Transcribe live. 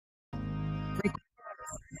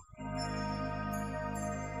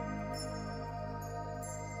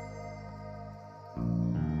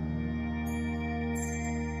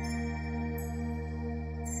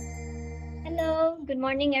Good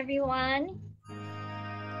morning, everyone.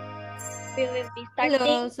 We will be starting.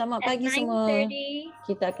 Hello, selamat pagi semua.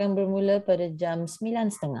 Kita akan bermula pada jam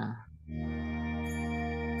 9.30.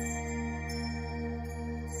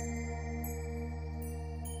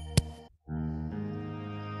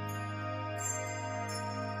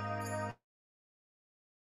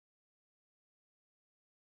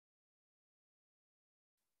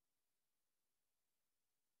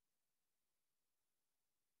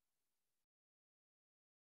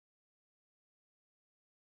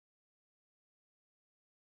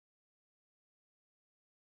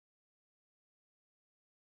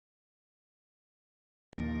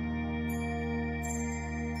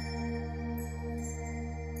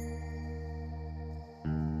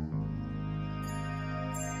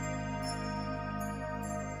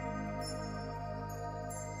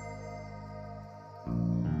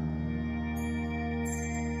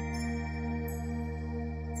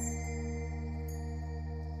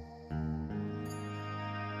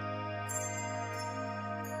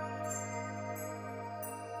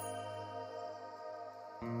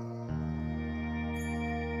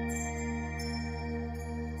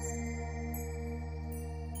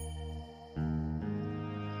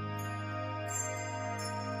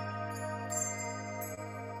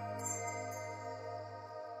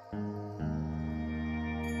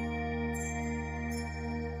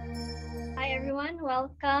 Hi everyone,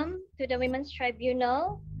 welcome to the Women's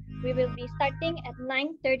Tribunal. We will be starting at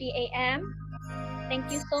 9:30 a.m. Thank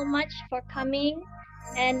you so much for coming,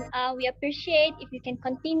 and we appreciate if you can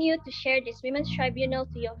continue to share this Women's Tribunal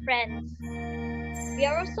to your friends. We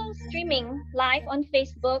are also streaming live on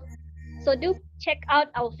Facebook, so do check out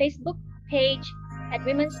our Facebook page at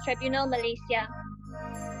Women's Tribunal Malaysia.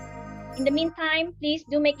 In the meantime, please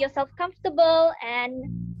do make yourself comfortable and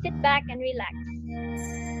sit back and relax.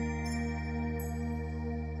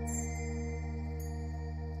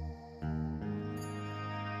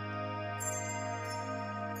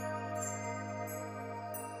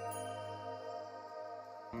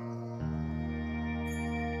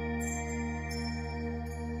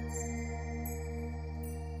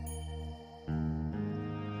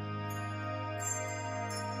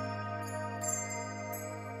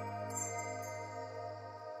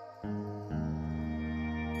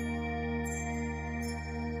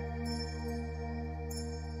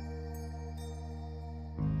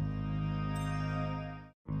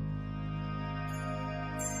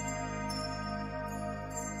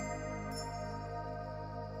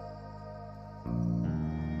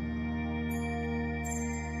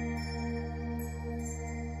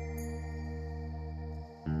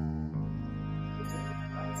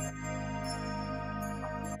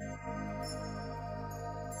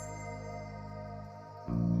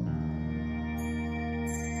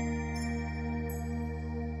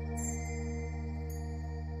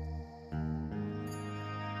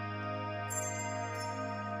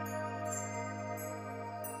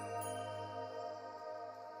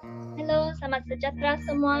 Halo, selamat sejahtera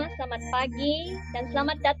semua, selamat pagi dan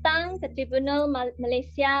selamat datang ke Tribunal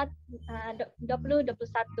Malaysia 2021.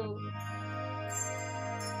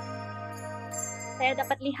 Saya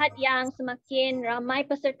dapat lihat yang semakin ramai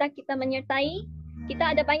peserta kita menyertai.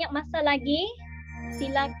 Kita ada banyak masa lagi.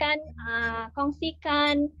 Silakan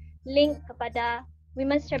kongsikan link kepada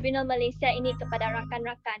Women's Tribunal Malaysia ini kepada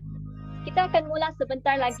rakan-rakan. Kita akan mula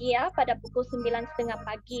sebentar lagi ya pada pukul 9.30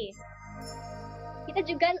 pagi. Kita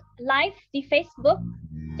juga live di Facebook,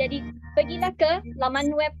 jadi pergilah ke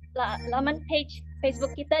laman page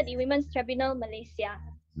Facebook kita di Women's Tribunal Malaysia.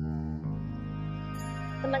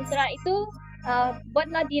 Sementara itu,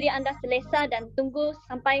 buatlah diri anda selesa dan tunggu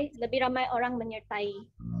sampai lebih ramai orang menyertai.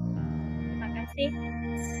 Terima kasih.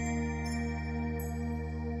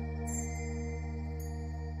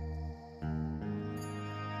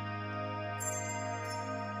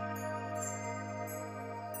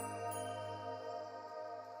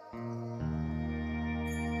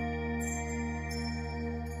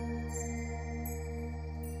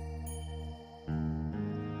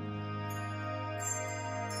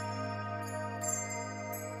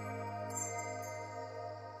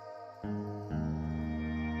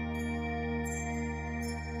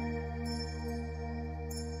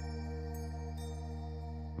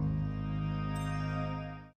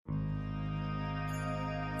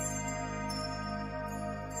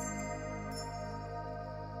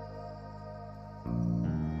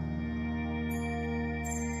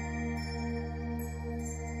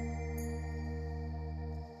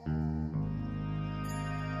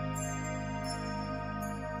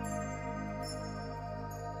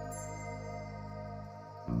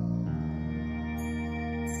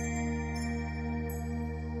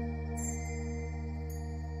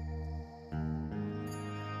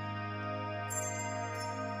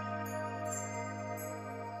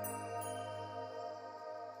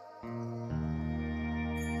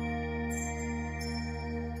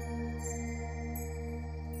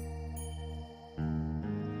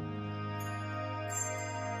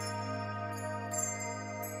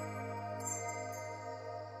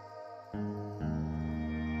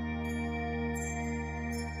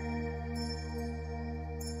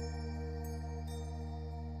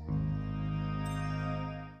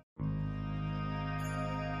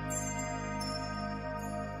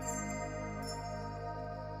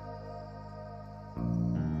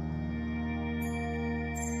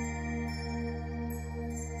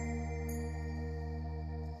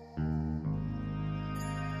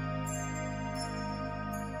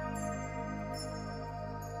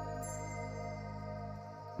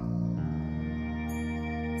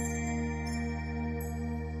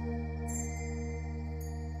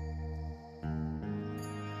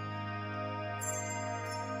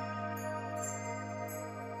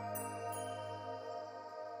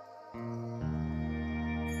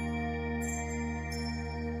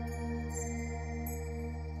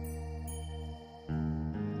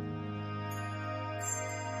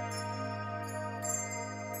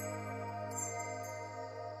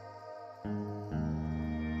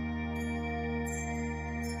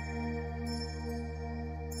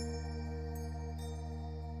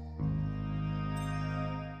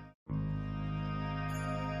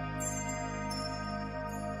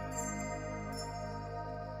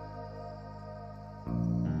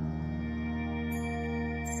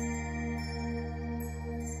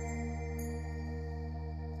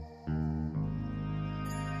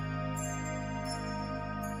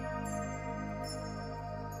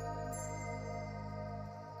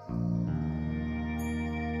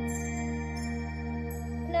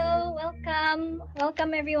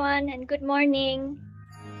 Welcome everyone and good morning.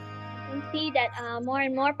 You can see that more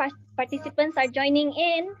and more participants are joining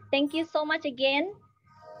in. Thank you so much again.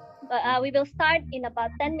 But we will start in about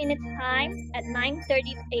 10 minutes time at 9:30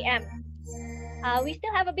 a.m. We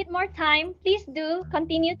still have a bit more time. Please do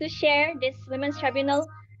continue to share this Women's Tribunal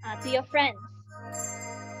to your friends.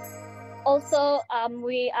 Also,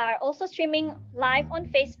 we are also streaming live on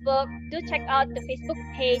Facebook. Do check out the Facebook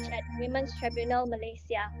page at Women's Tribunal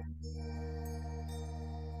Malaysia.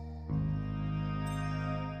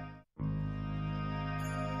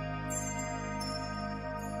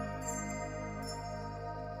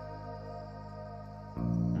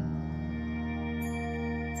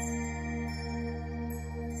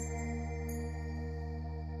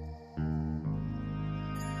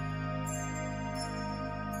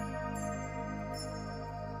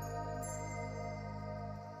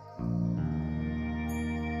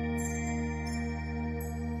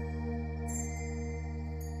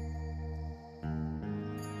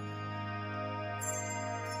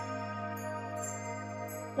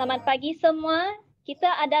 Selamat pagi semua.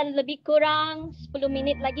 Kita ada lebih kurang 10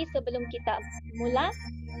 minit lagi sebelum kita mula.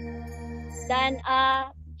 Dan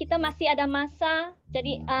kita masih ada masa.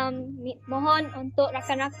 Jadi mohon untuk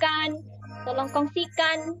rakan-rakan tolong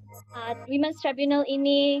kongsikan Women's Tribunal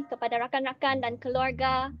ini kepada rakan-rakan dan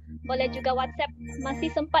keluarga. Boleh juga WhatsApp. Masih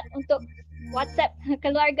sempat untuk WhatsApp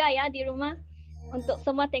keluarga ya di rumah. Untuk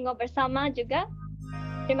semua tengok bersama juga.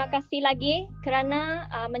 Terima kasih lagi kerana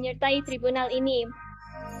menyertai tribunal ini.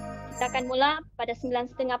 Kita akan mula pada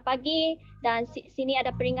 9:30 pagi dan sini ada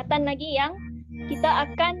peringatan lagi yang kita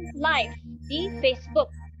akan live di Facebook.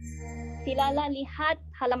 Silalah lihat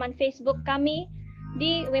halaman Facebook kami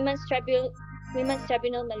di Women's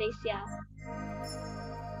Tribunal Malaysia.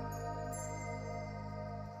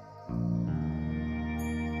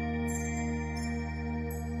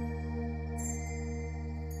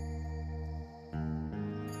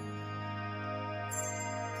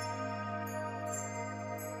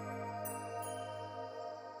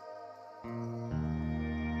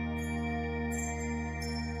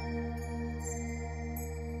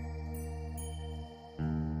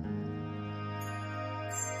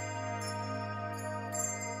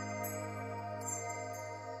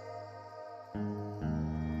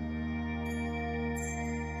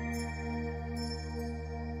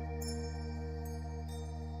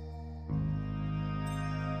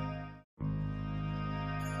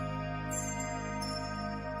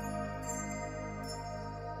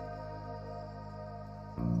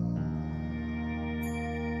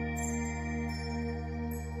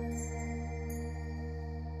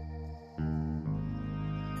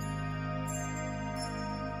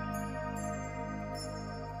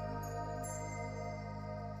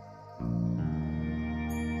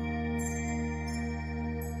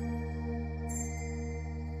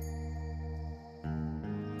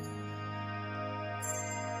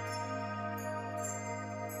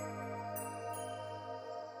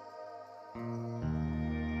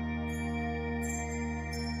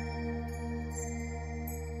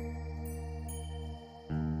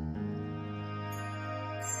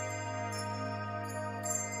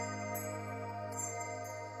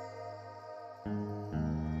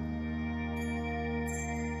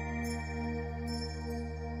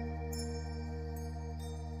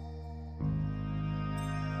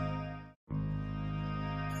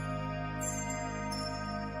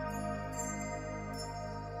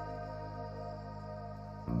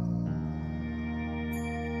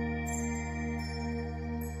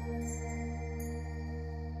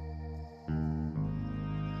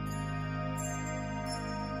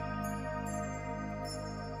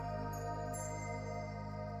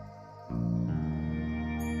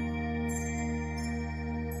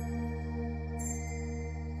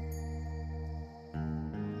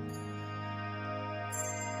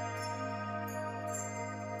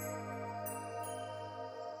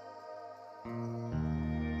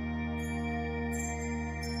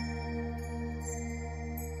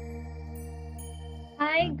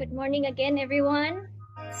 Hi, good morning again, everyone.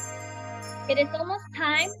 It is almost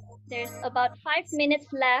time. There's about 5 minutes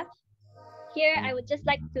left. Here, I would just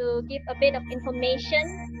like to give a bit of information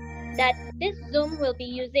that this Zoom will be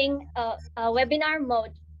using a webinar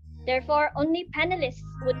mode. Therefore, only panelists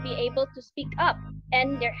would be able to speak up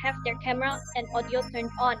and have their camera and audio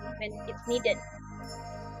turned on when it's needed.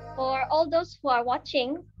 For all those who are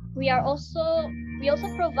watching, we also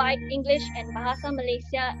provide English and Bahasa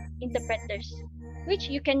Malaysia interpreters,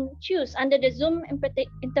 which you can choose under the Zoom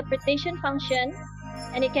interpretation function,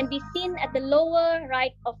 and it can be seen at the lower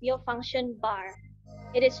right of your function bar.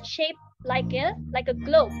 It is shaped like a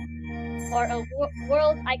globe or a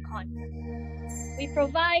world icon. We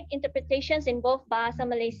provide interpretations in both Bahasa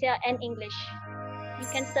Malaysia and English. You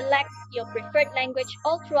can select your preferred language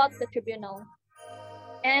all throughout the tribunal.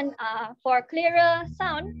 And for clearer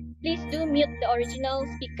sound, please do mute the original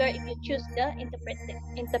speaker if you choose the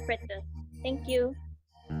interpreter. Thank you.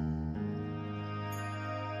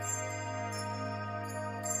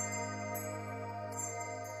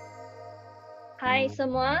 Hai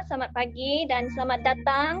semua, selamat pagi dan selamat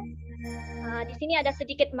datang. Di sini ada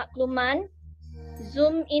sedikit makluman.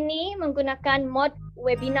 Zoom ini menggunakan mod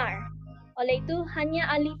webinar. Oleh itu, hanya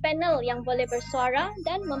ahli panel yang boleh bersuara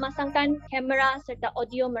dan memasangkan kamera serta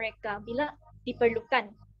audio mereka bila diperlukan.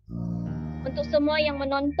 Untuk semua yang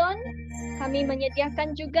menonton, kami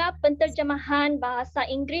menyediakan juga penterjemahan bahasa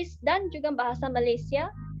Inggeris dan juga bahasa Malaysia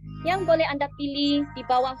yang boleh anda pilih di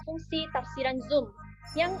bawah fungsi tafsiran Zoom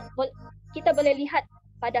yang kita boleh lihat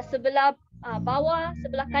pada sebelah bawah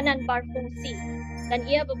sebelah kanan bar fungsi, dan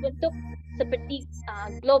ia berbentuk seperti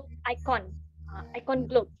globe icon, icon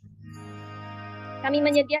globe. Kami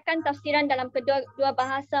menyediakan tafsiran dalam kedua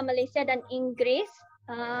bahasa Malaysia dan Inggeris.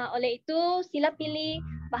 Oleh itu, sila pilih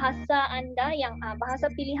bahasa anda bahasa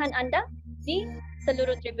pilihan anda di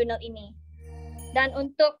seluruh tribunal ini. Dan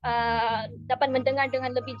untuk dapat mendengar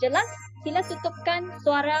dengan lebih jelas, sila tutupkan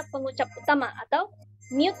suara pengucap utama atau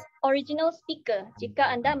mute original speaker jika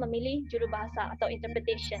anda memilih jurubahasa atau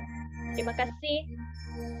interpretation. Terima kasih.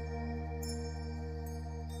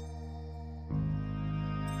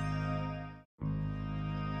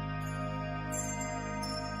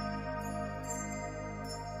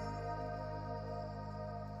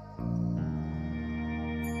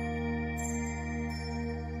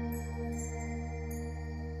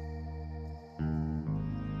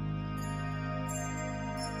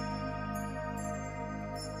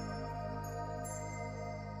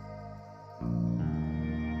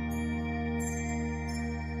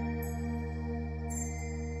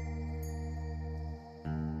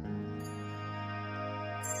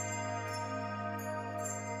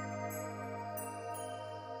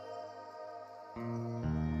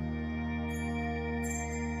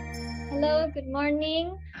 Hello, good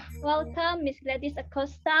morning. Welcome Ms. Gladys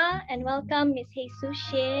Acosta and welcome Ms. Heisoo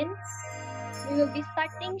Shin. We will be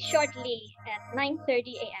starting shortly at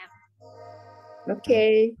 9:30 a.m.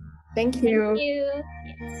 Okay, thank you. Thank you.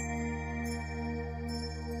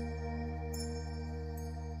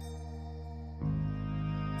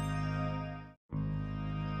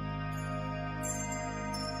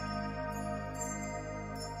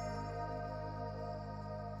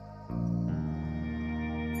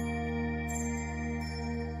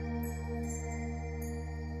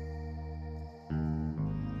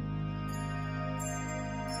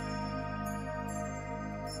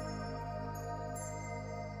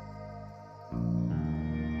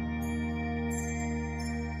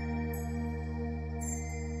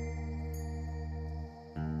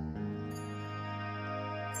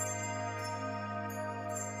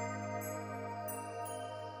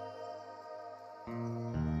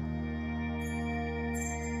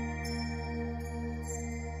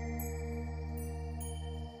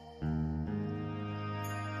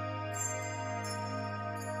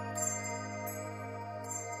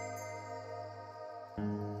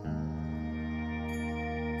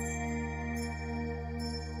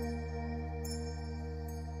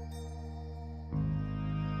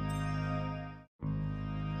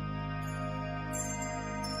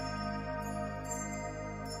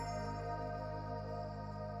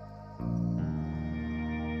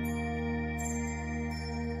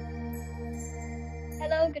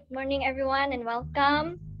 Hello, good morning everyone and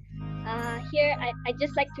welcome. Here I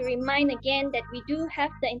just like to remind again that we do have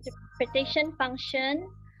the interpretation function,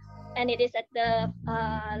 and it is at the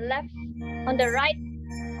left on the right,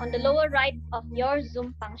 on the lower right of your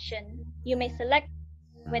Zoom function. You may select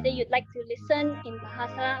whether you'd like to listen in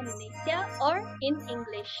Bahasa Malaysia or in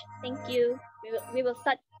English. Thank you. We will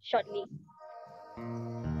start shortly.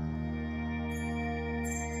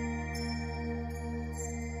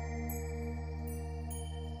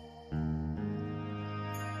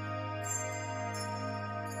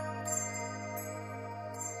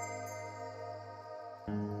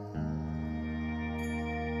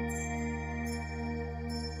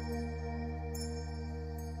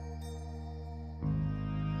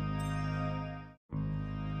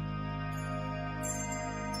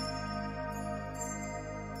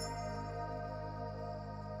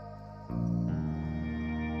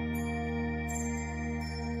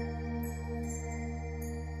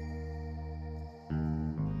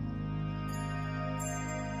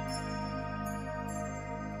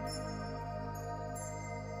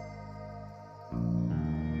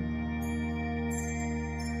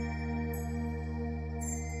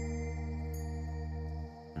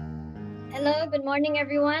 Hello, good morning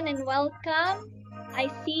everyone and welcome. I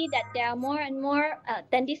see that there are more and more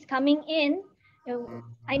attendees coming in.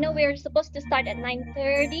 I know we're supposed to start at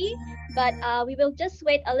 9:30, but we will just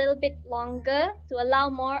wait a little bit longer to allow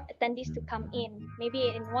more attendees to come in, maybe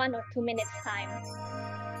in 1 or 2 minutes time.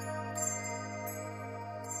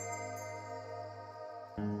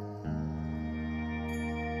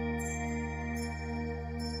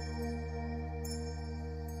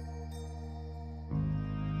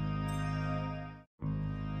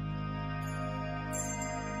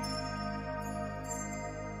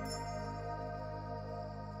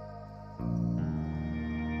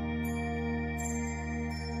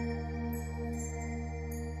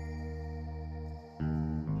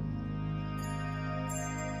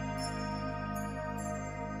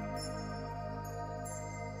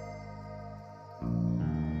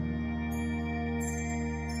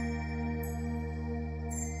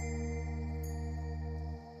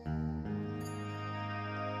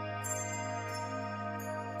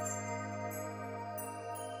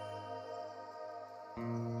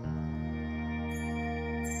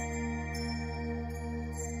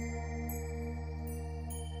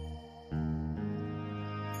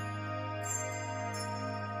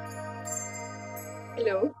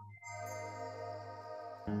 Hello.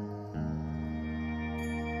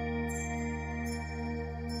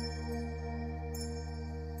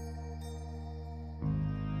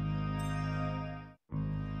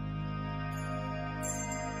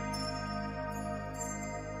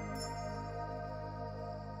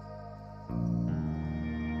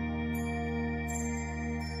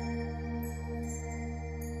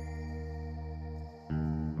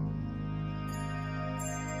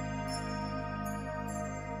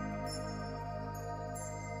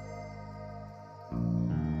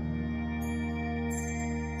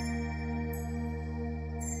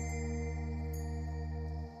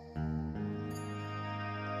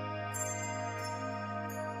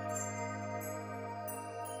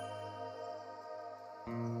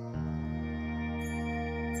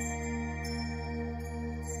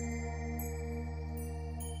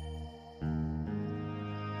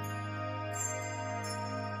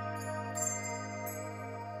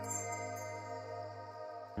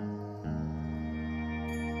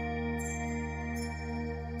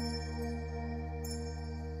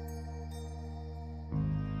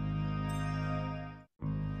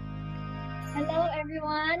 Hello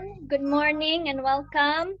everyone, good morning and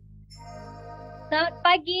welcome. Selamat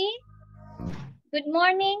pagi, good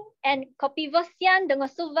morning, and kopivosian dengan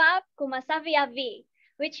suvap kumasaviavi,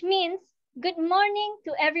 which means good morning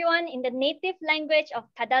to everyone in the native language of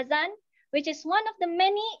Kadazan, which is one of the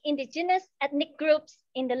many indigenous ethnic groups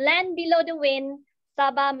in the land below the wind,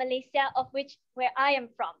 Sabah, Malaysia, of which where I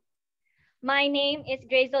am from. My name is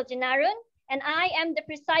Grazel Janarun, and I am the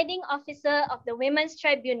presiding officer of the Women's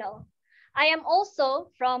Tribunal. I am also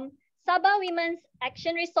from Sabah Women's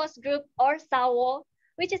Action Resource Group, or SAWO,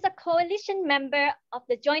 which is a coalition member of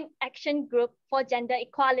the Joint Action Group for Gender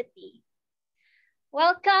Equality.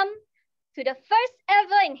 Welcome to the first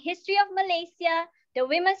ever in history of Malaysia, the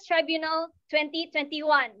Women's Tribunal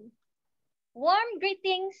 2021. Warm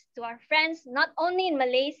greetings to our friends not only in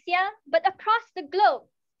Malaysia, but across the globe.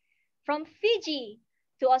 From Fiji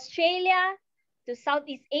to Australia, to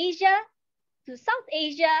Southeast Asia, to South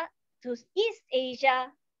Asia, to East Asia,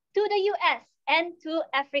 to the US, and to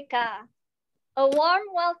Africa. A warm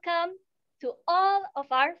welcome to all of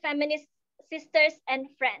our feminist sisters and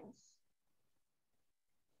friends.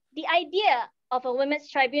 The idea of a women's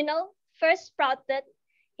tribunal first sprouted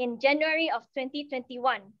in January of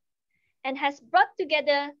 2021 and has brought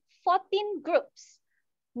together 14 groups,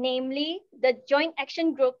 namely the Joint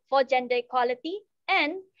Action Group for Gender Equality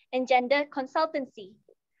and Gender Consultancy,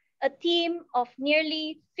 a team of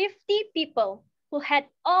nearly 50 people who had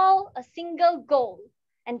all a single goal,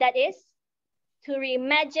 and that is to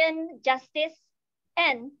reimagine justice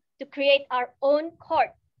and to create our own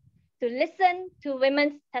court to listen to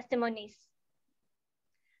women's testimonies.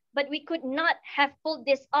 But we could not have pulled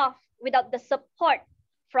this off without the support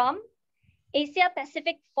from Asia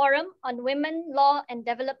Pacific Forum on Women, Law and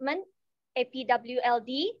Development,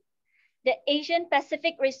 APWLD, the Asian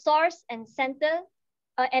Pacific Resource and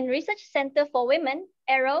Research Center for Women,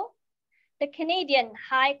 ARROW, the Canadian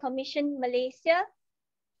High Commission Malaysia,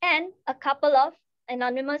 and a couple of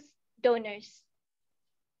anonymous donors.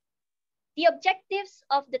 The objectives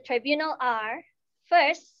of the tribunal are,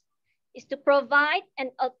 first, is to provide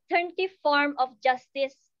an alternative form of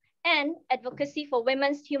justice and advocacy for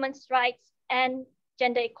women's human rights and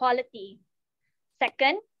gender equality.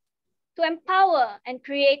 Second, to empower and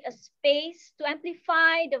create a space to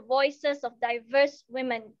amplify the voices of diverse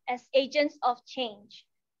women as agents of change.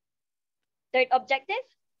 Third objective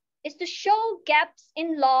is to show gaps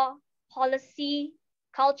in law, policy,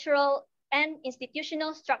 cultural, and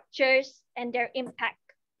institutional structures and their impact.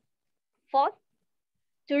 Fourth,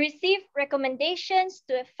 to receive recommendations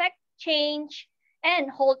to effect change and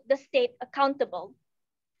hold the state accountable.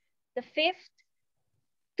 The fifth,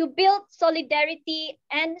 to build solidarity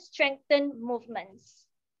and strengthen movements.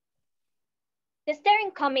 The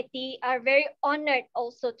steering committee are very honored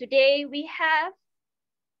also today. We have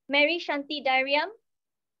Mary Shanti Dariam,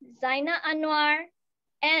 Zaina Anwar,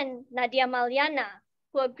 and Nadia Maliana,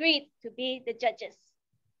 who agreed to be the judges.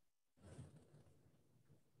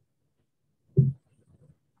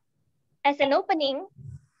 As an opening,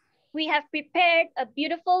 we have prepared a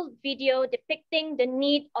beautiful video depicting the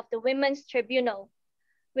need of the Women's Tribunal,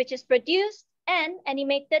 which is produced and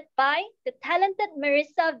animated by the talented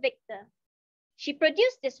Marissa Victor. She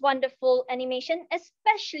produced this wonderful animation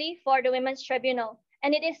especially for the Women's Tribunal,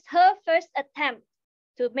 and it is her first attempt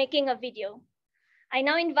to making a video. I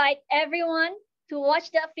now invite everyone to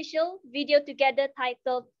watch the official video together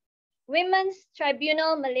titled Women's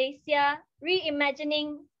Tribunal Malaysia,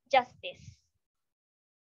 Reimagining Justice.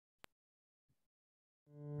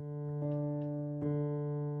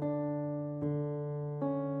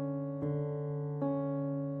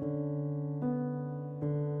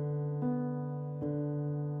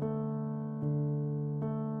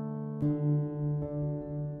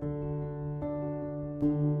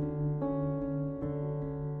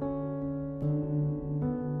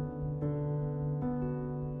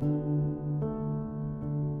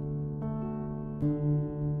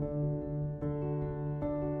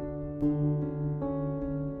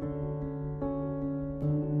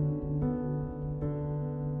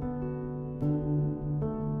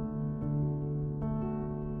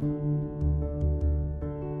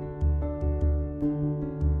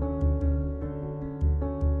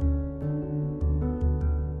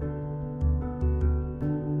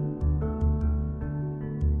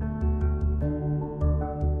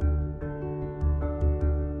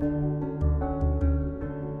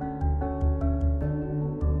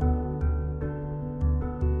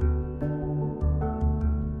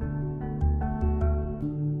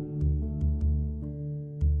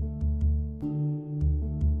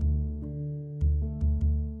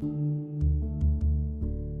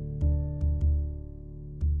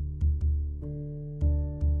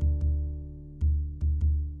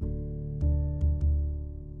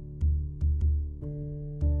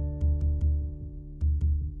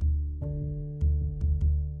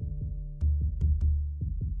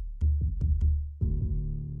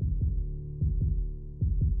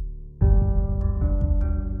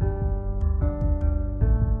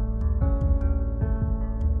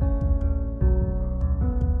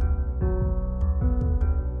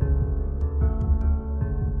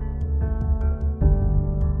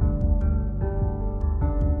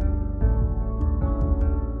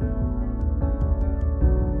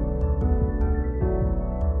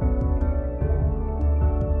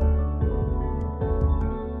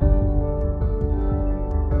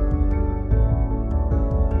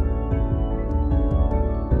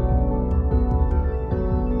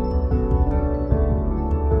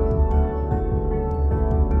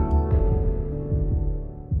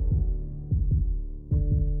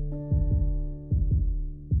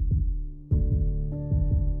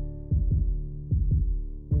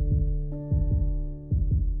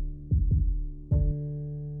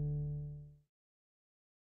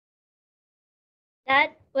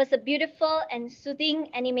 That was a beautiful and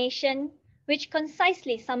soothing animation which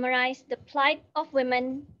concisely summarized the plight of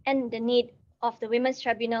women and the need of the Women's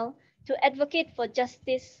Tribunal to advocate for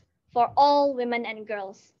justice for all women and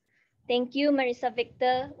girls. Thank you, Marissa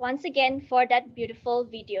Victor, once again for that beautiful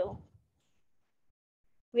video.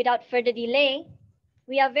 Without further delay,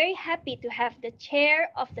 we are very happy to have the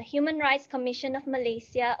Chair of the Human Rights Commission of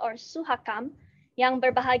Malaysia, or SUHAKAM, Yang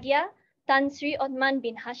Berbahagia, Tan Sri Othman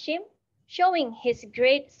bin Hashim, showing his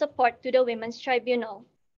great support to the Women's Tribunal.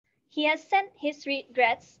 He has sent his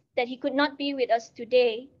regrets that he could not be with us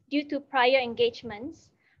today due to prior engagements,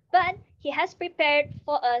 but he has prepared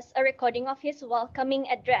for us a recording of his welcoming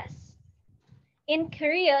address. In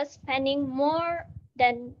career spanning more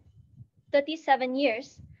than 37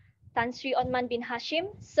 years, Tan Sri Othman bin Hashim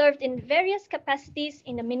served in various capacities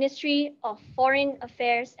in the Ministry of Foreign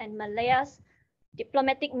Affairs and Malaya's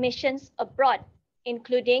diplomatic missions abroad,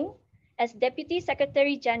 including as Deputy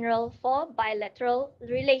Secretary General for Bilateral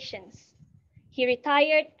Relations. He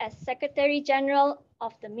retired as Secretary General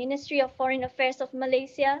of the Ministry of Foreign Affairs of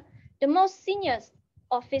Malaysia the most senior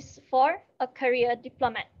office for a career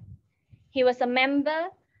diplomat. He was a member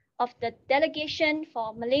of the delegation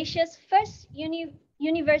for Malaysia's first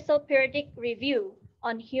Universal Periodic Review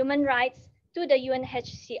on Human Rights to the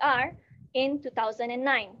UNHCR in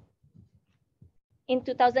 2009. In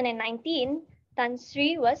 2019, Tan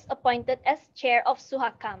Sri was appointed as chair of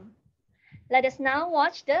SUHAKAM. Let us now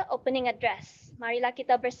watch the opening address. Marilah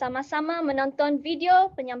kita bersama-sama menonton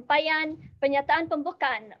video penyampaian pernyataan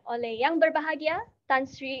pembukaan oleh Yang Berbahagia Tan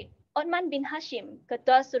Sri Othman bin Hashim,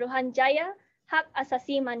 Ketua Suruhanjaya Hak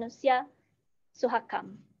Asasi Manusia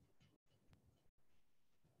SUHAKAM.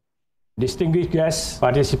 Distinguished guests,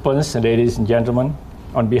 participants, ladies and gentlemen,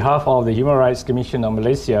 on behalf of the Human Rights Commission of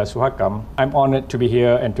Malaysia, SUHAKAM, I'm honored to be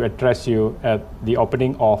here and to address you at the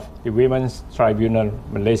opening of the Women's Tribunal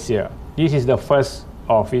Malaysia. This is the first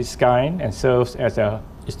of its kind and serves as a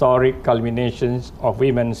historic culmination of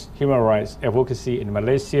women's human rights advocacy in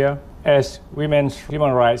Malaysia, as women's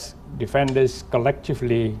human rights defenders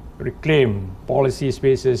collectively reclaim policy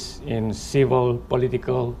spaces in civil,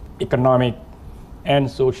 political, economic,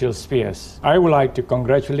 and social spheres. I would like to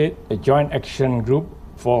congratulate the Joint Action Group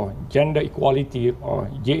for Gender Equality,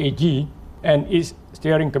 or JAG, and its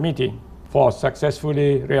steering committee for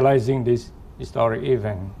successfully realizing this historic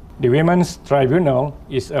event. The Women's Tribunal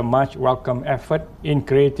is a much welcome effort in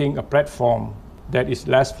creating a platform that is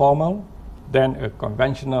less formal than a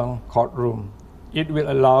conventional courtroom. It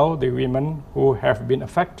will allow the women who have been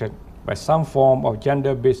affected by some form of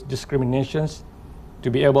gender-based discriminations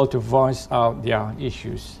to be able to voice out their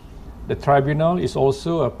issues. The tribunal is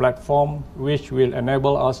also a platform which will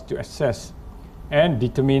enable us to assess and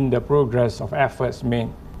determine the progress of efforts made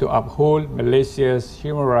to uphold Malaysia's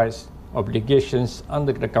human rights obligations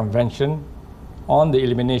under the Convention on the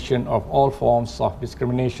Elimination of All Forms of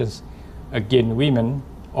Discriminations Against Women,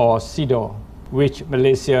 or CEDAW, which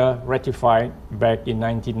Malaysia ratified back in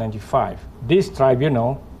 1995. This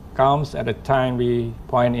tribunal comes at a timely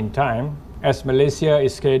point in time as Malaysia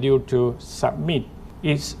is scheduled to submit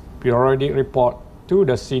its periodic report to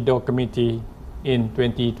the CEDAW committee in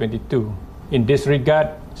 2022. In this regard,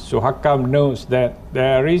 SUHAKAM notes that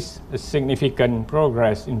there is a significant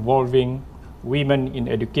progress involving women in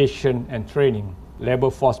education and training, labor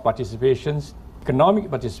force participations, economic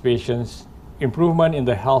participations, improvement in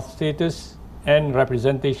the health status, and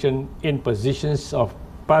representation in positions of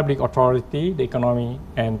public authority, the economy,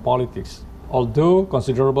 and politics. Although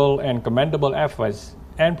considerable and commendable efforts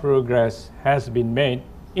and progress has been made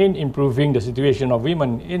in improving the situation of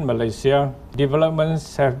women in Malaysia,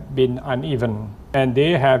 developments have been uneven, and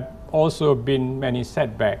there have also been many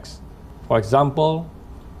setbacks. For example,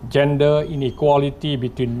 gender inequality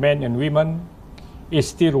between men and women is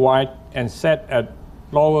still wide and set at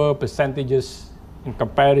lower percentages in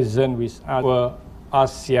comparison with our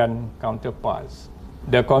ASEAN counterparts.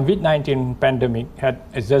 The COVID-19 pandemic had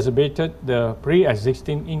exacerbated the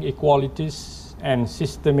pre-existing inequalities and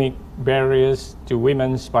systemic barriers to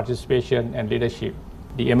women's participation and leadership.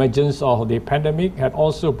 The emergence of the pandemic had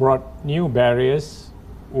also brought new barriers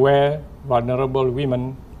where vulnerable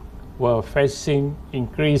women were facing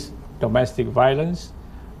increased domestic violence,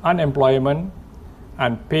 unemployment,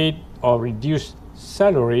 unpaid or reduced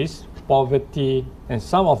salaries, poverty, and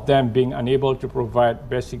some of them being unable to provide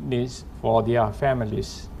basic needs for their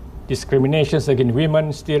families. Discriminations against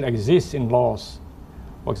women still exist in laws.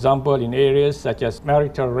 For example, in areas such as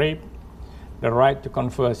marital rape, the right to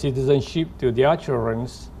confer citizenship to their children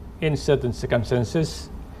in certain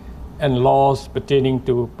circumstances, and laws pertaining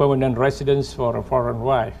to permanent residence for a foreign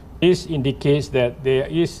wife. This indicates that there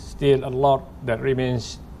is still a lot that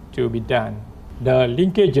remains to be done. The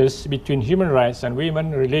linkages between human rights and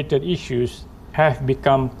women-related issues have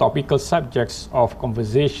become topical subjects of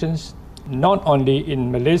conversations not only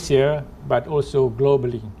in Malaysia but also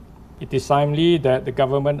globally. It is timely that the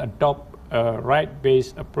government adopt a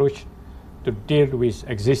right-based approach to deal with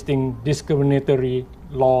existing discriminatory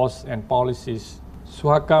laws and policies.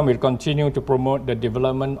 SUHAKAM will continue to promote the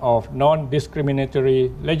development of non-discriminatory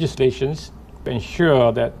legislations to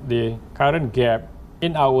ensure that the current gap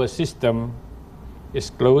in our system is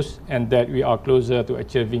closed and that we are closer to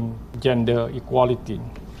achieving gender equality.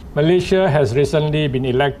 Malaysia has recently been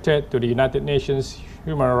elected to the United Nations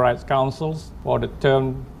Human Rights Council for the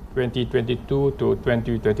term 2022 to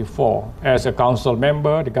 2024. As a council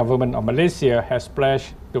member, the government of Malaysia has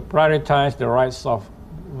pledged to prioritize the rights of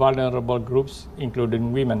vulnerable groups,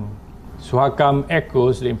 including women. SUHAKAM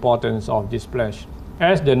echoes the importance of this pledge.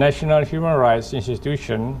 As the National Human Rights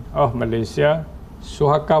Institution of Malaysia,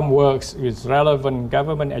 SUHAKAM works with relevant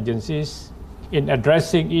government agencies in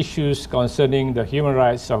addressing issues concerning the human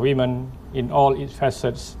rights of women in all its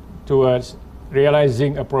facets towards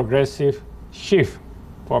realizing a progressive shift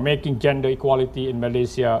for making gender equality in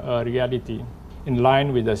Malaysia a reality, in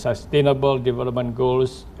line with the Sustainable Development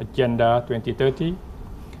Goals Agenda 2030,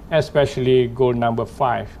 especially goal number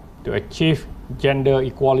 5, to achieve gender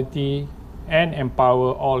equality and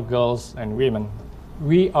empower all girls and women.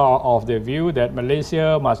 We are of the view that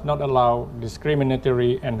Malaysia must not allow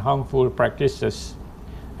discriminatory and harmful practices,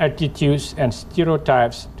 attitudes and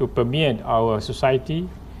stereotypes to permeate our society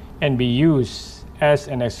and be used as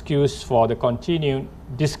an excuse for the continued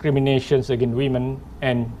discriminations against women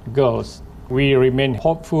and girls. We remain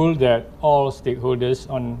hopeful that all stakeholders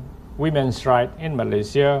on women's rights in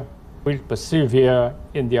Malaysia will persevere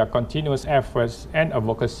in their continuous efforts and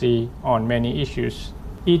advocacy on many issues.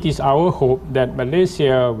 It is our hope that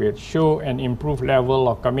Malaysia will show an improved level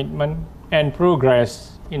of commitment and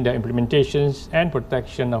progress in the implementations and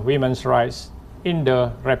protection of women's rights in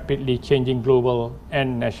the rapidly changing global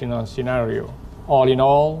and national scenario. All in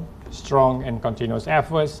all, strong and continuous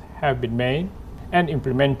efforts have been made and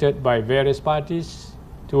implemented by various parties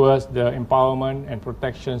towards the empowerment and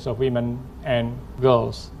protections of women and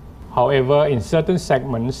girls. However, in certain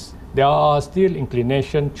segments, there are still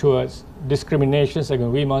inclinations towards discriminations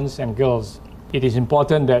against women and girls. It is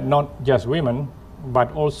important that not just women,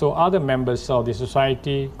 but also other members of the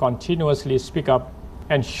society continuously speak up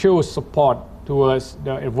and show support towards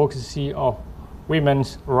the advocacy of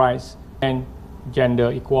women's rights and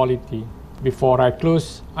gender equality. Before I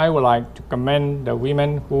close, I would like to commend the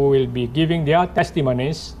women who will be giving their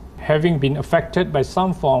testimonies, having been affected by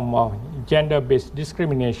some form of gender-based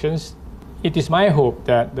discriminations. It is my hope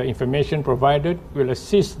that the information provided will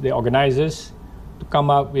assist the organizers to come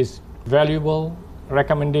up with valuable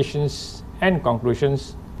recommendations and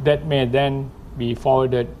conclusions that may then be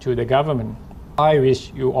forwarded to the government. I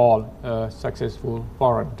wish you all a successful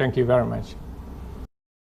forum. Thank you very much.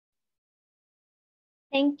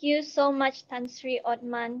 Thank you so much, Tan Sri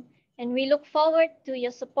Othman, and we look forward to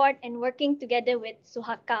your support and working together with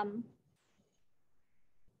SUHAKAM.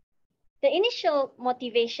 The initial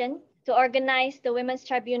motivation to organize the Women's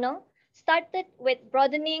Tribunal started with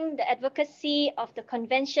broadening the advocacy of the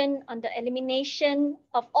Convention on the Elimination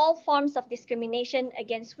of All Forms of Discrimination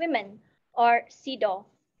Against Women, or CEDAW.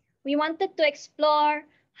 We wanted to explore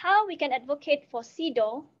how we can advocate for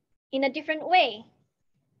CEDAW in a different way,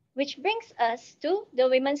 which brings us to the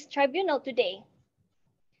Women's Tribunal today.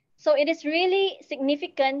 So it is really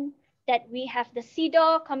significant that we have the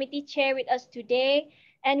CEDAW committee chair with us today,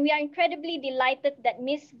 and we are incredibly delighted that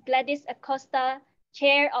Ms. Gladys Acosta,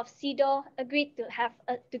 chair of CEDAW, agreed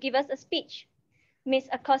to give us a speech. Ms.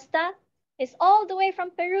 Acosta is all the way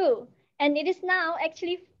from Peru, and it is now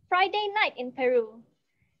actually Friday night in Peru.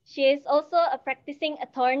 She is also a practicing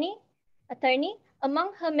attorney.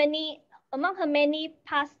 Among her many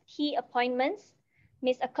past key appointments,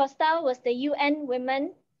 Ms. Acosta was the UN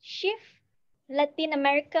Women Chief, Latin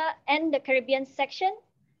America and the Caribbean section,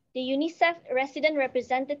 the UNICEF resident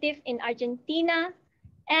representative in Argentina,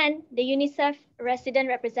 and the UNICEF resident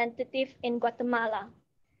representative in Guatemala.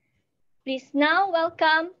 Please now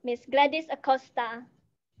welcome Ms. Gladys Acosta.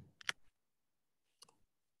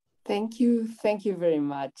 Thank you very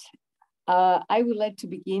much. I would like to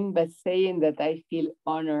begin by saying that I feel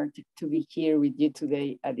honored to be here with you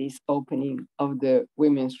today at this opening of the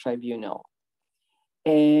Women's Tribunal.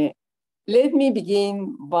 Let me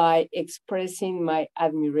begin by expressing my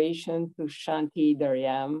admiration to Shanti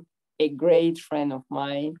Daryam, a great friend of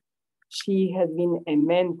mine. She has been a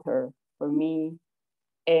mentor for me,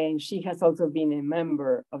 and she has also been a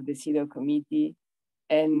member of the CEDAW committee,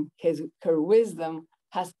 and her wisdom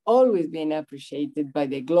has always been appreciated by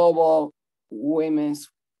the global women's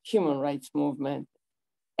human rights movement.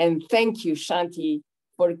 And thank you, Shanti,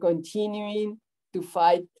 for continuing to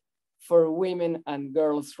fight for women and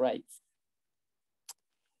girls' rights.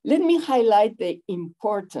 Let me highlight the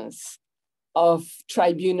importance of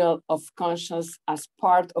Tribunal of Conscience as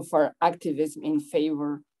part of our activism in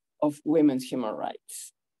favor of women's human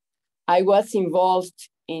rights. I was involved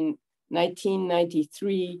in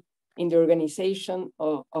 1993 in the organization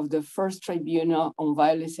of the first Tribunal on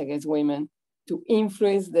Violence Against Women to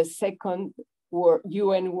influence the second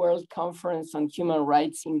UN World Conference on Human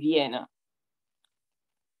Rights in Vienna.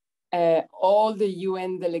 All the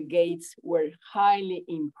UN delegates were highly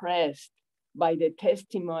impressed by the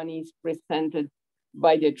testimonies presented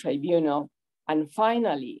by the tribunal. And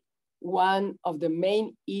finally, one of the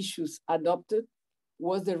main issues adopted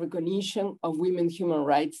was the recognition of women's human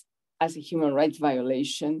rights as a human rights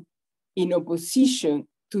violation, in opposition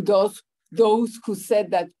to those who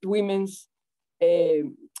said that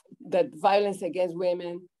that violence against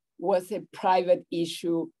women was a private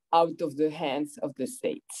issue out of the hands of the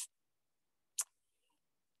states.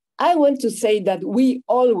 I want to say that we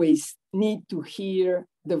always need to hear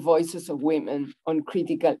the voices of women on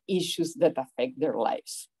critical issues that affect their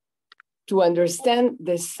lives. To understand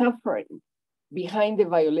the suffering behind the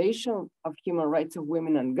violation of human rights of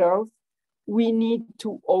women and girls, we need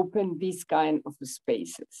to open these kind of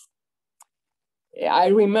spaces. I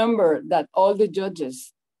remember that all the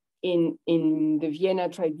judges in the Vienna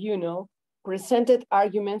Tribunal presented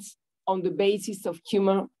arguments on the basis of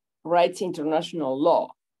human rights international law,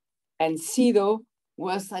 and CEDAW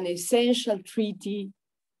was an essential treaty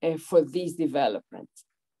for these developments.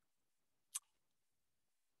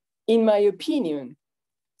 In my opinion,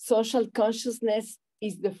 social consciousness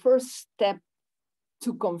is the first step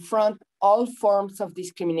to confront all forms of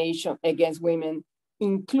discrimination against women,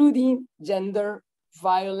 including gender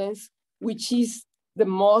violence, which is the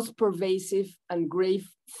most pervasive and grave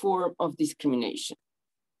form of discrimination.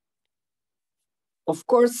 Of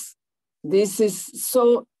course,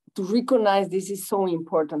 to recognize this is so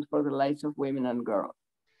important for the lives of women and girls.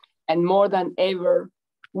 And more than ever,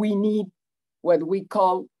 we need what we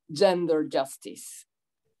call gender justice.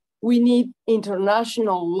 We need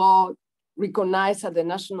international law recognized at the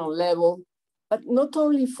national level, but not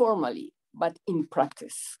only formally, but in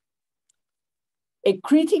practice. A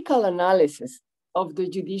critical analysis of the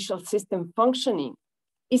judicial system functioning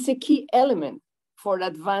is a key element for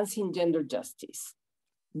advancing gender justice.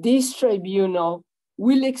 This tribunal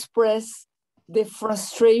will express the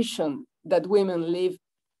frustration that women live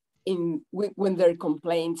in when their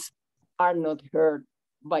complaints are not heard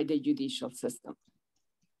by the judicial system.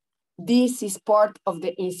 This is part of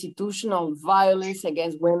the institutional violence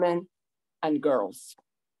against women and girls.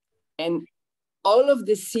 And all of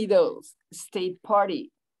the CEDAW state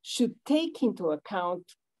party should take into account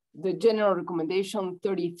the General Recommendation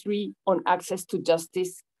 33 on access to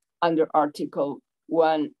justice under Article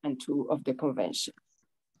 1 and 2 of the Convention.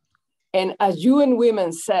 And as UN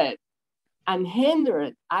Women said,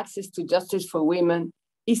 unhindered access to justice for women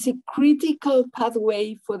is a critical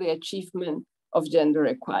pathway for the achievement of gender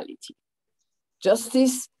equality.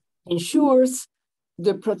 Justice ensures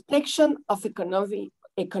the protection of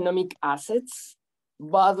economic assets,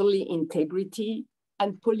 bodily integrity,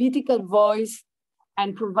 and political voice,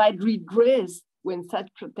 and provide redress when such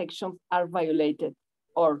protections are violated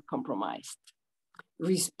or compromised.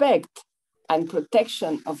 Respect and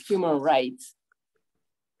protection of human rights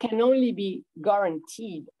can only be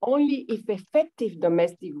guaranteed only if effective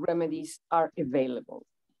domestic remedies are available.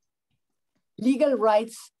 Legal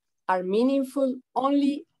rights are meaningful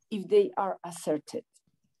only if they are asserted.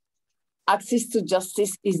 Access to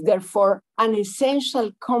justice is therefore an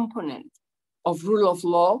essential component of rule of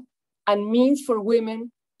law and means for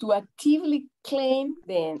women to actively claim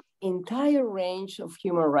the entire range of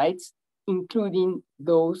human rights, including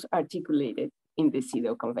those articulated in the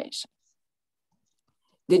CEDAW Convention.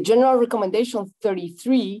 The General Recommendation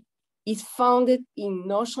 33 is founded in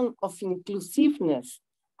notion of inclusiveness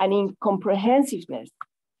and in comprehensiveness.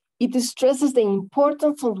 It stresses the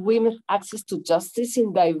importance of women's access to justice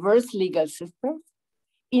in diverse legal systems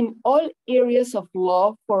in all areas of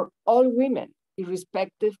law for all women,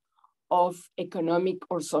 irrespective of economic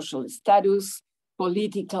or social status,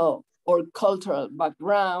 political or cultural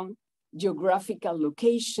background, geographical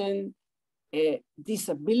location,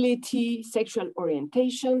 disability, sexual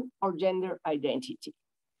orientation, or gender identity.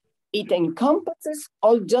 It encompasses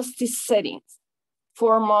all justice settings,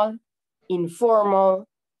 formal, informal,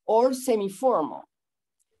 or semi-formal,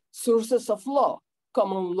 sources of law,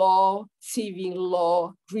 common law, civil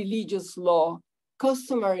law, religious law,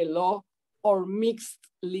 customary law, or mixed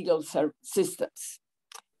legal systems.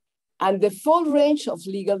 And the full range of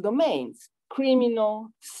legal domains, criminal,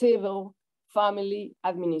 civil, family,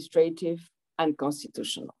 administrative, and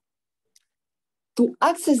constitutional. To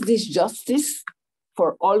access this justice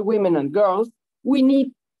for all women and girls, we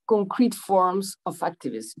need concrete forms of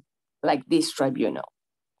activism, like this tribunal.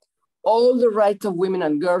 All the rights of women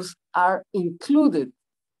and girls are included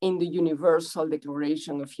in the Universal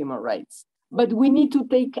Declaration of Human Rights, but we need to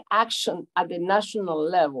take action at the national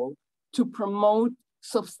level to promote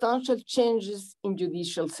substantial changes in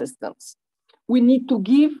judicial systems. We need to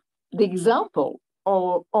give the example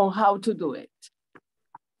on how to do it.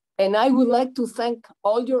 And I would like to thank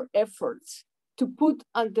all your efforts to put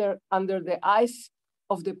under the eyes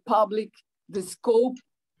of the public the scope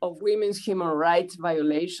of women's human rights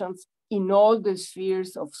violations in all the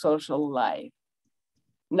spheres of social life.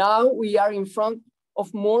 Now we are in front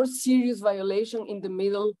of more serious violation in the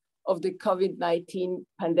middle of the COVID-19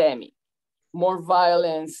 pandemic. More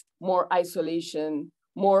violence, more isolation,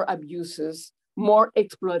 more abuses, more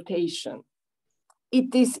exploitation.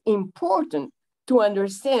 It is important to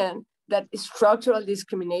understand that structural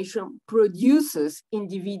discrimination produces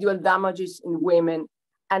individual damages in women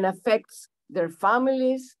and affects their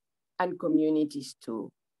families and communities too.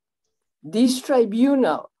 This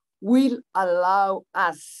tribunal will allow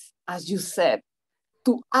us, as you said,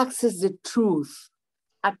 to access the truth,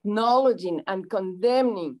 acknowledging and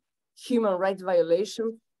condemning human rights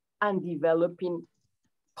violations and developing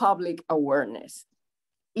public awareness.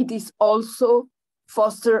 It is also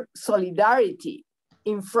foster solidarity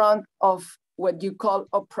in front of what you call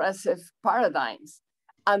oppressive paradigms.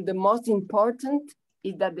 And the most important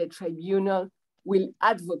is that the tribunal will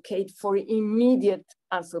advocate for immediate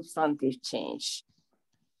and substantive change.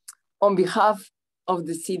 On behalf of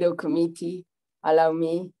the CEDAW committee, allow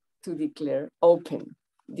me to declare open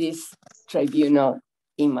this tribunal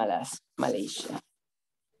in Malaysia.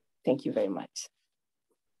 Thank you very much.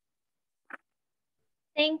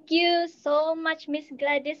 Thank you so much, Ms.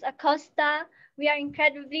 Gladys Acosta. We are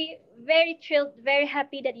incredibly, very thrilled, very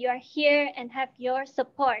happy that you are here and have your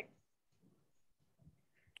support.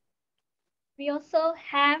 We also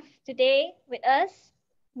have today with us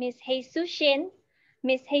Ms. Heisoo Shin.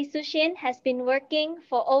 Ms. Heisoo Shin has been working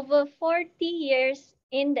for over 40 years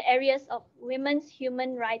in the areas of women's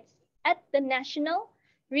human rights at the national,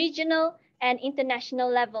 regional, and international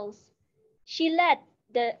levels. She led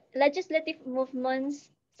the legislative movements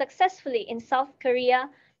successfully in South Korea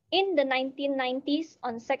in the 1990s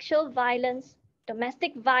on sexual violence,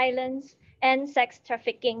 domestic violence, and sex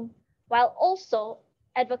trafficking, while also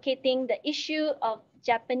advocating the issue of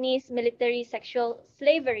Japanese military sexual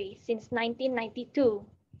slavery since 1992.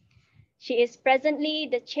 She is presently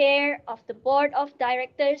the chair of the board of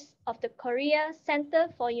directors of the Korea Center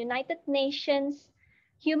for United Nations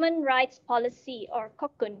Human Rights Policy, or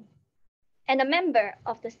KOKUN, and a member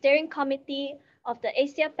of the steering committee of the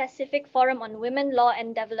Asia-Pacific Forum on Women, Law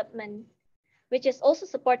and Development, which is also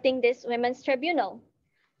supporting this Women's Tribunal.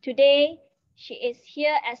 Today, she is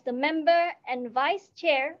here as the member and vice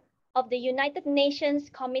chair of the United Nations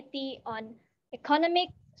Committee on Economic,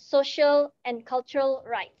 Social, and Cultural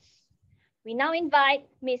Rights. We now invite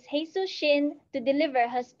Ms. Heisoo Shin to deliver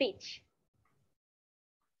her speech.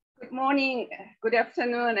 Good morning, good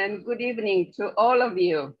afternoon, and good evening to all of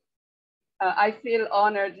you. I feel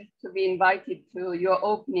honored to be invited to your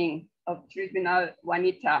opening of Tribunal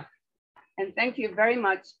Wanita. And thank you very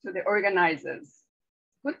much to the organizers.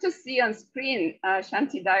 Good to see on screen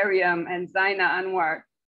Shanti Dariam and Zaina Anwar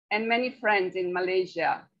and many friends in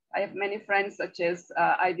Malaysia. I have many friends such as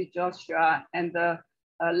Ivy Joshua and the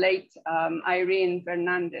late Irene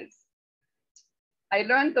Fernandez. I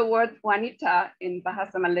learned the word wanita in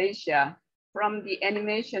Bahasa Malaysia from the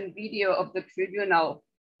animation video of the tribunal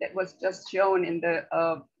that was just shown in the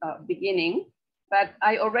beginning, but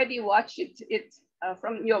I already watched it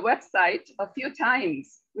from your website a few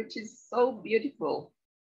times, which is so beautiful.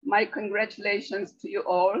 My congratulations to you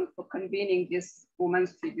all for convening this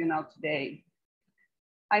Women's Tribunal today.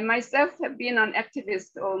 I myself have been an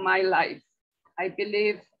activist all my life. I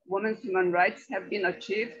believe women's human rights have been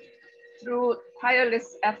achieved through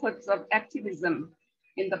tireless efforts of activism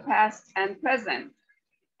in the past and present,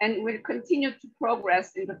 and will continue to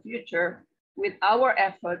progress in the future with our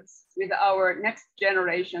efforts, with our next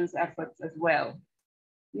generation's efforts as well.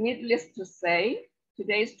 Needless to say,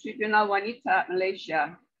 today's Tribunal Wanita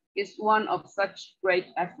Malaysia is one of such great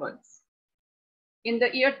efforts. In the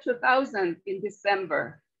year 2000, in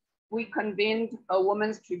December, we convened a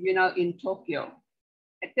women's tribunal in Tokyo.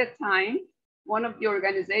 At that time, one of the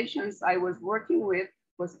organizations I was working with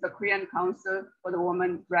was the Korean Council for the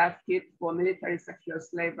Women Drafted for Military Sexual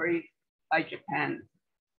Slavery by Japan.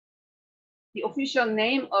 The official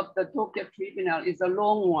name of the Tokyo Tribunal is a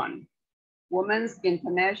long one, Women's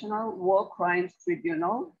International War Crimes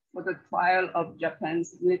Tribunal for the Trial of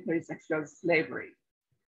Japan's Military Sexual Slavery.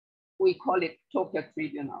 We call it Tokyo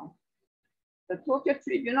Tribunal. The Tokyo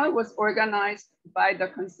Tribunal was organized by the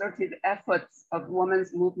concerted efforts of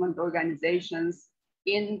women's movement organizations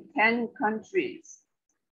in 10 countries,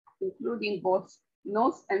 including both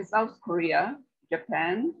North and South Korea,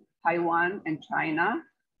 Japan, Taiwan, and China,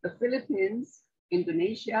 the Philippines,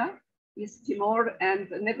 Indonesia, East Timor, and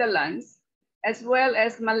the Netherlands, as well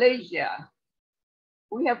as Malaysia.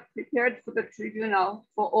 We have prepared for the tribunal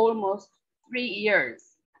for almost 3 years.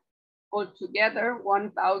 Altogether,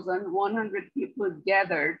 1,100 people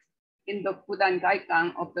gathered in the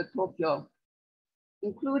Kudangaikang of the Tokyo,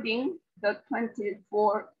 including the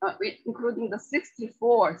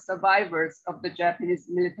 64 survivors of the Japanese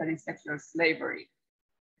military sexual slavery.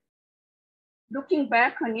 Looking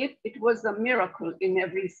back on it, it was a miracle in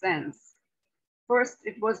every sense. First,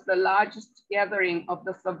 it was the largest gathering of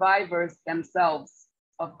the survivors themselves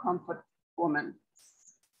of comfort women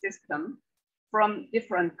system from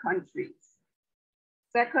different countries.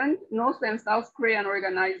 Second, North and South Korean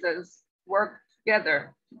organizers worked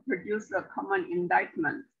together to produce a common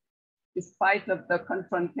indictment despite of the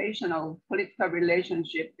confrontational political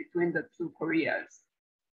relationship between the two Koreas.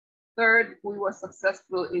 Third, we were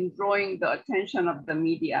successful in drawing the attention of the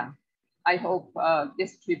media. I hope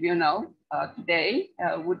this tribunal today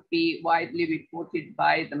would be widely reported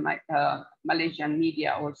by the Malaysian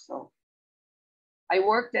media also. I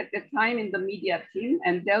worked at the time in the media team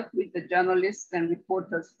and dealt with the journalists and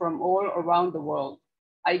reporters from all around the world.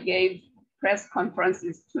 I gave press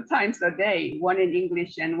conferences 2 times a day, one in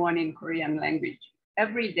English and one in Korean language,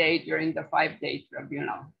 every day during the 5-day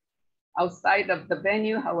tribunal. Outside of the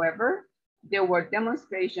venue, however, there were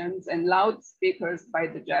demonstrations and loudspeakers by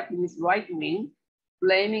the Japanese right wing,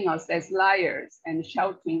 blaming us as liars and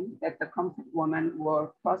shouting that the comfort women were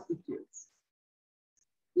prostitutes.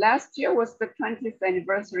 Last year was the 20th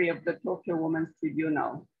anniversary of the Tokyo Women's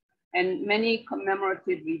Tribunal, and many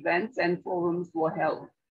commemorative events and forums were held,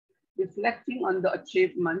 reflecting on the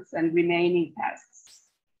achievements and remaining tasks.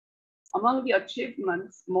 Among the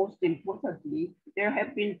achievements, most importantly, there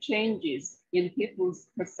have been changes in people's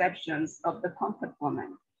perceptions of the comfort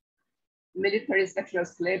woman. Military sexual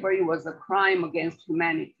slavery was a crime against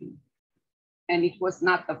humanity, and it was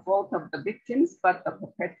not the fault of the victims, but the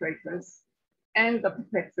perpetrators, and the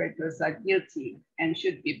perpetrators are guilty and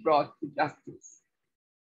should be brought to justice.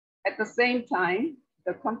 At the same time,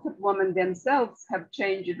 the comfort women themselves have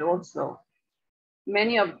changed also.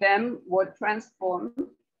 Many of them were transformed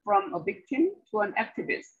from a victim to an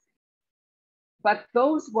activist. But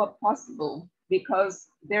those were possible because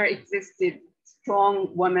there existed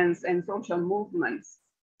strong women's and social movements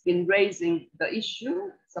in raising the issue,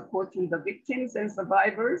 supporting the victims and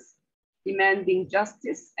survivors, demanding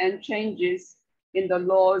justice and changes in the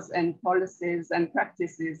laws and policies and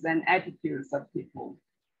practices and attitudes of people.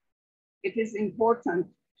 It is important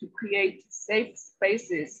to create safe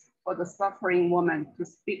spaces for the suffering woman to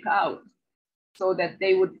speak out so that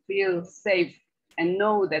they would feel safe and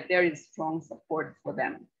know that there is strong support for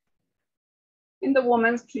them. In the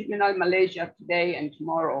Women's Tribunal Malaysia today and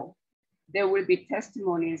tomorrow, there will be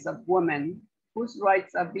testimonies of women whose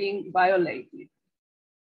rights are being violated.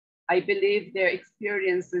 I believe their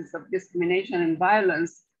experiences of discrimination and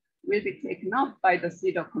violence will be taken up by the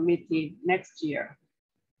CEDAW committee next year.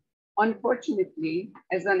 Unfortunately,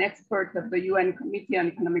 as an expert of the UN Committee on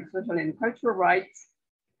Economic, Social, and Cultural Rights,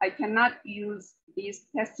 I cannot use these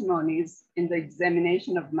testimonies in the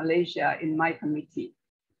examination of Malaysia in my committee,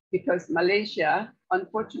 because Malaysia,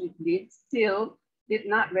 unfortunately, still did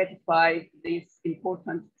not ratify this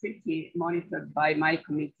important treaty monitored by my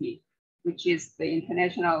committee, which is the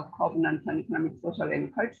International Covenant on Economic, Social,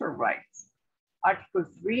 and Cultural Rights. Article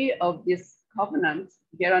 3 of this covenant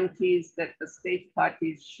guarantees that the state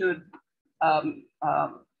parties should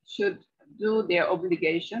do their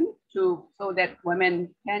obligation so that women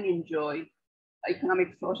can enjoy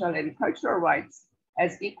economic, social, and cultural rights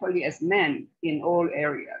as equally as men in all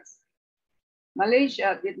areas.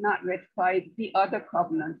 Malaysia did not ratify the other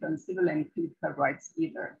covenant on civil and political rights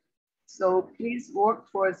either. So please work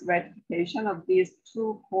towards ratification of these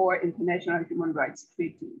 2 core international human rights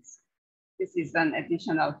treaties. This is an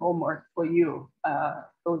additional homework for you,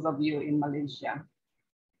 those of you in Malaysia.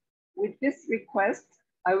 With this request,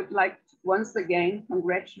 I would like to once again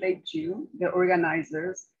congratulate you, the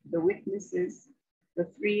organizers, the witnesses, the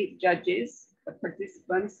 3 judges, the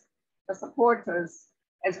participants, the supporters,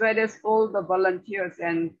 as well as all the volunteers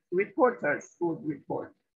and reporters who would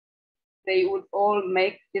report. They would all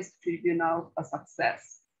make this tribunal a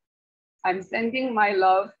success. I'm sending my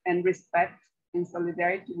love and respect in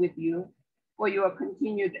solidarity with you for your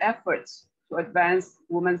continued efforts to advance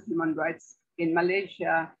women's human rights in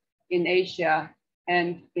Malaysia, in Asia,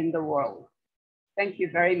 and in the world. Thank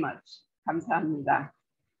you very much. Kamsahamnida.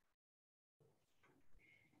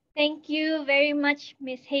 Thank you very much,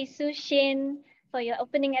 Ms. Heisoo, Shin, for your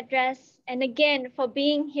opening address, and again for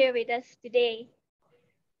being here with us today.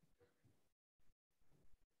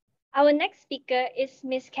 Our next speaker is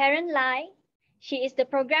Ms. Karen Lai. She is the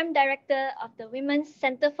Program Director of the Women's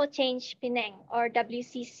Center for Change Penang, or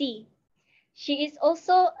WCC. She is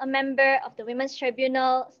also a member of the Women's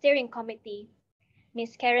Tribunal Steering Committee.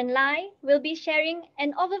 Ms. Karen Lai will be sharing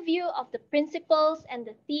an overview of the principles and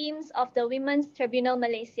the themes of the Women's Tribunal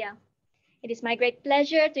Malaysia. It is my great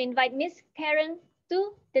pleasure to invite Ms. Karen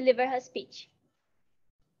to deliver her speech.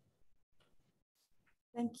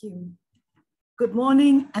 Thank you. Good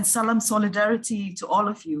morning and salam solidarity to all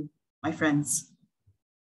of you, my friends.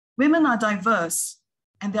 Women are diverse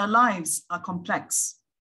and their lives are complex.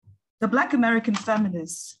 The Black American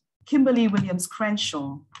feminist Kimberly Williams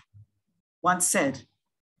Crenshaw once said,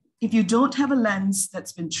 "If you don't have a lens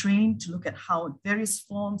that's been trained to look at how various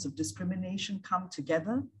forms of discrimination come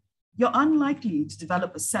together, you're unlikely to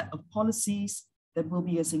develop a set of policies that will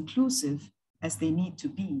be as inclusive as they need to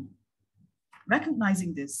be."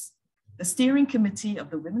 Recognizing this, the steering committee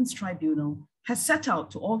of the Women's Tribunal has set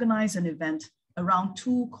out to organize an event around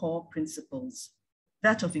two core principles,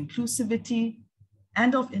 that of inclusivity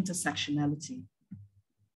and of intersectionality.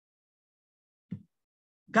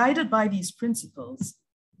 Guided by these principles,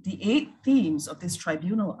 the 8 themes of this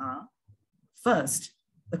tribunal are: first,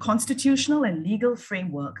 the constitutional and legal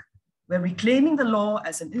framework, where reclaiming the law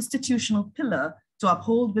as an institutional pillar to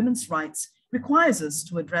uphold women's rights requires us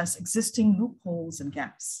to address existing loopholes and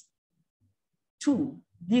gaps. 2,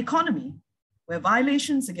 the economy, where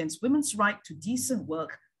violations against women's right to decent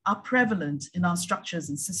work are prevalent in our structures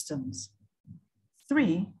and systems.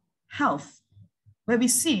 3, health, where we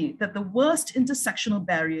see that the worst intersectional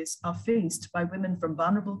barriers are faced by women from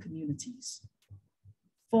vulnerable communities.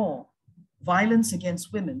 4, violence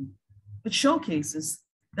against women, which showcases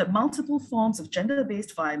that multiple forms of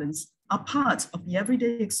gender-based violence are part of the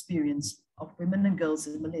everyday experience of women and girls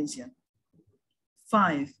in Malaysia.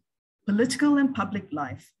 5, political and public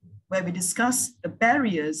life, where we discuss the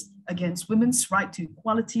barriers against women's right to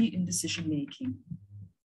equality in decision-making.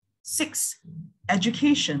 6,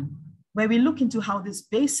 education, where we look into how this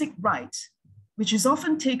basic right, which is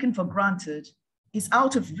often taken for granted, is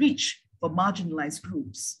out of reach for marginalized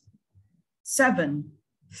groups. 7,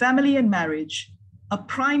 family and marriage, a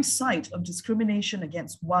prime site of discrimination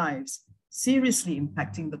against wives, seriously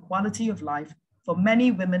impacting the quality of life for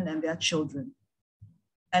many women and their children.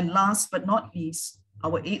 And last but not least,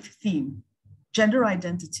 our 8th theme, gender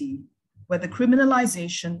identity, where the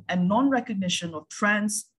criminalization and non-recognition of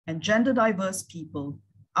trans and gender diverse people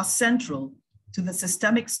are central to the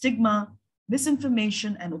systemic stigma,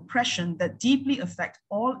 misinformation, and oppression that deeply affect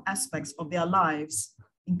all aspects of their lives,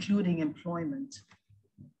 including employment.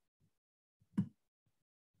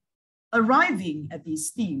 Arriving at these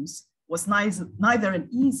themes was neither an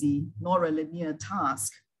easy nor a linear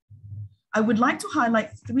task. I would like to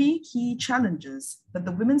highlight 3 key challenges that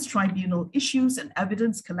the Women's Tribunal Issues and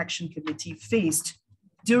Evidence Collection Committee faced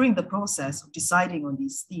during the process of deciding on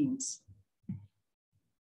these themes.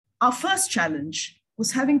 Our first challenge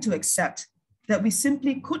was having to accept that we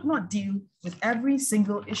simply could not deal with every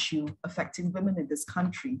single issue affecting women in this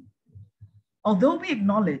country. Although we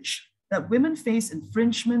acknowledge that women face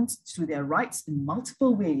infringements to their rights in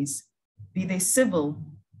multiple ways, be they civil,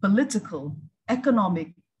 political,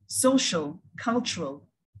 economic, social, cultural,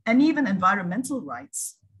 and even environmental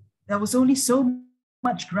rights, there was only so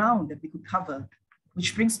much ground that we could cover,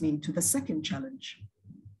 which brings me to the second challenge.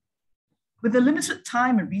 With the limited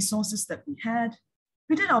time and resources that we had,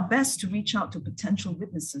 we did our best to reach out to potential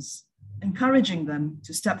witnesses, encouraging them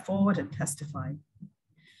to step forward and testify.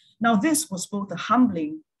 Now, this was both a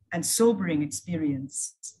humbling and sobering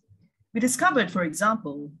experience. We discovered, for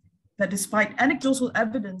example, that despite anecdotal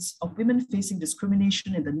evidence of women facing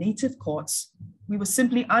discrimination in the native courts, we were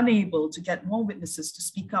simply unable to get more witnesses to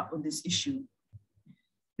speak up on this issue.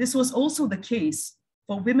 This was also the case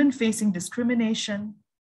for women facing discrimination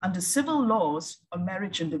under civil laws on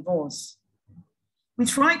marriage and divorce. We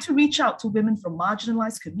tried to reach out to women from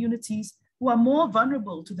marginalized communities who are more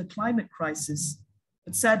vulnerable to the climate crisis,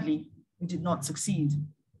 but sadly, we did not succeed.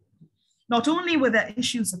 Not only were there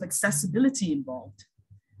issues of accessibility involved,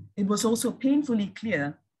 it was also painfully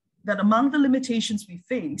clear that among the limitations we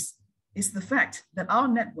face is the fact that our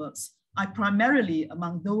networks are primarily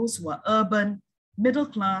among those who are urban, middle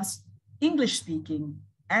class, English-speaking,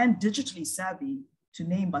 and digitally savvy, to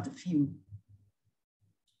name but a few.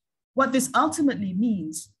 What this ultimately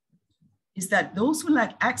means is that those who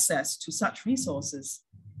lack access to such resources,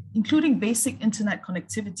 including basic internet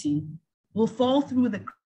connectivity, will fall through the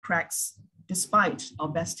cracks despite our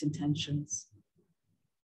best intentions.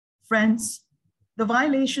 Friends, the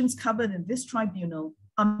violations covered in this tribunal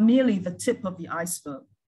are merely the tip of the iceberg.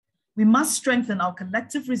 We must strengthen our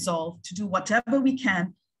collective resolve to do whatever we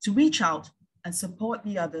can to reach out and support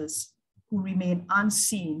the others who remain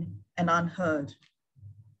unseen and unheard.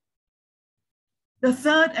 The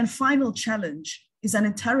third and final challenge is an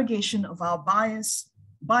interrogation of our bias,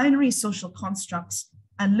 binary social constructs,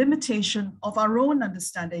 and limitation of our own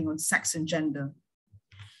understanding on sex and gender.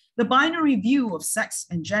 The binary view of sex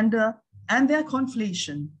and gender and their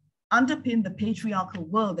conflation underpin the patriarchal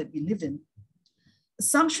world that we live in.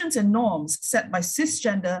 Assumptions and norms set by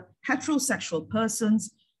cisgender heterosexual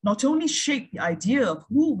persons not only shape the idea of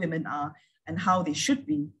who women are and how they should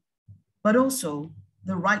be, but also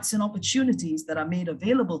the rights and opportunities that are made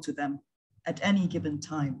available to them at any given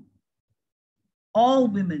time. All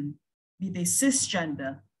women, be they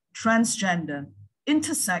cisgender, transgender,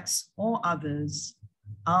 intersex, or others,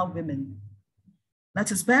 are women.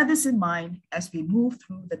 Let us bear this in mind as we move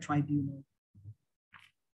through the tribunal.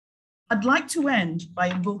 I'd like to end by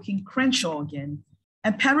invoking Crenshaw again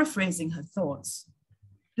and paraphrasing her thoughts.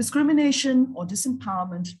 Discrimination or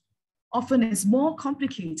disempowerment often is more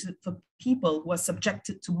complicated for people who are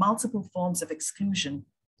subjected to multiple forms of exclusion.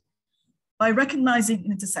 By recognizing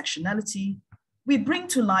intersectionality, we bring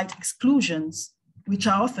to light exclusions which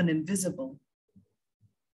are often invisible.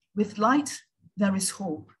 With light, there is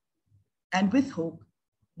hope, and with hope,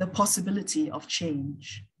 the possibility of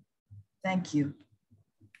change. Thank you.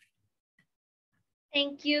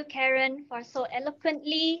 Thank you, Karen, for so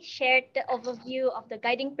eloquently shared the overview of the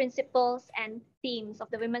guiding principles and themes of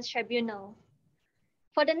the Women's Tribunal.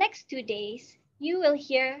 For the next 2 days, you will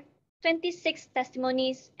hear 26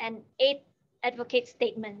 testimonies and 8 advocate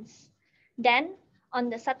statements. Then, on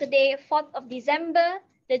the Saturday, 4th of December,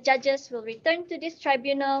 the judges will return to this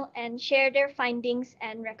tribunal and share their findings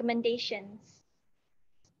and recommendations.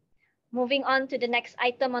 Moving on to the next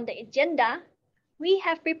item on the agenda, we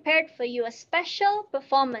have prepared for you a special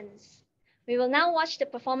performance. We will now watch the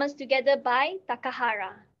performance together by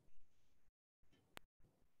Takahara.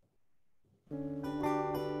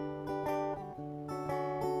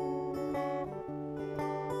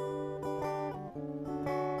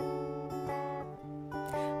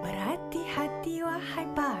 Berhati-hati wahai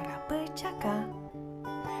para percakap,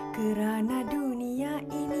 kerana dunia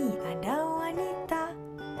ini ada wanita.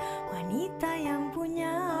 Wanita yang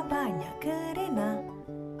punya banyak kerana,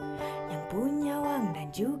 yang punya wang dan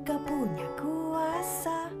juga punya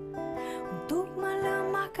kuasa untuk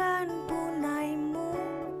melemahkan punaimu,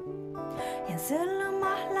 yang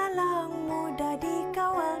selemah lalang mudah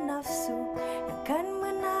dikawal nafsu, yang akan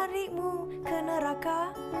menarikmu ke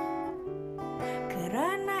neraka.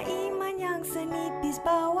 Kerana iman yang senipis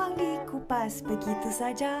bawang dikupas begitu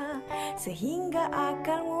saja, sehingga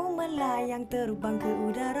akalmu melayang terbang ke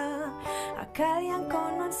udara. Akal yang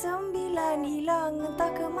konon 9 hilang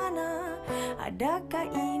entah ke mana. Adakah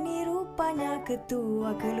ini rupanya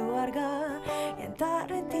ketua keluarga yang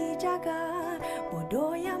tak reti jaga,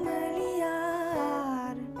 bodoh yang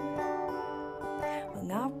meliar?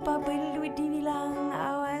 Mengapa perlu dibilang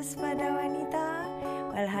awas pada wanita,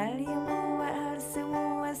 walhal yang buat hal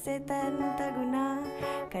semua setan tak guna?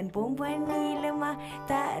 Kan perempuan ni lemah,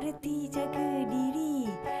 tak reti jaga diri.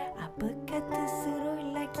 Apa kata suruh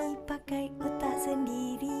lelaki pakai otak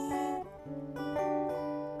sendiri?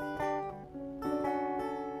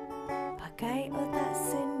 Pakai otak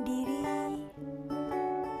sendiri.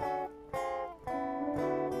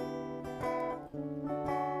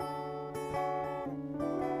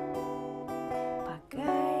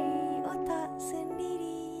 Pakai otak sendiri.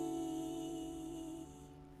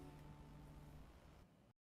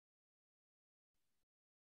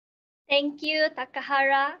 Thank you,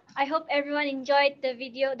 Takahara. I hope everyone enjoyed the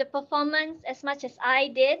performance as much as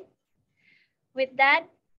I did. With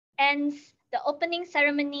that ends the opening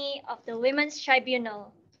ceremony of the Women's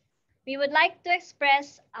Tribunal. We would like to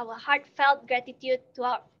express our heartfelt gratitude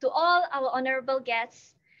to all our honorable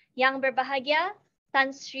guests, Yang Berbahagia,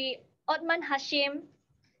 Tan Sri Othman Hashim,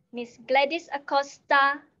 Ms. Gladys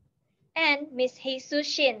Acosta, and Ms. Heisoo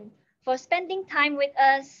Shin for spending time with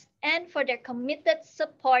us and for their committed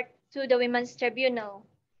support to the Women's Tribunal.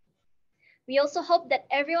 We also hope that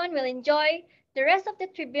everyone will enjoy the rest of the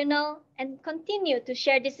tribunal and continue to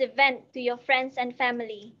share this event to your friends and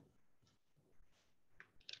family.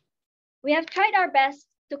 We have tried our best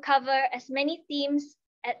to cover as many themes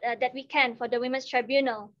that we can for the Women's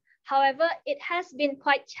Tribunal. However, it has been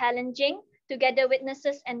quite challenging to gather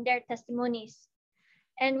witnesses and their testimonies.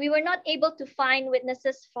 And we were not able to find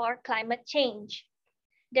witnesses for climate change.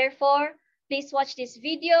 Therefore, please watch this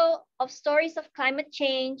video of stories of climate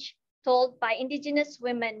change told by Indigenous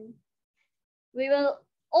women. We will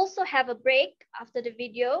also have a break after the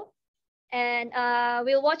video, and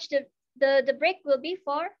we'll watch the break will be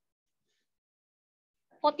for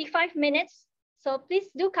 45 minutes. So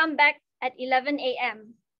please do come back at 11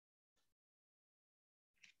 a.m.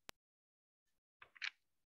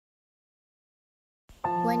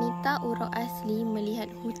 Wanita uruk asli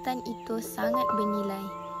melihat hutan itu sangat bernilai.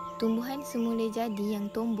 Tumbuhan semula jadi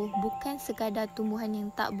yang tumbuh bukan sekadar tumbuhan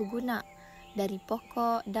yang tak berguna. Dari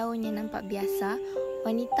pokok, daun yang nampak biasa,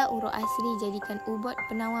 wanita uruk asli jadikan ubat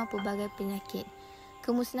penawar pelbagai penyakit.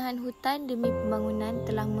 Kemusnahan hutan demi pembangunan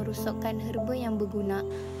telah merosakkan herba yang berguna,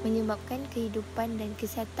 menyebabkan kehidupan dan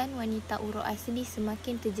kesihatan wanita uruk asli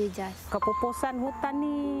semakin terjejas. Kepupusan hutan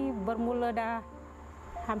ni bermula dah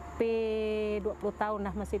hampir 20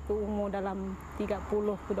 tahun dah, masa itu umur dalam 30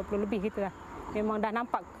 lebih gitu lah. Memang dah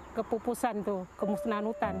nampak kepupusan tu,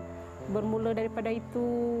 kemusnahan hutan. Bermula daripada itu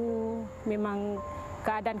memang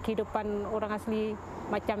keadaan kehidupan orang asli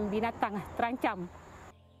macam binatang terancam.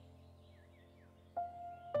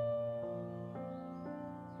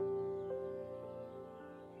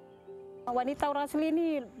 Wanita orang asli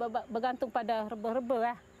ni bergantung pada herba-herba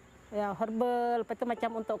lah. Ya, herba, lepas tu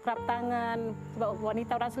macam untuk kerap tangan. Sebab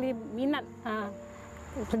wanita orang asli minat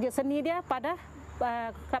kerja seni dia pada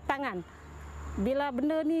kerap tangan. Bila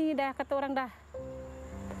benda ni dah kata orang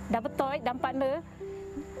dah betul, dampak dia,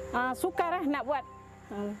 sukar lah nak buat.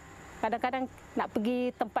 Kadang-kadang nak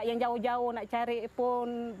pergi tempat yang jauh-jauh, nak cari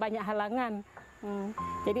pun banyak halangan.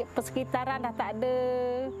 Jadi persekitaran dah tak ada.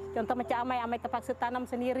 Contoh macam amai terpaksa tanam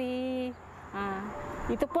sendiri.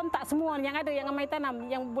 Itu pun tak semua yang ada yang amai tanam.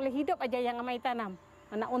 Yang boleh hidup aja yang amai tanam.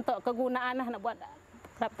 Nak untuk kegunaan lah, nak buat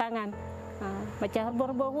kerap tangan. Macam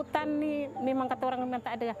herba-herba hutan ni memang kata orang memang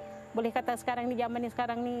tak ada. Boleh kata sekarang ni, zaman ni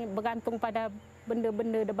sekarang ni bergantung pada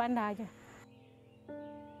benda-benda di bandar aja.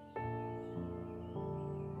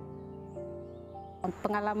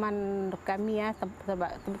 Pengalaman kami ya,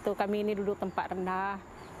 sebab betul kami ini duduk tempat rendah.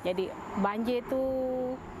 Jadi banjir tu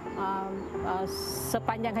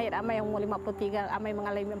sepanjang hayat amai yang umur 53, amai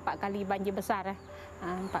mengalami 4 kali banjir besar.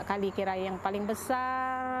 4 kali kira yang paling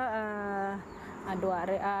besar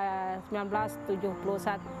 1970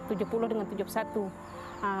 dengan 71.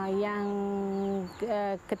 Yang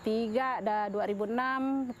ketiga dah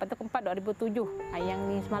 2006, lepas tu keempat 2007. Yang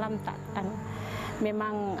ni semalam tak,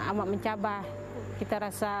 memang amat mencabar. Kita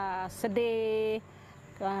rasa sedih,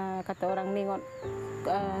 kata orang ni,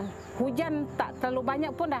 hujan tak terlalu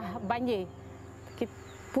banyak pun dah banjir.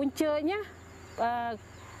 Puncanya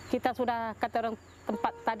kita sudah, kata orang,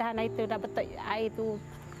 tempat tadahan air itu dah betul, air itu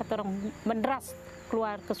kata orang menderas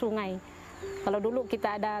keluar ke sungai. Kalau dulu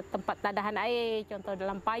kita ada tempat tadahan air, contoh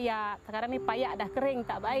dalam payak, sekarang ni payak dah kering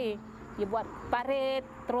tak berair. Dia buat parit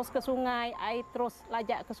terus ke sungai, air terus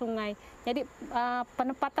lajak ke sungai. Jadi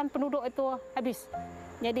penempatan penduduk itu habis.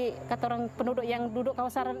 Jadi kata orang, penduduk yang duduk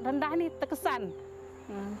kawasan rendah ni terkesan.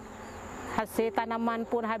 Hasil tanaman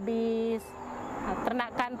pun habis,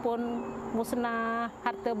 ternakan pun musnah,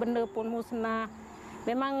 harta benda pun musnah.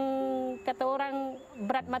 Memang kata orang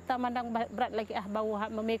berat mata mandang berat lagi bau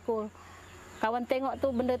memekul. Kawan tengok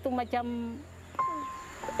tu benda tu macam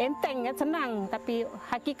enteng, senang, tapi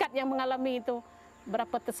hakikat yang mengalami itu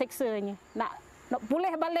berapa terseksanya. Nak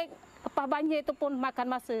pulih balik lepas banjir itu pun makan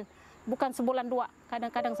masa. Bukan sebulan dua,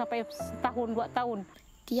 kadang-kadang sampai setahun 2 tahun.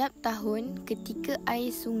 Tiap tahun, ketika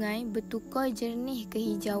air sungai bertukar jernih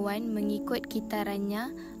kehijauan mengikut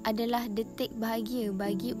kitarannya adalah detik bahagia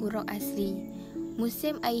bagi uruk asli.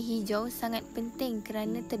 Musim air hijau sangat penting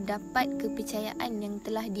kerana terdapat kepercayaan yang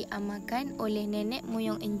telah diamalkan oleh nenek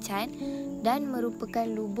moyang encan dan merupakan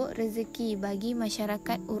lubuk rezeki bagi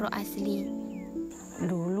masyarakat uruk asli.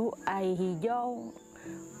 Dulu air hijau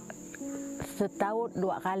setahun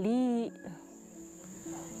 2 kali.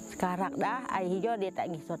 Sekarang dah air hijau dia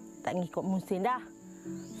tak ngikut musim dah.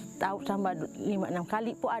 Setahun sampai 5-6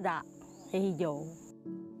 kali pun ada air hijau.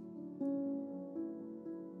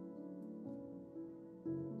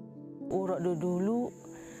 Uruk dulu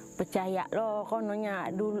percaya loh,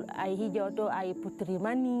 kononnya dulu air hijau tu air puteri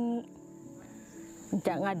mani.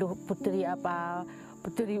 Encak ngaduh puteri apa,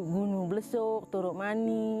 puteri gunung belesuk, turuk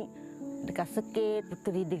mani. Dekat sekit,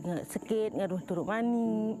 puteri dengan sekit, ngaduh turuk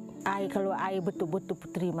mani. Air, kalau air betul-betul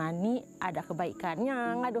puteri mani, ada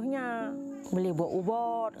kebaikannya ngaduhnya. Boleh buat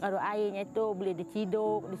ubat, kalau airnya itu boleh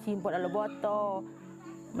diciduk, disimpan dalam botol.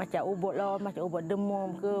 Macam ubat lah, macam ubat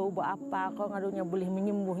demam ke, ubat apa, kau ngaduhnya boleh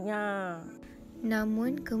menyembuhnya.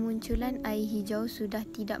 Namun, kemunculan air hijau sudah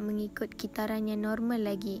tidak mengikut kitaran yang normal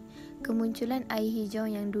lagi. Kemunculan air hijau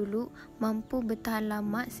yang dulu mampu bertahan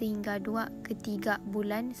lama sehingga 2 ke 3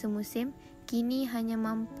 bulan semusim, kini hanya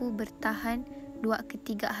mampu bertahan 2 ke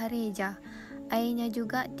 3 hari saja. Airnya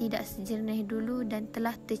juga tidak sejernih dulu dan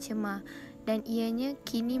telah tercemar, dan ianya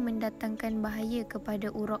kini mendatangkan bahaya kepada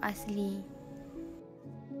uruk asli.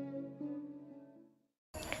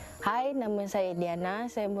 Hai, nama saya Diana.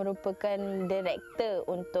 Saya merupakan director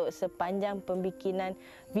untuk sepanjang pembikinan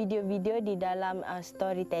video-video di dalam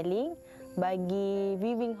storytelling bagi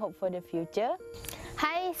Weaving Hope for the Future.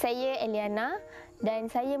 Hai, saya Eliana dan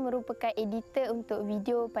saya merupakan editor untuk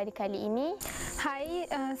video pada kali ini. Hai,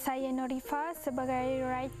 saya Norifa sebagai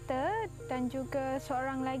writer dan juga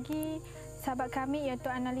seorang lagi sahabat kami iaitu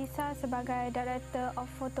Analisa sebagai Director of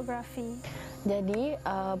Photography. Jadi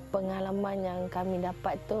pengalaman yang kami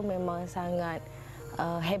dapat tu memang sangat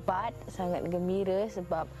hebat, sangat gembira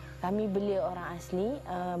sebab kami belia orang asli,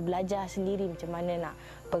 belajar sendiri macam mana nak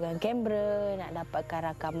pegang kamera, nak dapatkan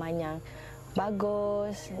rakaman yang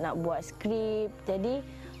bagus, nak buat skrip. Jadi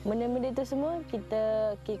benda-benda itu semua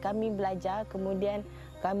kami belajar, kemudian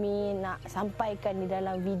kami nak sampaikan di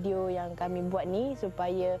dalam video yang kami buat ni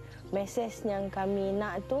supaya mesej yang kami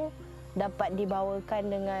nak tu dapat dibawakan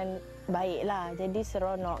dengan baiklah. Jadi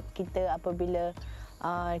seronok kita apabila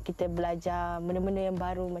kita belajar benda-benda yang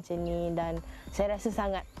baru macam ni, dan saya rasa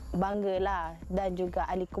sangat banggalah, dan juga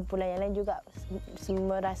ahli kumpulan yang lain juga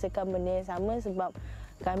merasakan benda yang sama sebab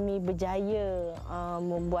kami berjaya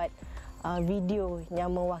membuat video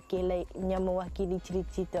yang mewakili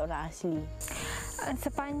cerita-cerita orang asli.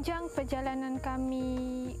 Sepanjang perjalanan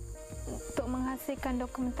kami untuk menghasilkan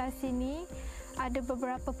dokumentasi ini, ada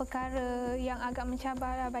beberapa perkara yang agak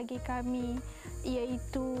mencabar bagi kami,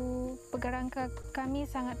 iaitu pergerakan kami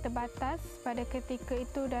sangat terbatas pada ketika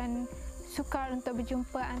itu dan sukar untuk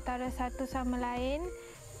berjumpa antara satu sama lain.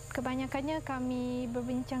 Kebanyakannya kami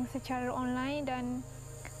berbincang secara online dan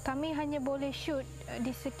kami hanya boleh shoot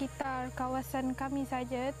di sekitar kawasan kami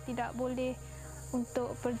saja, tidak boleh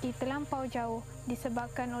untuk pergi terlampau jauh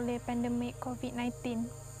disebabkan oleh pandemik COVID-19.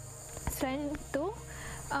 Selain itu,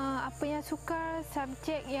 apa yang sukar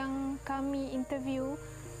subjek yang kami interview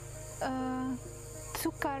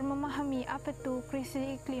sukar memahami apa tu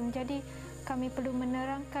krisis iklim. Jadi kami perlu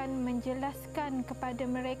menerangkan, menjelaskan kepada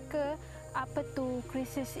mereka apa tu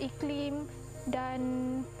krisis iklim dan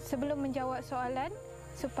sebelum menjawab soalan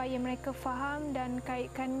supaya mereka faham dan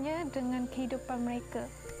kaitkannya dengan kehidupan mereka.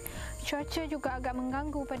 Cuaca juga agak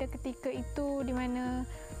mengganggu pada ketika itu, di mana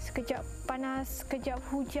sekejap panas, sekejap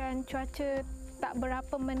hujan, cuaca tak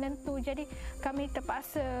berapa menentu. Jadi kami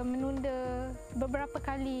terpaksa menunda beberapa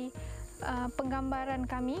kali penggambaran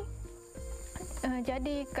kami.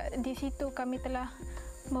 Jadi di situ kami telah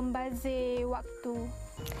membazir waktu.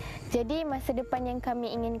 Jadi masa depan yang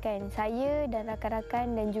kami inginkan, saya dan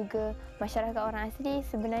rakan-rakan dan juga masyarakat orang asli,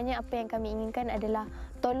 sebenarnya apa yang kami inginkan adalah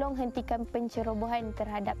tolong hentikan pencerobohan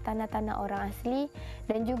terhadap tanah-tanah orang asli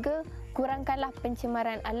dan juga kurangkanlah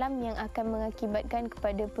pencemaran alam yang akan mengakibatkan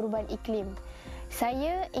kepada perubahan iklim.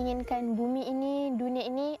 Saya inginkan bumi ini, dunia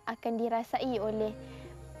ini akan dirasai oleh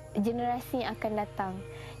generasi yang akan datang.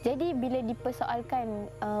 Jadi bila dipersoalkan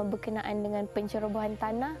berkenaan dengan pencerobohan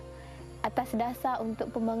tanah atas dasar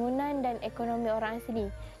untuk pembangunan dan ekonomi orang asli,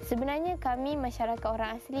 sebenarnya kami masyarakat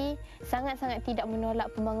orang asli sangat-sangat tidak menolak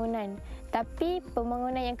pembangunan, tapi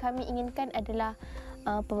pembangunan yang kami inginkan adalah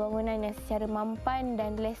pembangunan yang secara mampan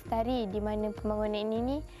dan lestari, di mana pembangunan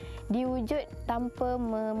ini diwujud tanpa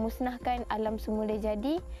memusnahkan alam semula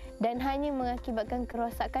jadi dan hanya mengakibatkan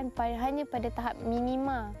kerosakan hanya pada tahap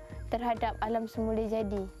minima terhadap alam semula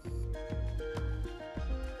jadi.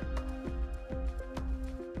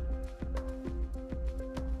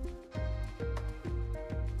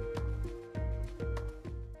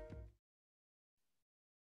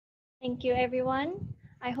 Thank you, everyone.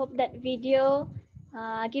 I hope that video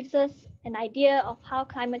gives us an idea of how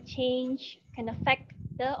climate change can affect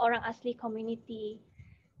the Orang Asli community.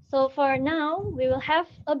 So for now, we will have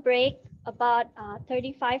a break, about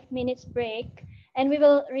 35 minutes break, and we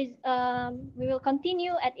will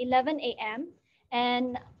continue at 11 a.m.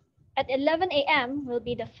 And at 11 a.m. will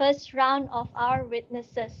be the first round of our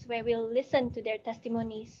witnesses, where we'll listen to their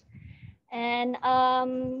testimonies. And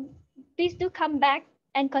please do come back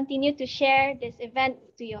and continue to share this event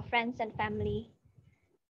to your friends and family.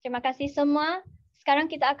 Terima kasih semua.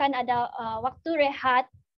 Sekarang kita akan ada waktu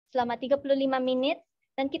rehat selama 35 minit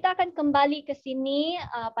dan kita akan kembali ke sini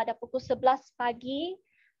pada pukul 11 pagi.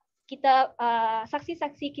 Kita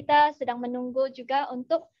saksi-saksi kita sedang menunggu juga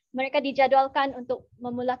untuk mereka dijadualkan untuk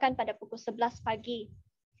memulakan pada pukul 11 pagi.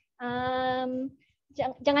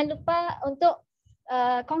 Jangan lupa untuk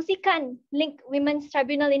kongsikan link Women's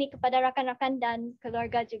Tribunal ini kepada rakan-rakan dan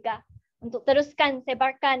keluarga juga untuk teruskan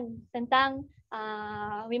sebarkan tentang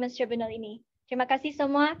Women's Tribunal ini. Terima kasih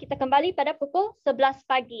semua. Kita kembali pada pukul 11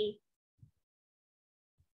 pagi.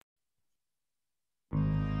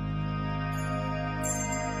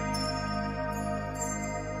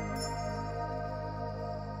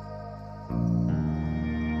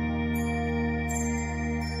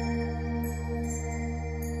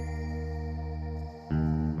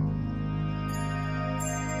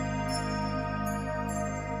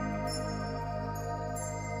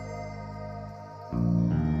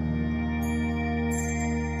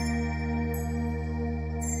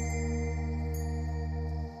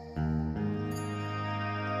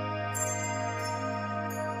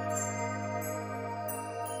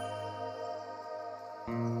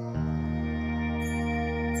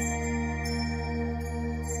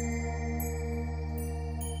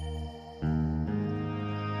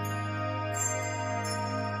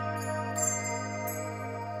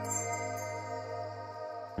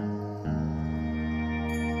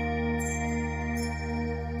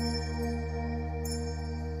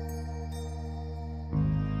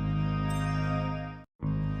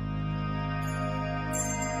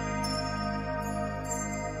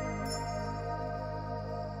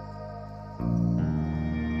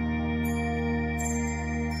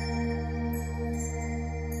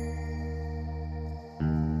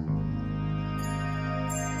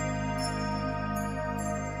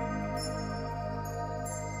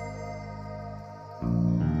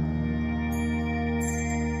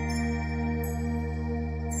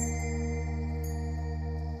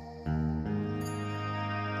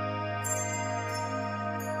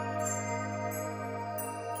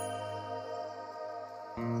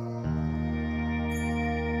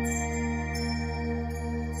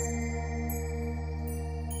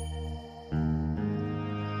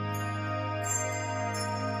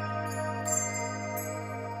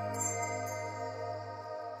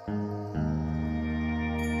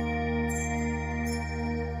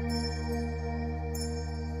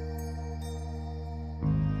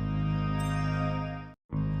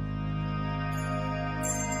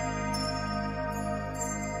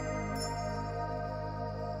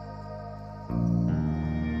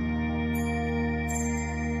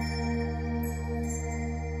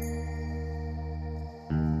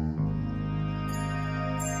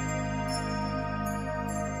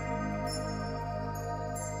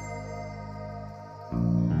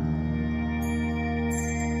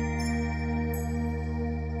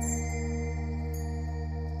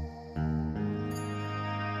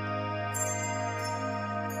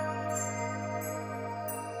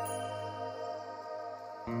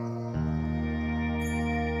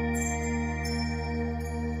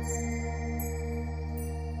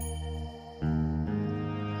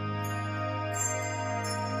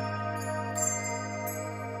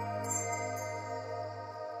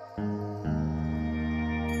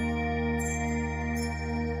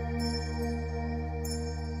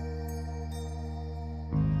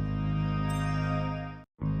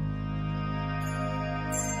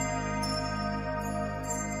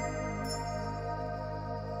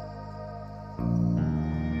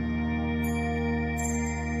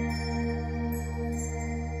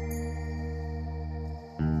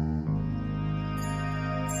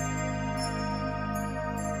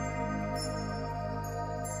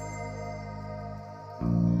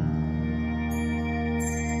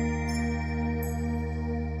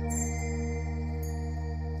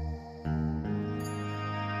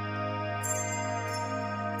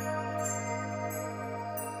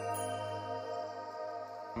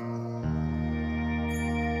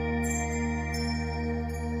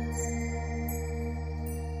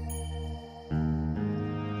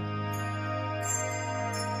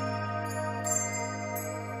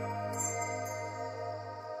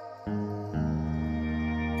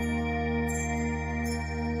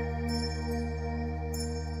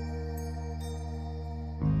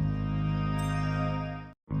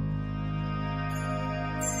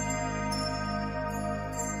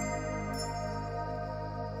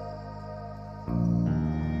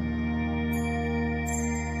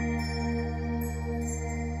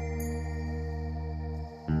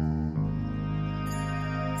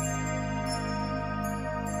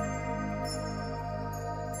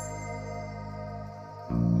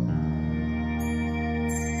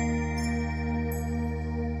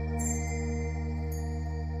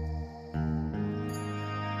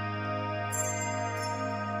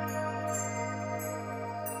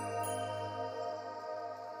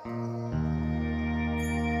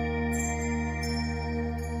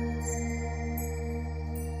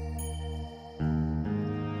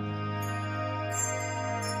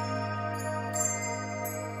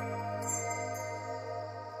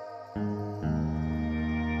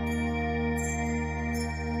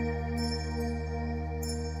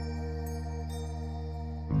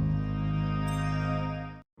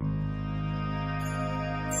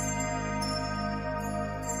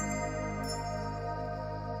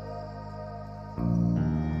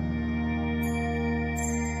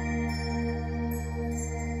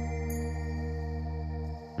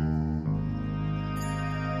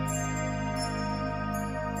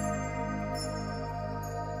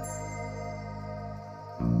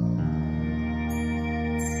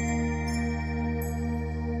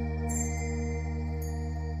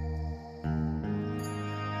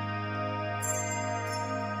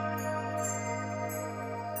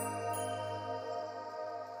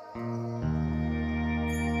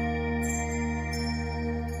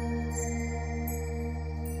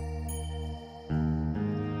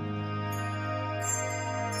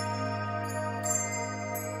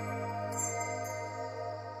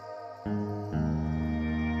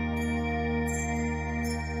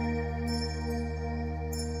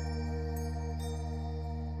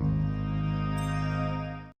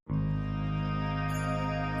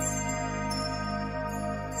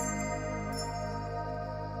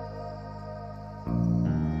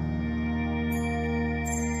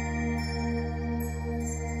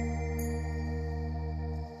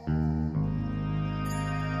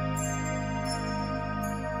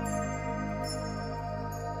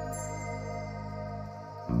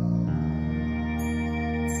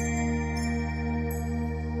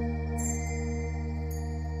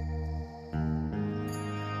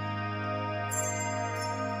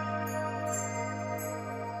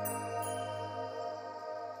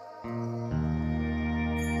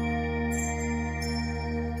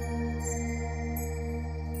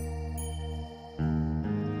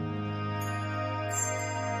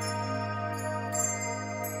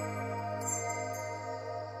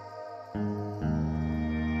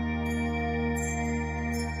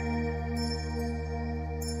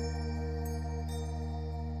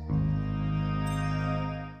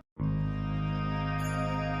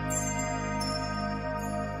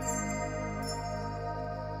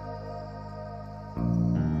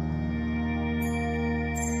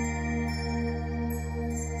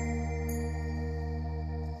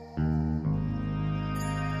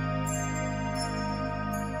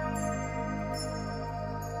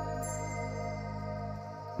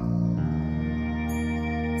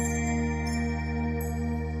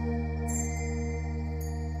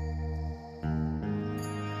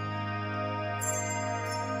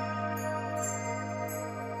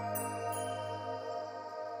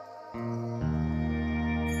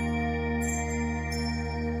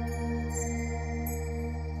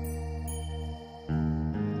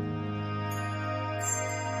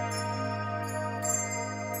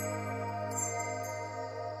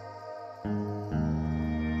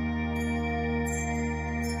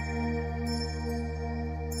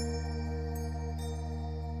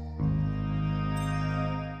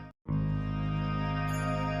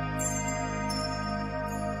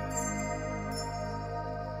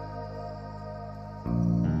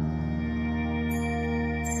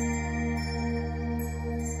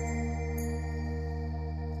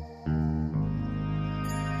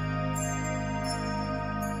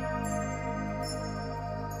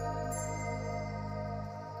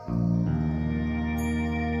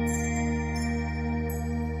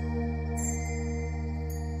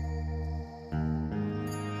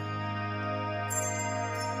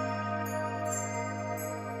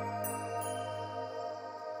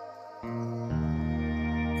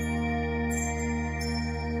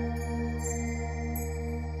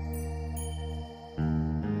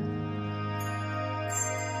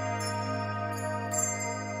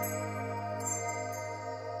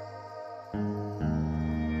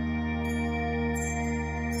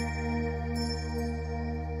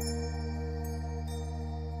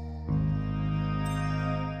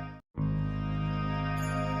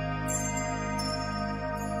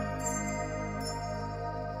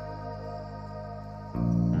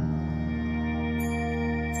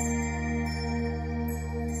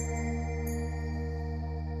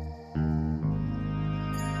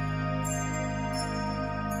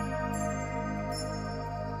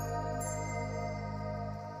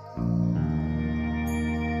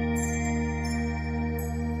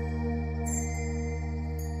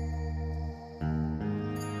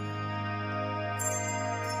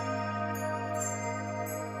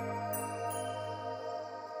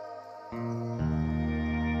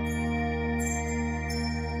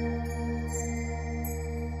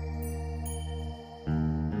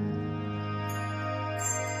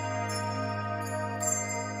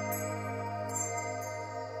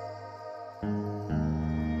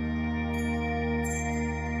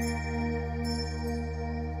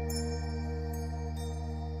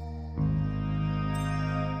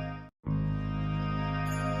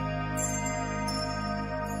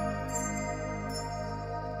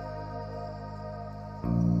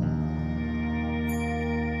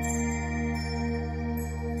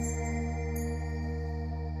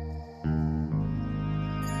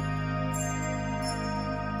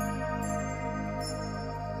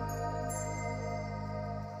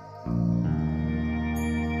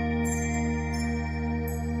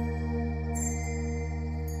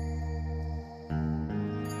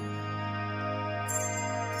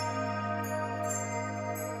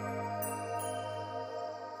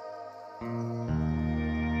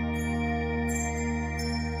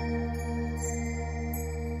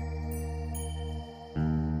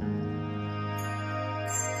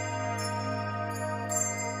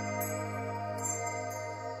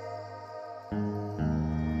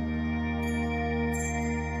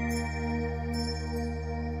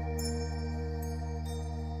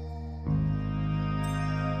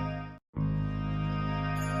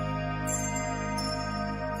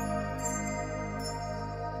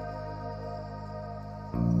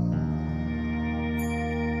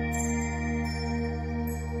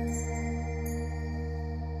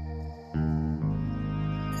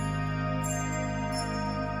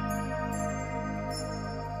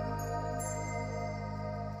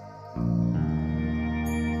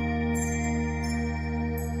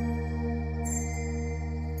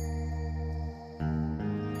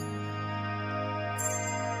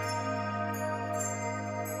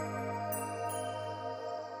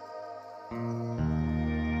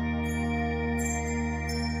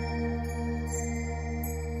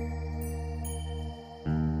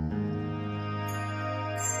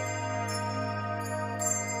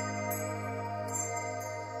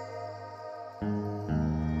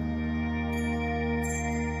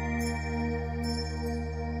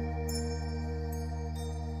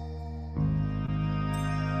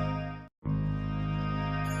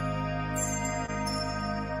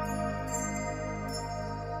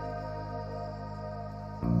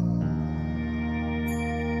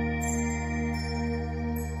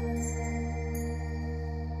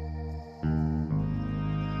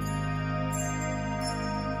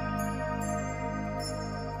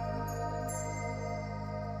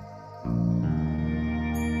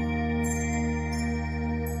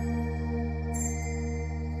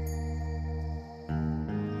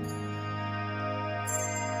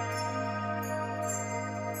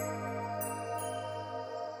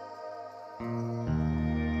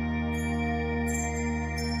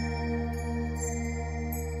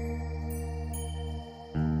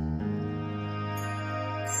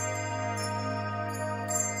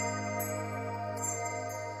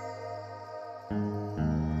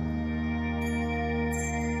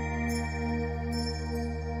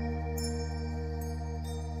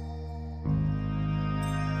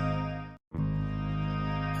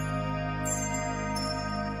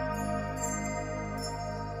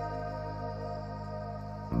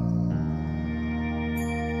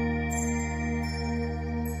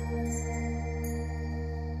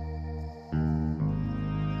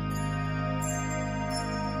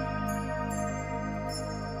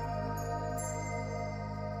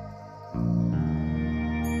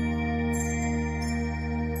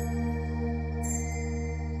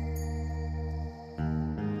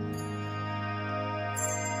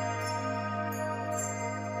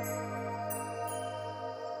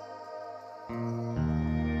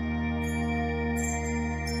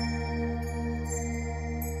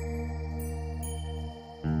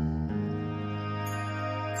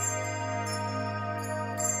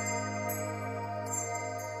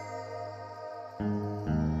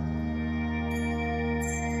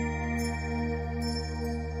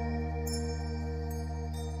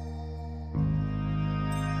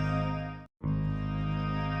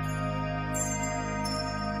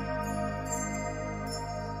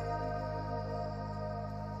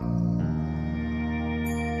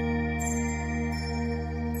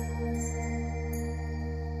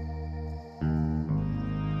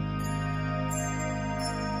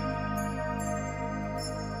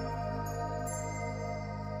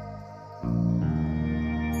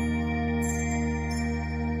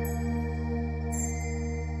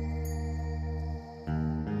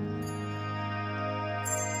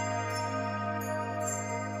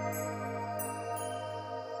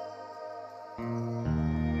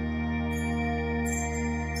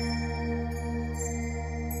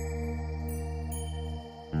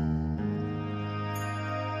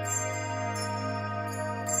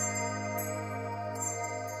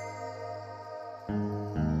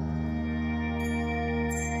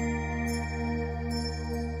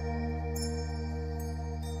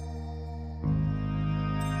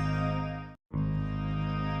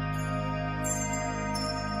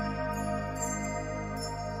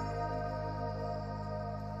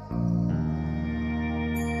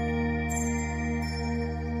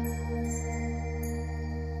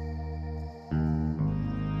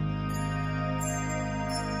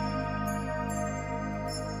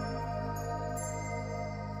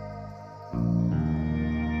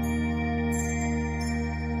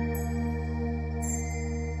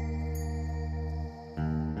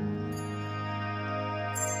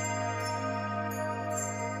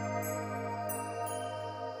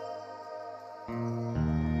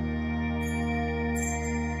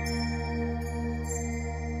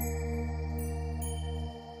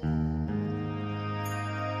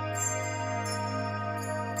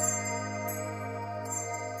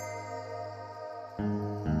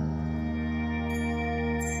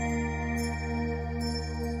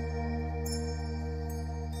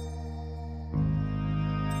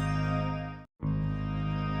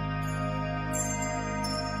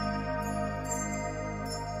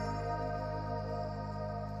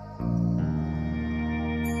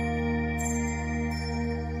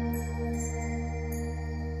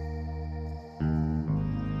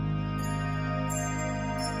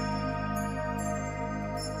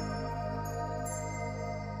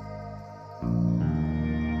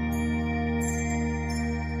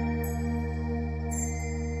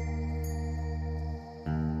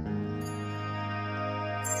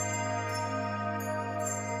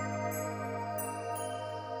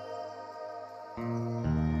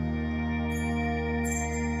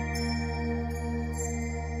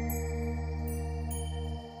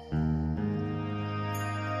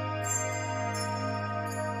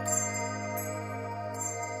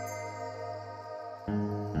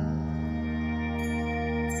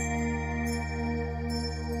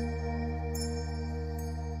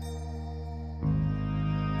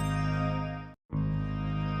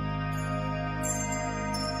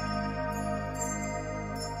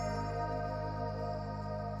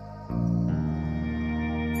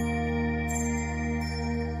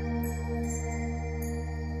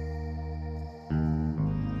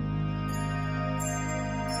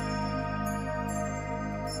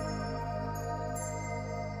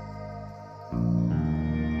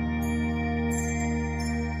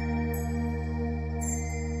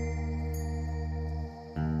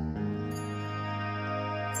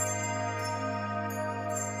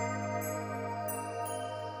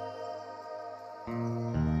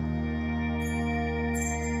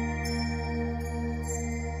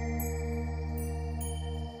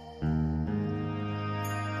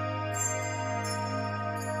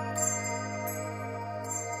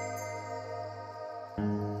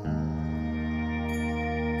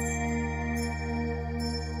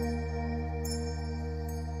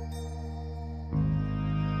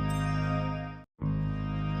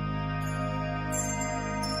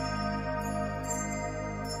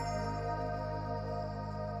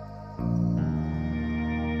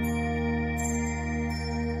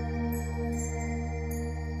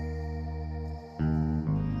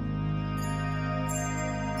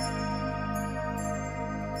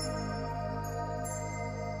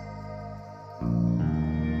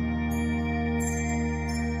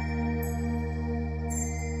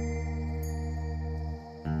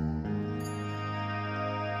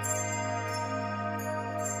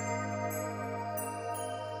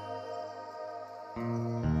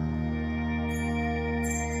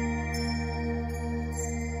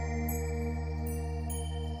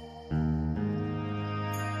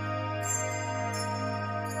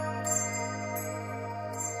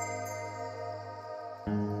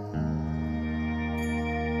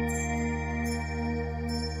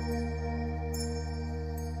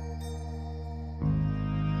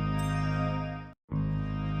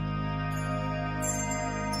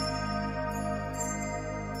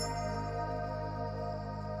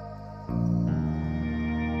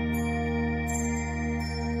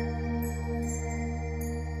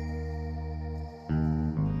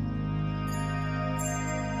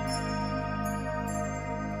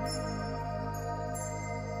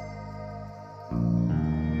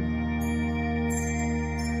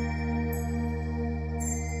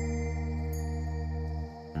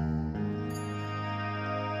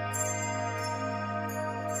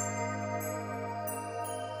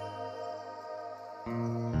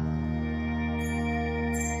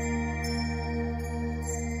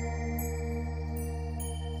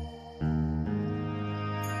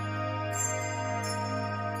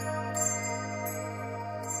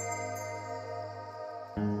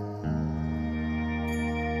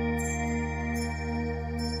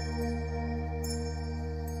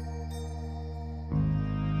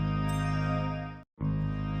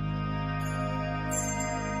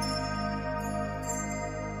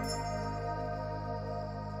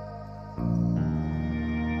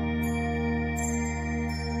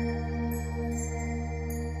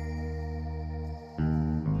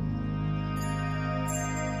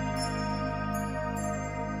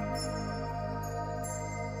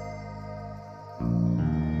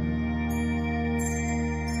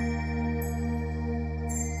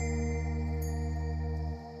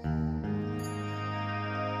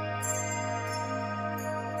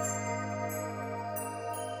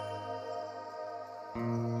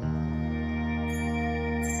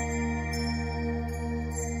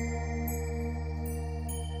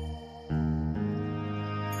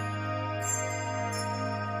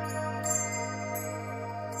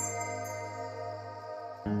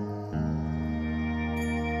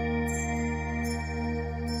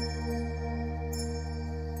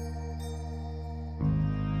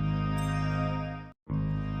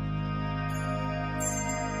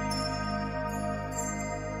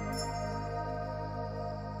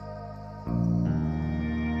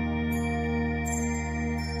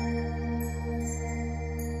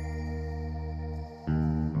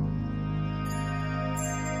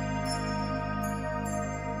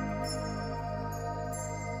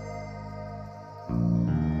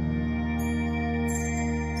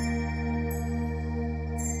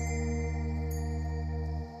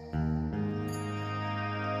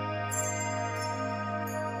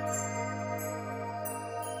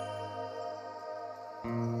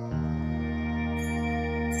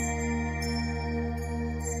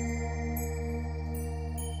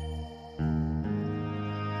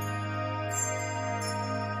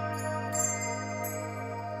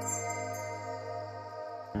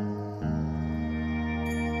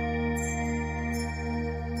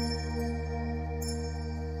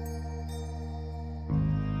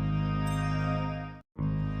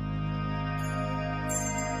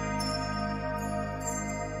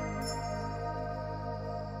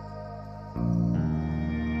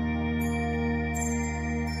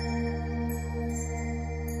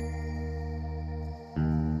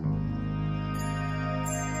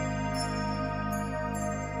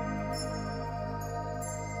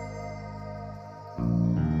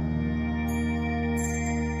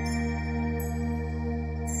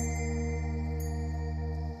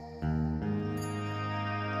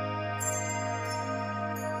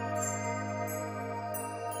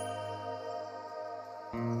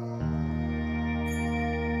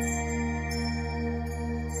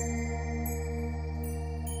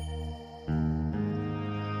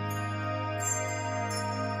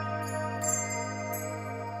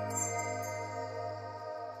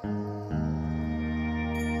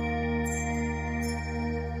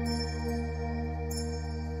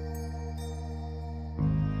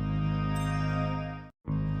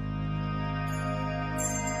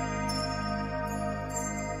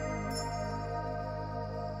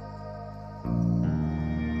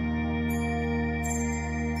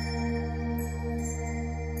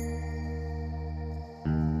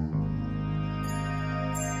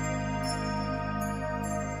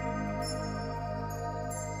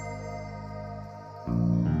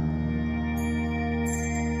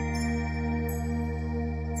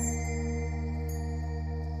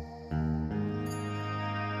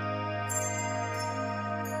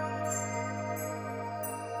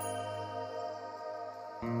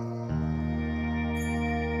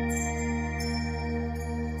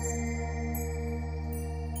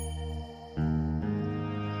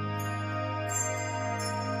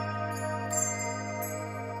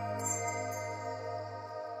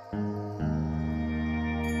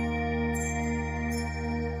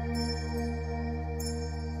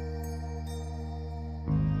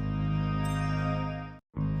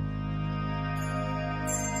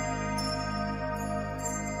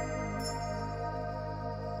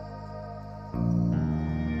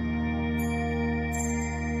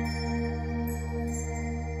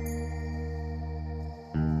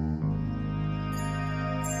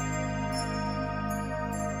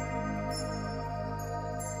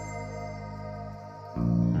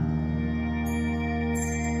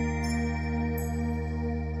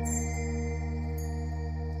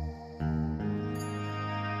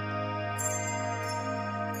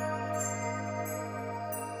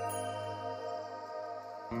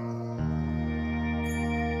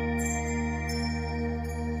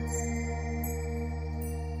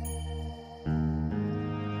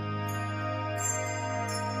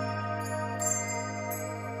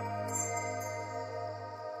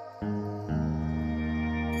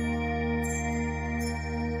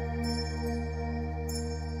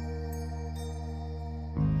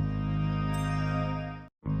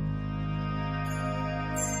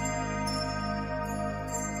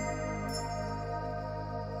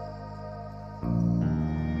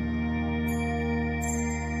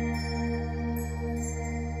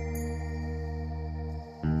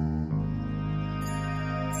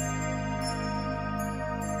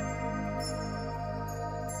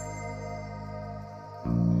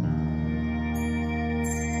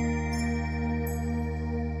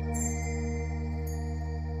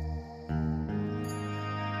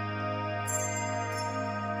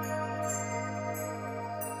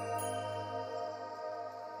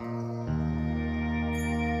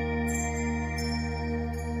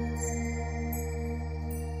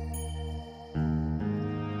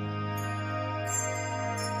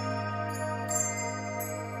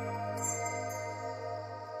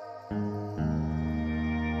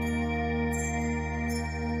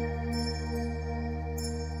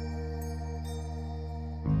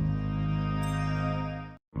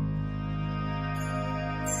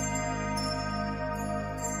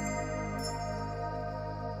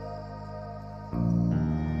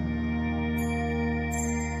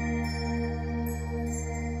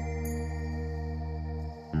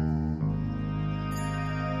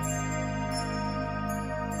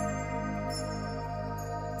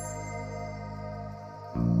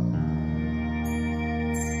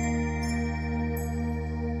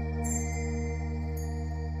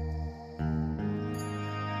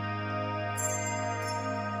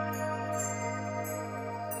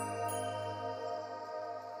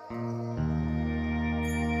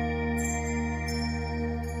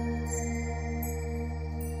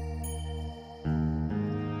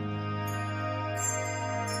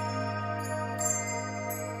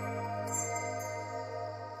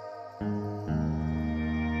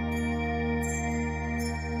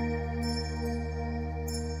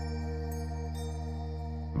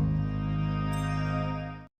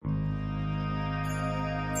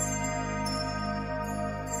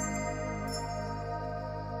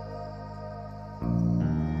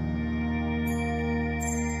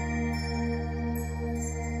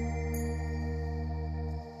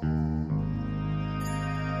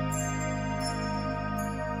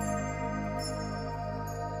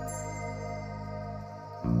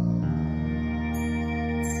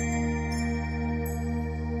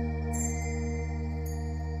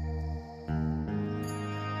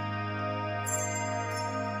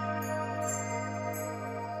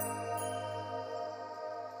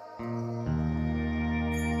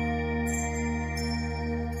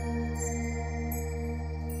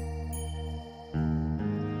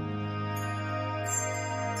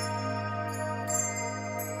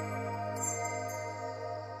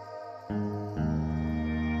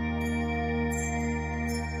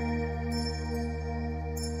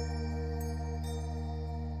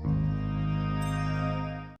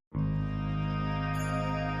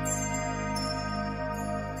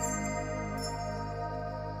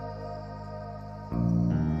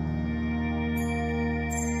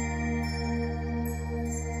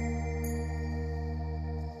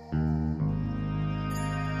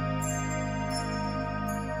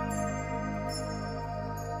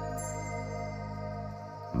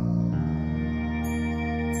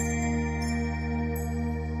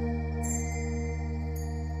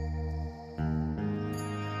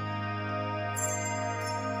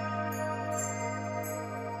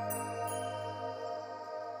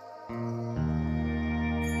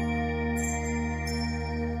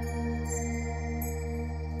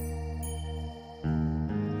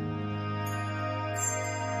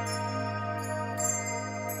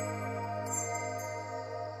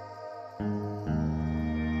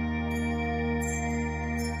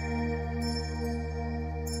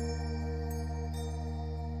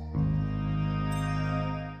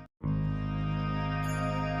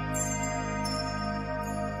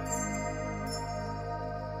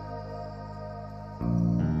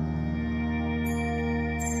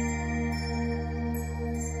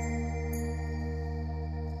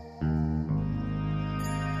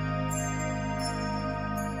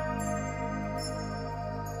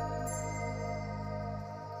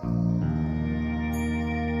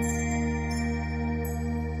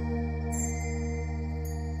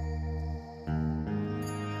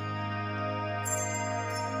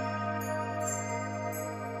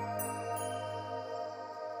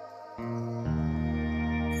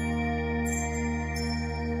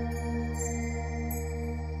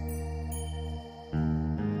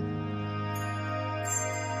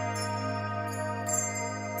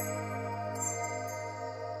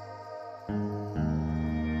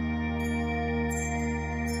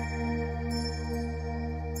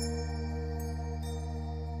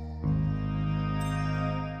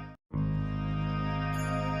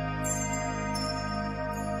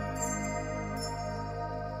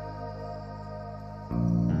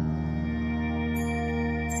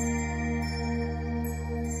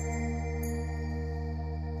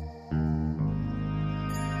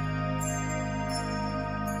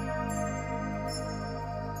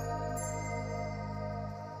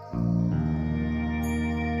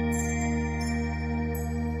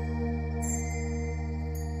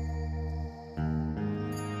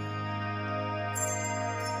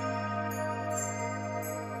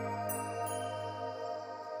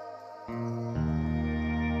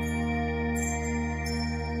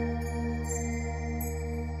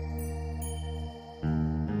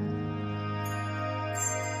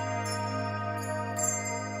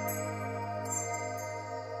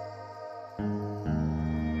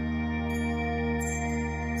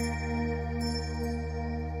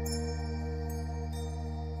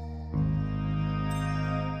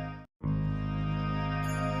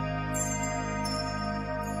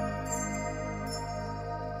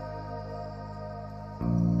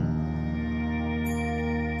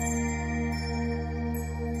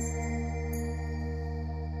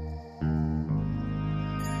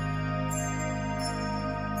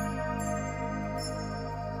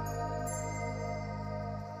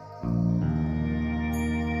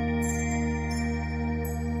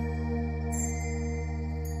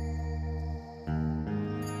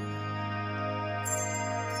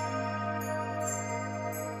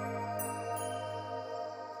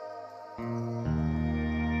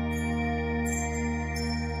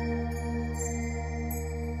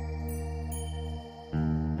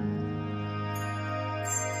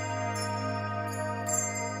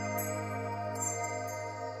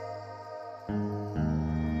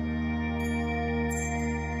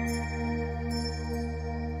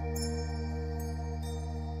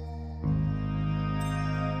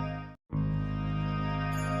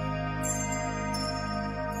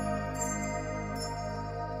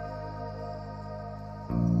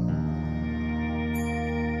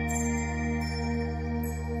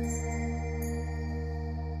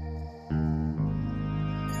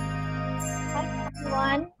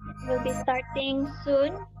 starting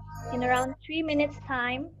soon in around 3 minutes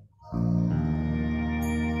time.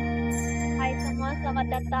 Hai semua, selamat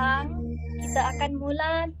datang. Kita akan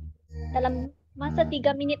mula dalam masa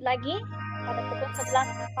 3 minit lagi pada pukul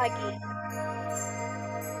 11 pagi.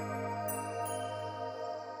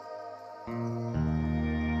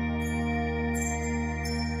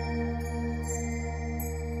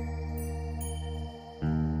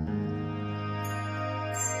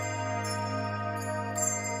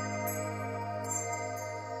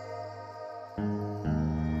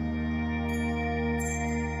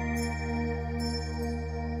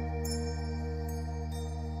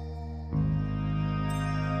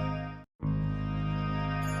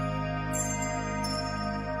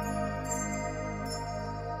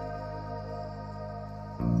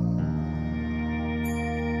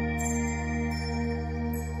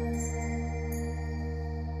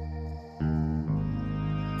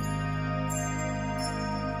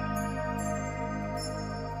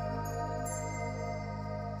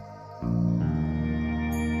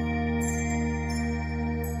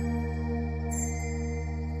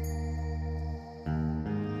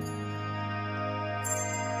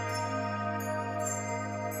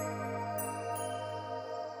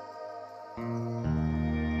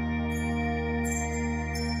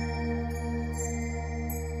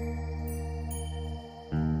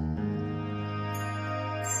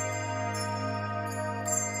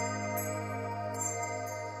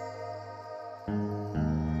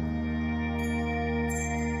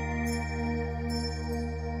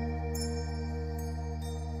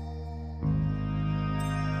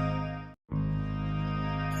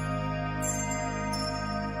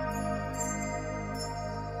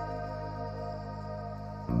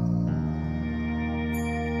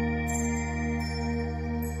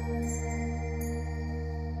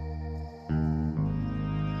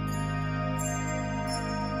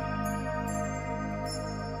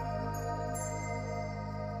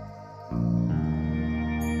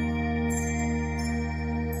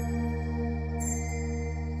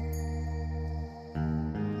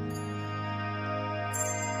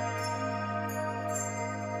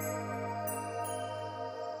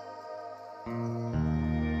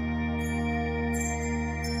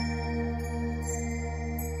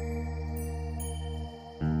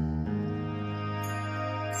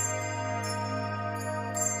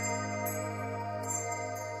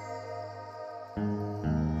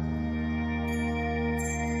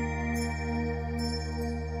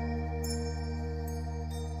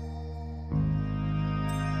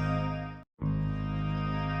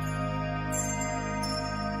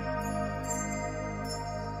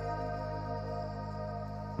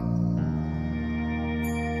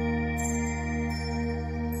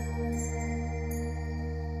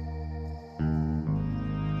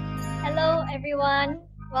 Everyone,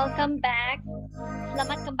 welcome back.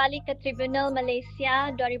 Selamat kembali ke Tribunal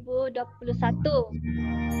Malaysia 2021.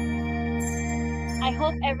 I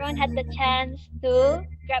hope everyone had the chance to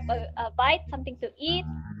grab a bite, something to eat,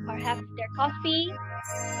 or have their coffee.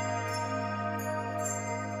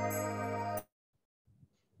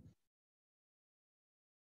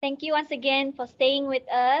 Thank you once again for staying with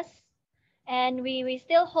us. And we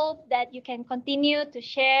still hope that you can continue to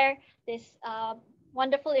share this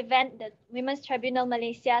wonderful event, the Women's Tribunal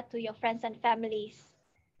Malaysia, to your friends and families.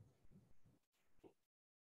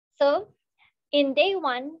 So, in day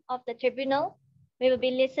 1 of the tribunal, we will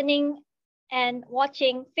be listening and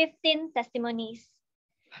watching 15 testimonies.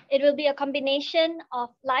 It will be a combination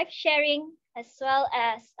of live sharing as well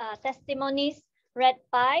as testimonies read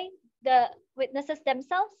by the witnesses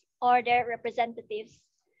themselves or their representatives.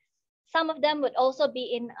 Some of them would also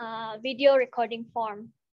be in video recording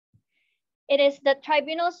form. It is the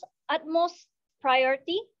tribunal's utmost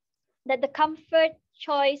priority that the comfort,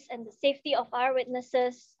 choice, and the safety of our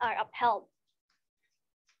witnesses are upheld.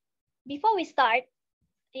 Before we start,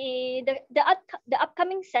 the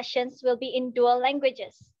upcoming sessions will be in dual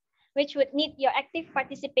languages, which would need your active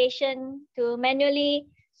participation to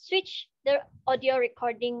manually switch the audio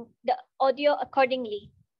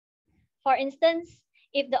accordingly. For instance,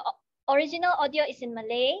 if the original audio is in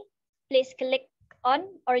Malay, please click on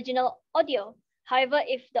original audio. However,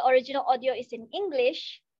 if the original audio is in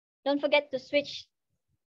English, don't forget to switch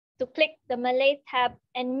to click the Malay tab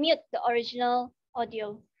and mute the original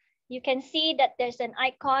audio. You can see that there's an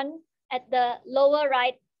icon at the lower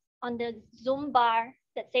right on the Zoom bar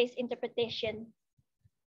that says interpretation.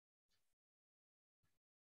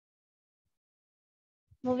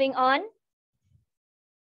 Moving on.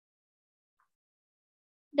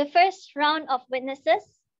 The first round of witnesses.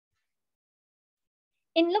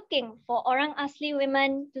 In looking for orang asli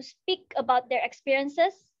women to speak about their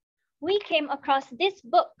experiences, we came across this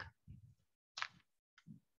book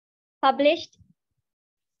published,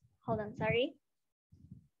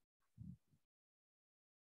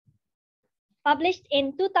 published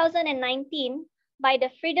in 2019 by the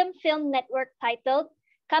Freedom Film Network titled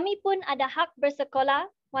Kami Pun Ada Hak Bersekolah,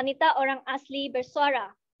 Wanita Orang Asli Bersuara.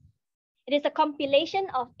 It is a compilation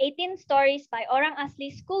of 18 stories by Orang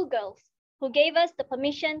Asli schoolgirls who gave us the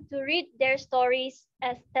permission to read their stories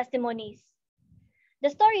as testimonies. The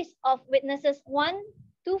stories of witnesses 1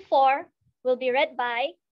 to 4 will be read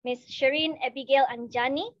by Ms. Shireen Abigail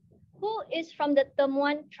Anjani, who is from the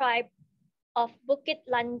Temuan tribe of Bukit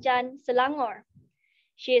Lanjan, Selangor.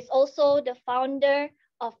 She is also the founder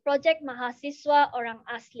of Project Mahasiswa Orang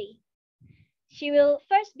Asli. She will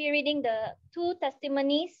first be reading the 2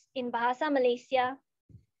 testimonies in Bahasa Malaysia.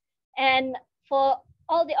 And for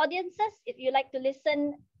all the audiences, if you like to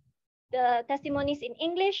listen the testimonies in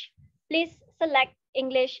English, please select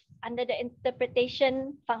English under the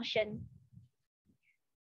interpretation function.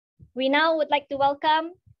 We now would like to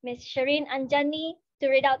welcome Ms. Shireen Anjani to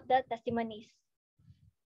read out the testimonies.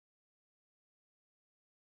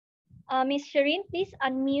 Ms. Shireen, please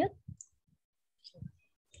unmute.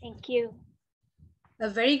 Thank you. A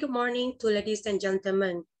very good morning to ladies and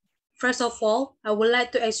gentlemen. First of all, I would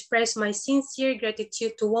like to express my sincere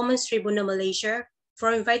gratitude to Women's Tribunal Malaysia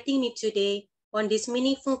for inviting me today on this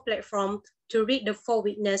meaningful platform to read the 4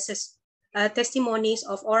 witnesses' testimonies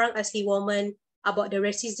of Orang Asli women about the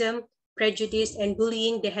racism, prejudice, and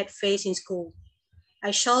bullying they had faced in school. I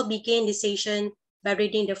shall begin the session by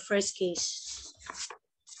reading the first case.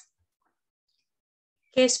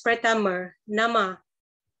 Kes pertama, nama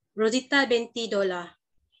Rosita binti Dola.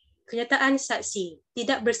 Kenyataan saksi,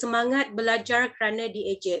 tidak bersemangat belajar kerana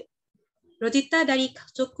diejek. Rosita dari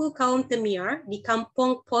suku kaum Temiar di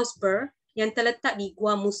kampung Posber yang terletak di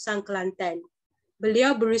Gua Musang, Kelantan.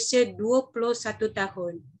 Beliau berusia 21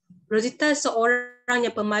 tahun. Rosita seorang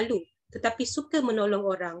yang pemalu tetapi suka menolong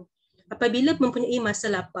orang. Apabila mempunyai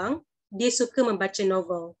masa lapang, dia suka membaca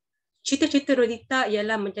novel. Cita-cita Rosita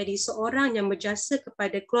ialah menjadi seorang yang berjasa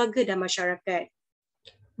kepada keluarga dan masyarakat.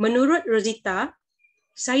 Menurut Rosita,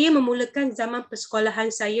 saya memulakan zaman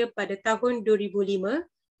persekolahan saya pada tahun 2005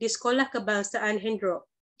 di Sekolah Kebangsaan Hendrok.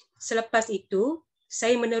 Selepas itu,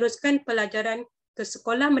 saya meneruskan pelajaran ke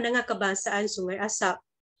Sekolah Menengah Kebangsaan Sungai Asap.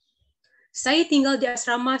 Saya tinggal di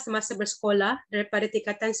asrama semasa bersekolah daripada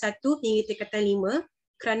tingkatan 1 hingga tingkatan 5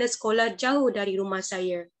 kerana sekolah jauh dari rumah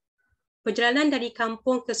saya. Perjalanan dari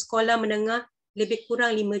kampung ke sekolah menengah lebih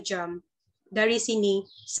kurang 5 jam. Dari sini,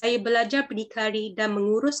 saya belajar berdikari dan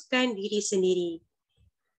menguruskan diri sendiri.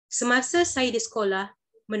 Semasa saya di sekolah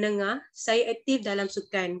menengah, saya aktif dalam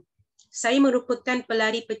sukan. Saya merupakan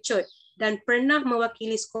pelari pecut dan pernah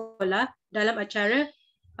mewakili sekolah dalam acara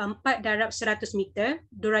 4 darab 100 meter,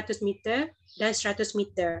 200 meter dan 100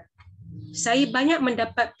 meter. Saya banyak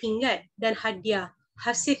mendapat pingat dan hadiah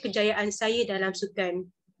hasil kejayaan saya dalam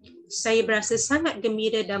sukan. Saya berasa sangat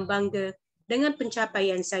gembira dan bangga dengan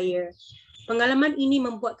pencapaian saya. Pengalaman ini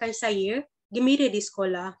membuatkan saya gembira di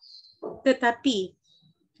sekolah. Tetapi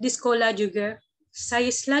di sekolah juga, saya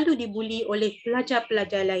selalu dibuli oleh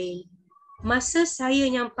pelajar-pelajar lain. Masa saya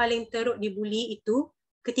yang paling teruk dibuli itu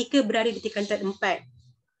ketika berada di tingkatan 4.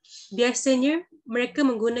 Biasanya, mereka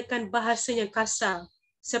menggunakan bahasa yang kasar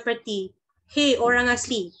seperti, "Hei orang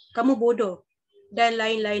asli, kamu bodoh," dan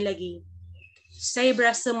lain-lain lagi. Saya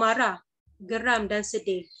berasa marah, geram dan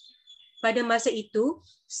sedih. Pada masa itu,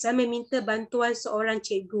 saya meminta bantuan seorang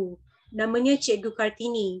cikgu, namanya Cikgu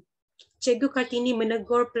Kartini. Cikgu Kartini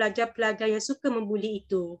menegur pelajar-pelajar yang suka membuli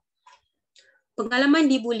itu. Pengalaman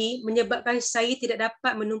dibuli menyebabkan saya tidak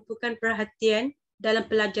dapat menumpukan perhatian dalam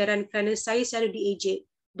pelajaran kerana saya selalu diejek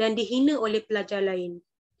dan dihina oleh pelajar lain.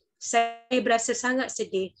 Saya berasa sangat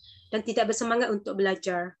sedih dan tidak bersemangat untuk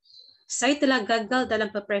belajar. Saya telah gagal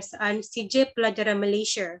dalam peperiksaan Sijil Pelajaran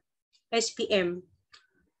Malaysia, SPM.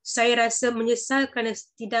 Saya rasa menyesal kerana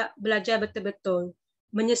tidak belajar betul-betul.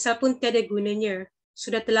 Menyesal pun tiada gunanya.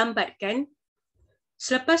 Sudah terlambat kan?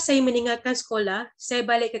 Selepas saya meninggalkan sekolah, saya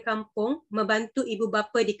balik ke kampung membantu ibu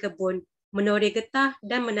bapa di kebun, menoreh getah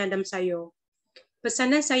dan menanam sayur.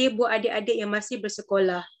 Pesanan saya buat adik-adik yang masih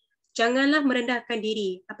bersekolah. Janganlah merendahkan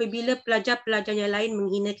diri apabila pelajar-pelajar yang lain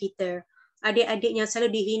menghina kita. Adik-adik yang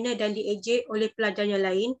selalu dihina dan diejek oleh pelajar yang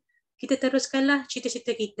lain, kita teruskanlah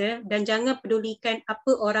cita-cita kita dan jangan pedulikan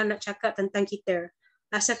apa orang nak cakap tentang kita.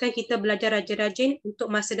 Asalkan kita belajar rajin-rajin untuk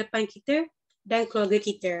masa depan kita dan keluarga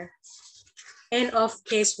kita. End of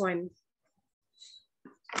case 1.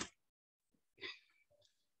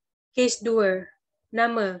 Case 2.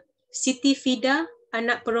 Nama Siti Fida,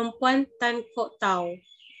 anak perempuan Tan Kok Tau.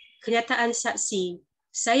 Kenyataan saksi.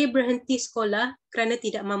 Saya berhenti sekolah kerana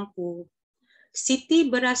tidak mampu. Siti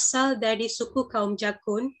berasal dari suku kaum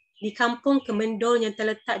Jakun di kampung Kemendol yang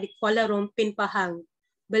terletak di Kuala Rompin, Pahang.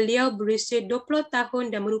 Beliau berusia 20 tahun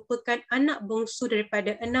dan merupakan anak bongsu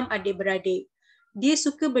daripada 6 adik-beradik. Dia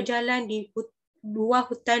suka berjalan di luar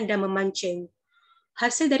hutan dan memancing.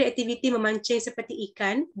 Hasil dari aktiviti memancing seperti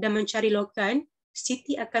ikan dan mencari lokan,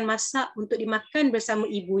 Siti akan masak untuk dimakan bersama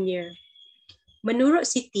ibunya. Menurut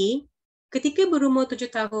Siti, ketika berumur 7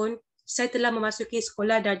 tahun, saya telah memasuki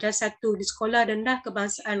sekolah darjah 1 di Sekolah Rendah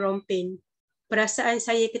Kebangsaan Rompin. Perasaan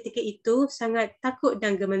saya ketika itu sangat takut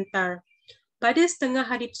dan gemetar. Pada setengah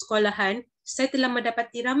hari persekolahan, saya telah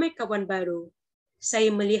mendapati ramai kawan baru.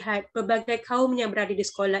 Saya melihat pelbagai kaum yang berada di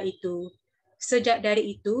sekolah itu. Sejak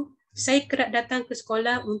dari itu, saya kerap datang ke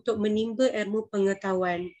sekolah untuk menimba ilmu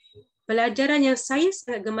pengetahuan. Pelajaran yang saya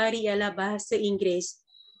sangat gemari ialah bahasa Inggeris.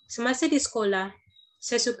 Semasa di sekolah,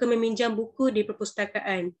 saya suka meminjam buku di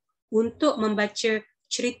perpustakaan untuk membaca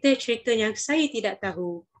cerita-cerita yang saya tidak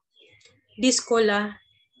tahu. Di sekolah,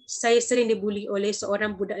 saya sering dibuli oleh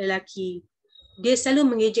seorang budak lelaki. Dia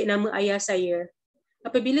selalu mengejek nama ayah saya.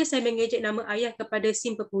 Apabila saya mengejek nama ayah kepada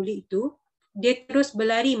si pembuli itu, dia terus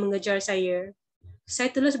berlari mengejar saya. Saya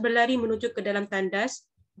terus berlari menuju ke dalam tandas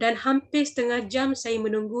dan hampir setengah jam saya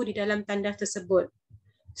menunggu di dalam tandas tersebut.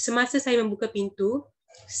 Semasa saya membuka pintu,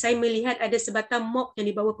 saya melihat ada sebatang mop yang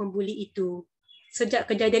dibawa pembuli itu. Sejak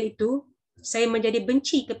kejadian itu, saya menjadi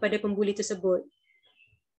benci kepada pembuli tersebut.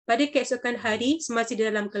 Pada keesokan hari, semasa di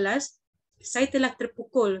dalam kelas, saya telah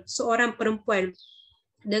terpukul seorang perempuan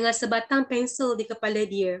dengan sebatang pensel di kepala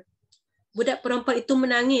dia. Budak perempuan itu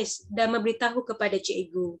menangis dan memberitahu kepada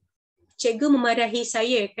cikgu. Cikgu memarahi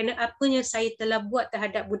saya kerana apa yang saya telah buat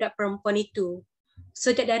terhadap budak perempuan itu.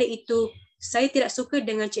 Sejak dari itu, saya tidak suka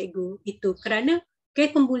dengan cikgu itu kerana kes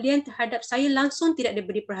pembulian terhadap saya langsung tidak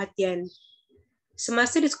diberi perhatian.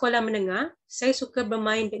 Semasa di sekolah menengah, saya suka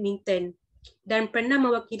bermain badminton dan pernah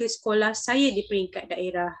mewakili sekolah saya di peringkat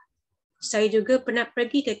daerah. Saya juga pernah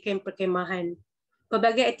pergi ke kem perkemahan.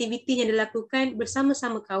 Pelbagai aktiviti yang dilakukan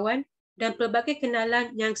bersama-sama kawan dan pelbagai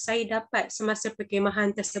kenalan yang saya dapat semasa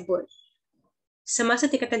perkemahan tersebut. Semasa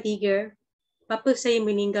tingkatan 3, bapa saya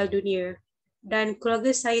meninggal dunia dan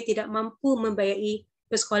keluarga saya tidak mampu membayari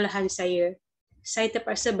persekolahan saya. Saya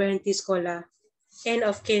terpaksa berhenti sekolah. End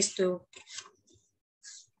of case 2.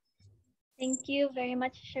 Thank you very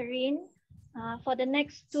much, Shireen. For the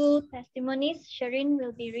next 2 testimonies, Shireen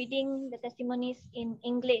will be reading the testimonies in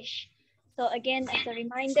English. So again, as a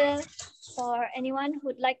reminder, for anyone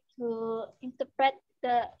who would like to interpret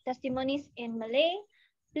the testimonies in Malay,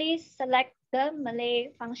 please select the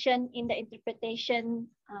Malay function in the interpretation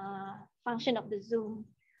function of the Zoom.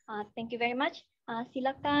 Thank you very much.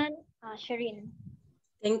 Silakan, Shireen.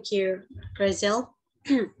 Thank you, Razel.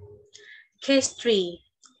 Case 3.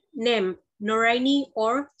 Name, Noraini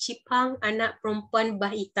or Cipang anak perempuan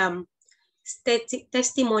bah hitam.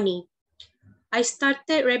 Testimony. I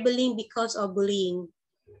started rebelling because of bullying.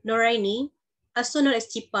 Noraini, also known as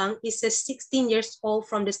Cipang, is a 16 years old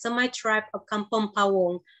from the Semai tribe of Kampung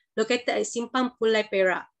Pawong, located at Simpang Pulai,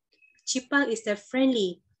 Perak. Cipang is a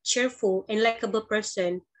friendly, cheerful, and likable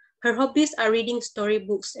person. Her hobbies are reading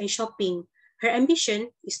storybooks and shopping. Her ambition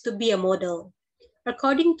is to be a model.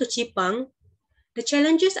 According to Cipang, the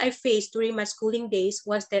challenges I faced during my schooling days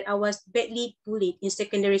was that I was badly bullied in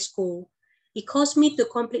secondary school. It caused me to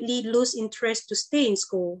completely lose interest to stay in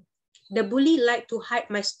school. The bully liked to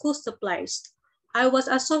hide my school supplies. I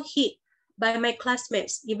was also hit by my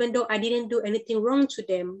classmates even though I didn't do anything wrong to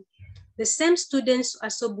them. The same students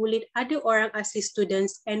also bullied other orang asli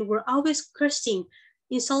students and were always cursing,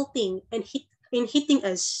 insulting, and hitting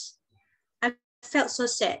us. I felt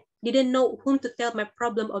so sad, didn't know whom to tell my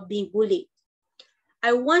problem of being bullied.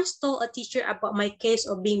 I once told a teacher about my case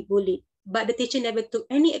of being bullied, but the teacher never took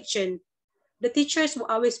any action. The teachers were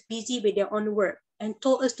always busy with their own work and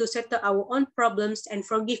told us to settle our own problems and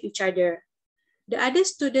forgive each other. The other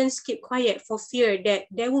students kept quiet for fear that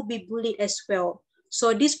they would be bullied as well,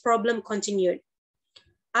 so this problem continued.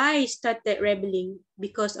 I started rebelling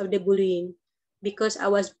because of the bullying. Because I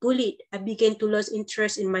was bullied, I began to lose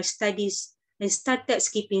interest in my studies and started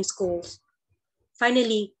skipping schools.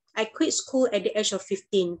 Finally, I quit school at the age of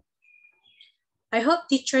 15. I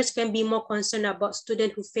hope teachers can be more concerned about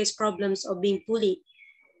students who face problems of being bullied.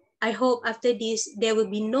 I hope after this, there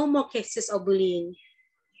will be no more cases of bullying.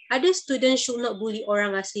 Other students should not bully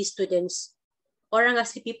orang asli students. Orang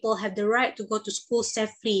asli people have the right to go to school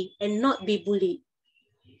safely and not be bullied.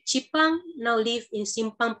 Cipang now lives in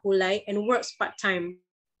Simpang Pulai and works part-time.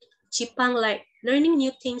 Cipang likes learning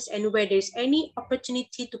new things, and where there's any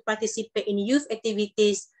opportunity to participate in youth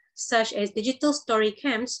activities, such as digital story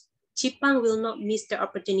camps, Chipang will not miss the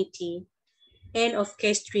opportunity. End of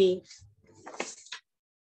case 3.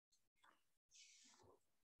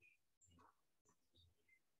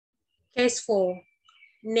 Case 4.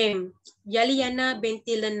 Name, Yaliana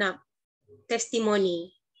binti Lenap.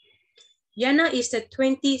 Testimony. Yana is a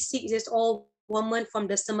 26-year-old woman from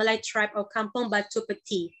the Semelai tribe of Kampung Batu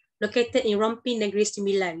Peti, located in Rompi Negeri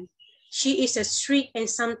Sembilan. She is a strict and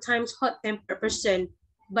sometimes hot-tempered person,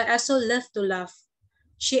 but also loves to laugh.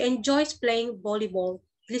 She enjoys playing volleyball,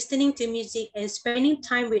 listening to music, and spending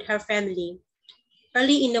time with her family.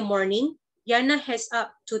 Early in the morning, Yana heads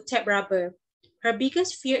up to tap rubber. Her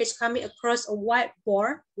biggest fear is coming across a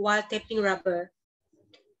whiteboard while tapping rubber.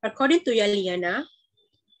 According to Yaliana,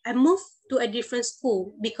 I moved to a different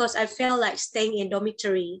school because I felt like staying in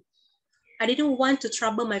dormitory. I didn't want to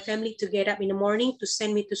trouble my family to get up in the morning to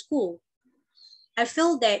send me to school. I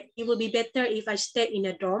felt that it would be better if I stayed in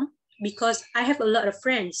a dorm because I have a lot of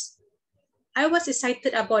friends. I was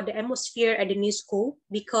excited about the atmosphere at the new school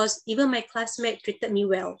because even my classmates treated me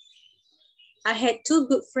well. I had 2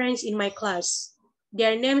 good friends in my class.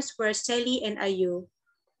 Their names were Sally and Ayu.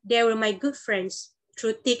 They were my good friends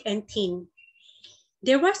through thick and thin.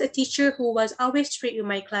 There was a teacher who was always strict with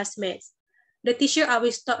my classmates. The teacher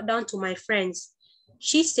always talked down to my friends.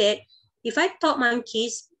 She said, if I taught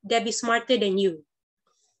monkeys, they'd be smarter than you.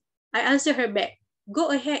 I answered her back, go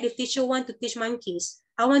ahead if teacher want to teach monkeys.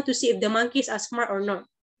 I want to see if the monkeys are smart or not.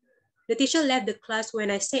 The teacher left the class when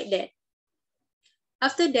I said that.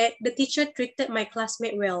 After that, the teacher treated my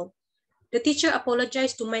classmate well. The teacher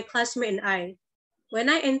apologized to my classmate and I. When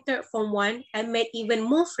I entered Form 1, I made even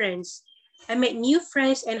more friends. I made new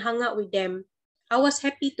friends and hung out with them. I was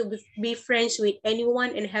happy to be friends with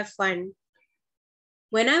anyone and have fun.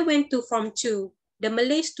 When I went to Form 2, the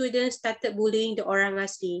Malay students started bullying the Orang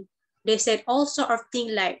Asli. They said all sorts of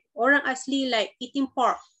things like Orang Asli like eating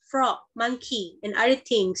pork, frog, monkey, and other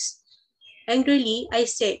things. Angrily, I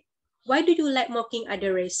said, why do you like mocking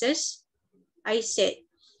other races? I said,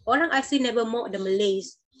 Orang Asli never mock the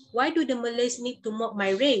Malays. Why do the Malays need to mock my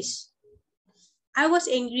race? I was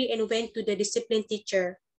angry and went to the discipline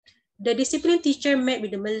teacher. The discipline teacher met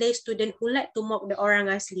with the Malay student who liked to mock the Orang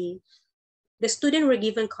Asli. The students were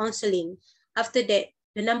given counseling. After that,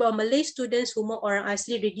 the number of Malay students who mock Orang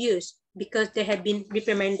Asli reduced because they had been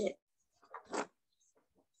reprimanded.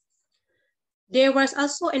 There was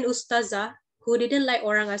also an ustazah who didn't like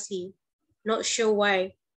Orang Asli. Not sure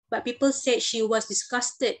why, but people said she was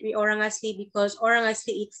disgusted with Orang Asli because Orang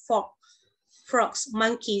Asli eat frogs,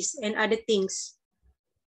 monkeys, and other things.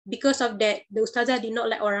 Because of that, the ustazah did not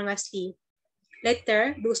like Orang Asli.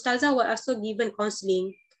 Later, the ustazah was also given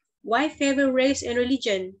counseling. Why favor race and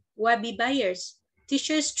religion? Why be biased?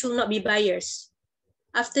 Teachers should not be biased.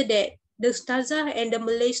 After that, the ustazah and the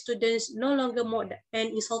Malay students no longer mocked and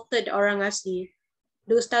insulted the Orang Asli.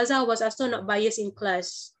 The ustazah was also not biased in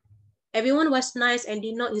class. Everyone was nice and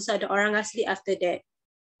did not insult the Orang Asli after that.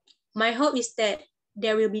 My hope is that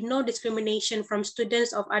there will be no discrimination from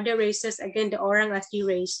students of other races against the Orang Asli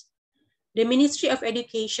race. The Ministry of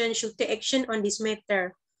Education should take action on this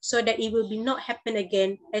matter so that it will not happen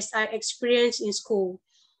again as I experienced in school.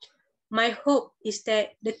 My hope is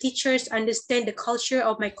that the teachers understand the culture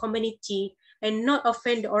of my community and not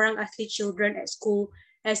offend the Orang Asli children at school,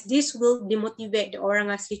 as this will demotivate the Orang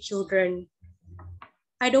Asli children.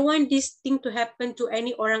 I don't want this thing to happen to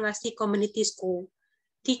any Orang Asli community school.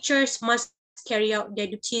 Teachers must carry out their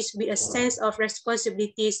duties with a sense of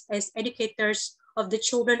responsibilities as educators of the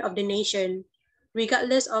children of the nation,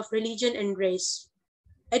 regardless of religion and race.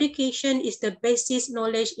 Education is the basic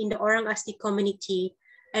knowledge in the Orang Asli community,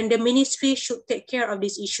 and the ministry should take care of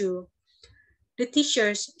this issue. The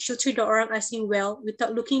teachers should treat the Orang Asli well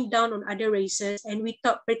without looking down on other races and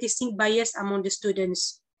without practicing bias among the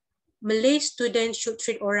students. Malay students should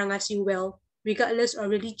treat Orang Asli well, regardless of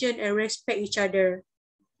religion, and respect each other.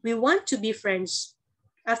 We want to be friends.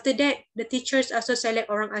 After that, the teachers also select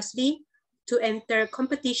Orang Asli to enter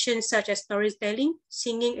competitions such as storytelling,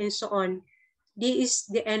 singing, and so on. This is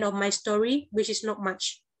the end of my story, which is not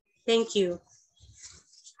much. Thank you.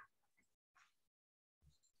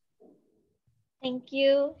 Thank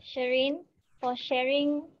you, Shireen, for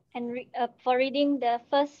sharing and for reading the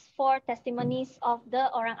first 4 testimonies of the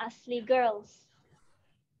Orang Asli girls.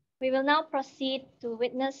 We will now proceed to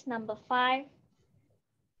witness number 5.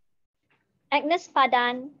 Agnes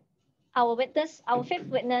Padan, our 5th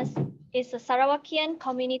witness, is a Sarawakian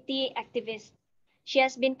community activist. She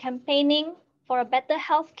has been campaigning for a better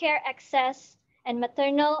healthcare access and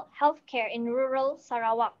maternal healthcare in rural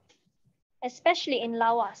Sarawak, especially in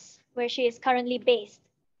Lawas, where she is currently based.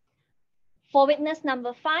 For witness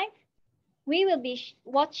number 5, we will be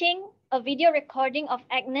watching a video recording of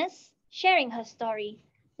Agnes sharing her story.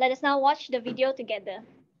 Let us now watch the video together.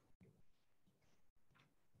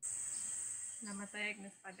 Nama saya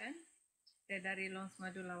Agnes Padan. Saya dari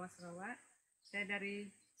Longsmadu Lawas Sarawak. Saya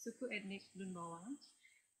dari suku etnik Dun Bawang.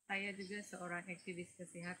 Saya juga seorang aktivis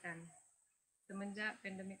kesihatan. Semenjak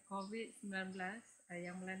pandemik COVID-19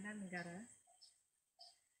 yang melanda negara,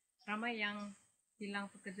 ramai yang hilang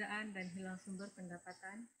pekerjaan dan hilang sumber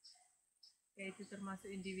pendapatan, yaitu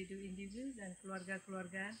termasuk individu-individu dan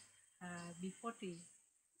keluarga-keluarga B40.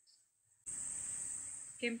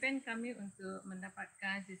 Kempen kami untuk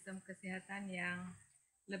mendapatkan sistem kesihatan yang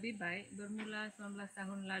lebih baik bermula 19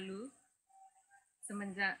 tahun lalu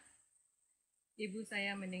semenjak ibu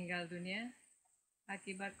saya meninggal dunia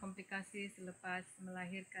akibat komplikasi selepas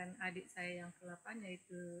melahirkan adik saya yang ke-8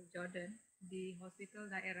 yaitu Jordan di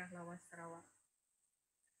Hospital Daerah Lawas Sarawak.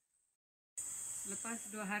 Lepas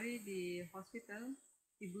 2 hari di hospital,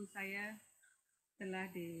 ibu saya telah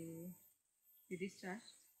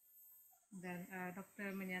di-discharge dan doktor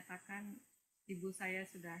menyatakan ibu saya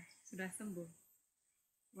sudah sembuh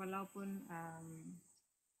walaupun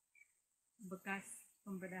bekas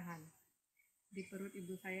pembedahan di perut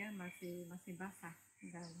ibu saya masih basah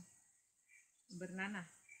dan bernanah.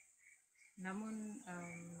 Namun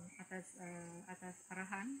atas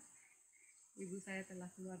arahan ibu saya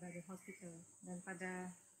telah keluar dari hospital dan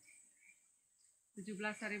pada 17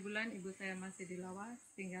 hari bulan ibu saya masih di Lawas,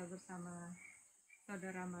 tinggal bersama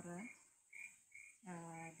saudara mara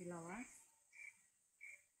di Lawas.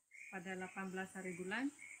 Pada 18 hari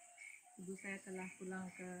bulan ibu saya telah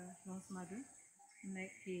pulang ke Longsmadu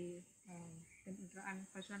menaiki kenderaan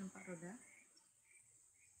pacuan 4 roda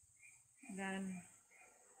dan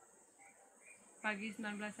pagi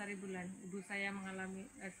 19 hari bulan ibu saya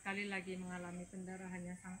sekali lagi mengalami pendarahan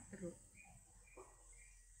yang sangat teruk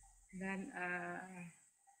dan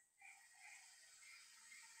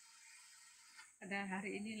pada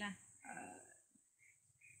hari inilah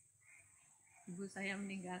ibu saya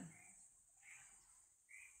meninggal,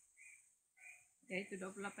 yaitu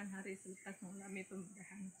 28 hari selepas mengalami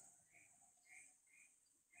pembedahan.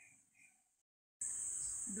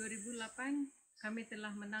 2008 kami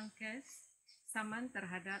telah menang kes saman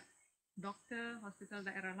terhadap doktor Hospital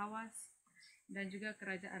Daerah Lawas dan juga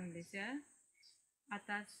Kerajaan Malaysia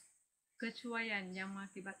atas kecuaian yang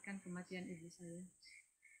mengakibatkan kematian ibu saya.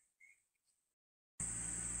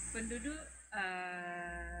 Penduduk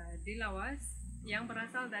di Lawas yang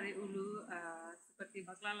berasal dari Ulu seperti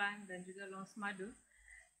Baklalan dan juga Longsmadu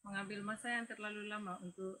mengambil masa yang terlalu lama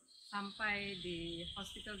untuk sampai di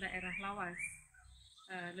Hospital Daerah Lawas.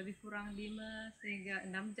 Lebih kurang 5 sehingga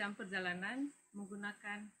 6 jam perjalanan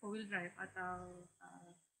menggunakan 4-wheel drive atau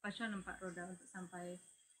pacuan 4 roda untuk sampai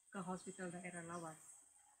ke Hospital Daerah Lawas.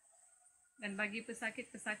 Dan bagi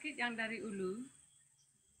pesakit-pesakit yang dari Ulu,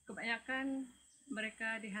 kebanyakan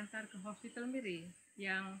mereka dihantar ke Hospital Miri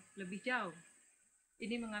yang lebih jauh.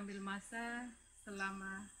 Ini mengambil masa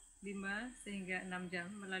selama 5 sehingga 6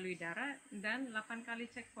 jam melalui darat dan 8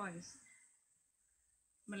 kali checkpoints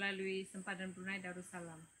melalui sempadan Brunei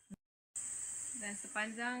Darussalam. Dan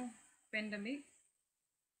sepanjang pandemik,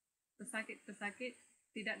 pesakit-pesakit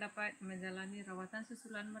tidak dapat menjalani rawatan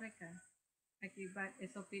susulan mereka akibat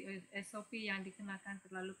SOP yang dikenakan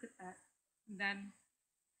terlalu ketat dan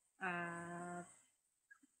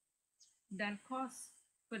kos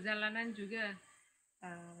perjalanan juga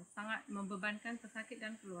sangat membebankan pesakit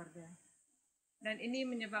dan keluarga. Dan ini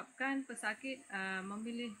menyebabkan pesakit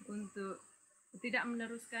memilih untuk tidak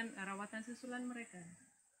meneruskan rawatan susulan mereka.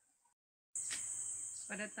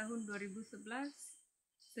 Pada tahun 2011,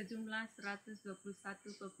 sejumlah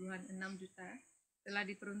 121.6 juta telah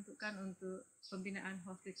diperuntukkan untuk pembinaan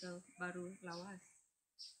hospital baru Lawas.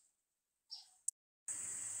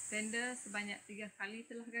 Tender sebanyak 3 kali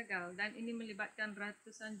telah gagal dan ini melibatkan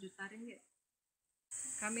ratusan juta ringgit.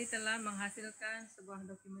 Kami telah menghasilkan sebuah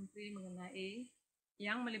dokumentari mengenai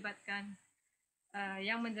yang melibatkan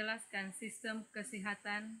yang menjelaskan sistem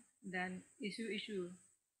kesihatan dan isu-isu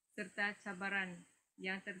serta cabaran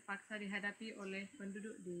yang terpaksa dihadapi oleh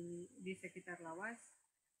penduduk di sekitar Lawas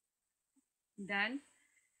dan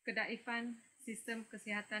kedaifan sistem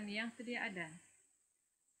kesihatan yang sedia ada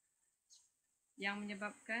yang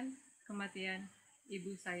menyebabkan kematian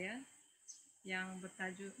ibu saya yang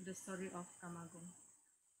bertajuk The Story of Kamagong.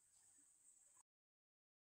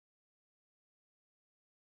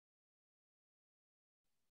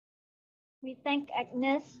 We thank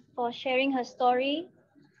Agnes for sharing her story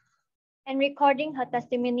and recording her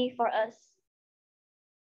testimony for us.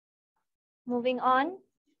 Moving on,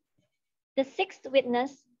 the 6th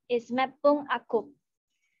witness is Mepung Akup.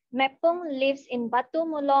 Mepung lives in Batu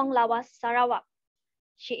Mulong, Lawas, Sarawak.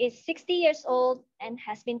 She is 60 years old and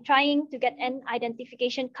has been trying to get an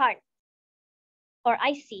identification card, or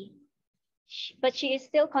IC, but she is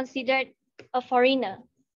still considered a foreigner.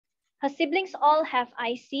 Her siblings all have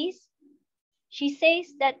ICs. She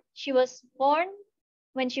says that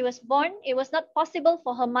when she was born, it was not possible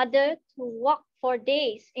for her mother to walk for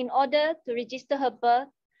days in order to register her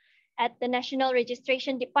birth at the National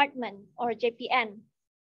Registration Department, or JPN.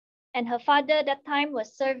 And her father at that time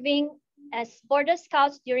was serving as border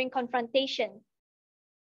scouts during confrontation.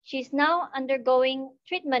 She is now undergoing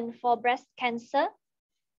treatment for breast cancer.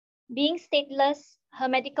 Being stateless, her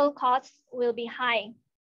medical costs will be high.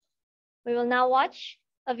 We will now watch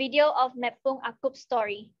a video of Mepung Akup's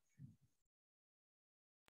story.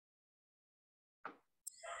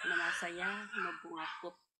 Nama saya Mepung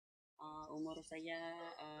Akup. Umur saya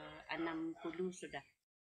 60 sudah.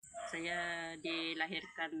 Saya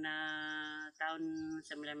dilahirkan tahun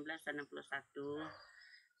 1961.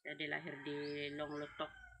 Saya dilahir di Long Lotok.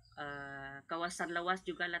 Kawasan Lawas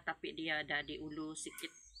juga lah, tapi dia ada di Ulu sikit.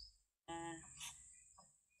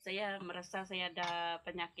 Saya merasa saya ada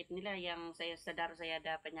penyakit ni lah, yang saya sadar saya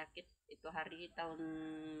ada penyakit itu hari tahun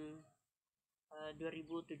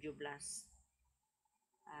 2017.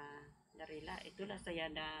 Darilah itulah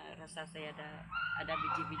saya ada rasa saya ada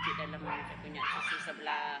biji-biji dalam saya punya sisi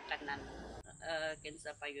sebelah kanan,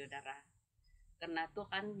 kanser payudara. Karena tu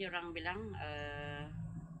kan diorang bilang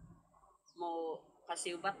mau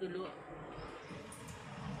kasih obat dulu,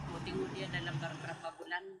 mau tunggu dia dalam beberapa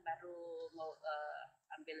bulan baru mau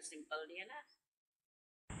ambil sampel dia lah.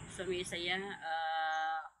 Suami saya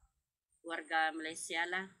warga Malaysia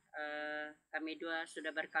lah. Kami dua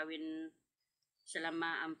sudah berkahwin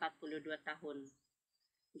selama 42 tahun.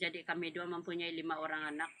 Jadi kami dua mempunyai 5 orang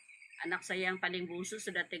anak. Anak saya yang paling bungsu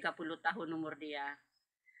sudah 30 tahun umur dia.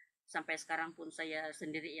 Sampai sekarang pun saya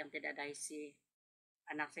sendiri yang tidak ada isi.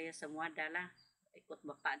 Anak saya semua adalah ikut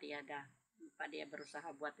bapak dia dah. Bapak dia berusaha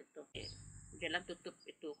buat itu. Jalan tutup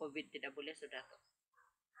itu COVID, tidak boleh sudah tuh.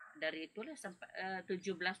 Dari itulah sampai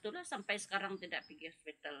 17 itulah sampai sekarang tidak pergi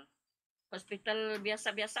hospital. Hospital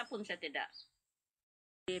biasa-biasa pun saya tidak.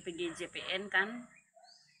 Pergi JPN kan,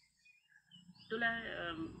 itulah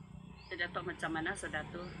tidak tahu macam mana sudah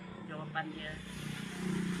tuh jawapan dia.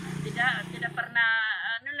 Tidak pernah,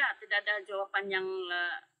 tidak ada jawapan yang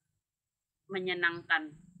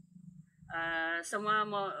menyenangkan. Semua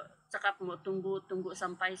mau cakap mau tunggu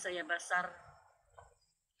sampai saya besar,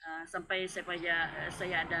 sampai saya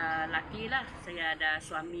ada laki lah, saya ada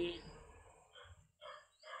suami.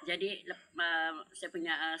 Jadi saya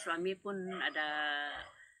punya suami pun ada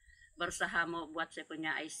berusaha mau buat saya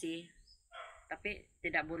punya IC, tapi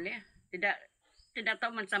tidak boleh, tidak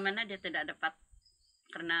tahu macam mana dia tidak dapat,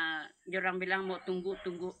 karena orang bilang mau tunggu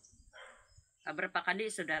berapa kali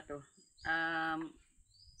sudah tuh.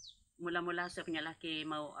 Mula-mula saya punya laki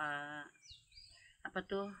mau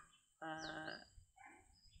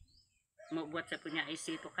mau buat saya punya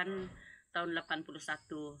IC itu kan tahun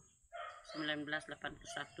 1981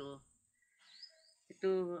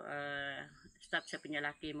 itu start saya punya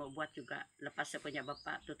laki mau buat juga, lepas saya punya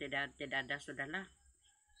bapak tu tidak ada, sudahlah.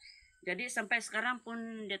 Jadi sampai sekarang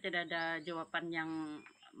pun dia tidak ada jawapan yang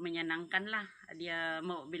menyenangkan lah. Dia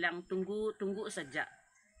mau bilang tunggu saja.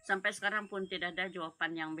 Sampai sekarang pun tidak ada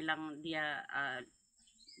jawapan yang bilang dia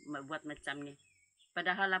buat macam ni.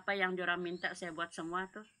 Padahal apa yang diorang minta saya buat semua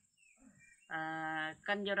tu.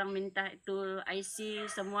 Kan diorang minta itu IC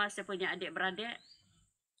semua, saya punya adik-beradik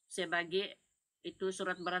saya bagi. Itu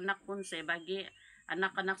surat beranak pun saya bagi,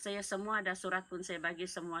 anak-anak saya semua ada surat pun saya bagi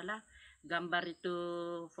semualah. Gambar itu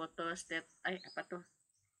foto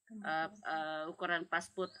ukuran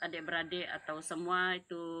pasport adik-beradik atau semua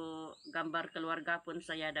itu gambar keluarga pun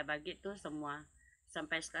saya ada bagi tuh semua.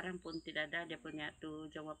 Sampai sekarang pun tidak ada dia punya tuh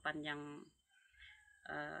jawapan yang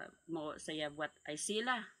mau saya buat IC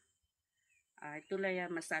lah. Itulah ya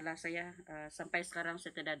masalah saya, sampai sekarang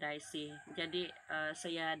saya tidak ada IC. Jadi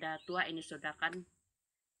saya ada tua ini sudah kan,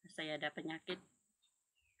 saya ada penyakit,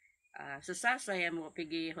 susah saya mau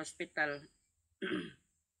pergi hospital.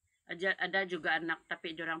 Ada juga anak,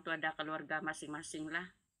 tapi orang tua ada keluarga masing-masing lah.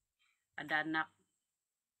 Ada anak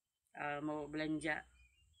mau belanja,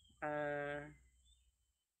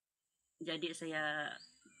 jadi saya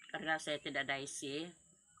karena saya tidak ada IC,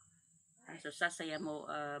 susah saya mau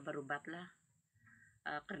berobat lah.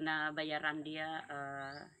 Karena bayaran dia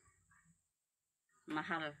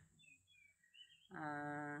mahal.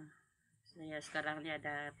 Saya sekarang ni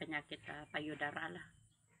ada penyakit payudara lah.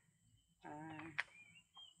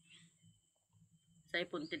 Saya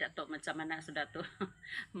pun tidak tahu macam mana sudah tu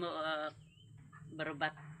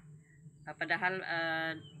berobat. Padahal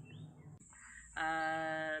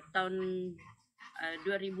tahun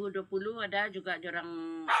 2020 ada juga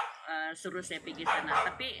orang suruh saya pergi sana.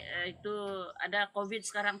 Tapi itu ada COVID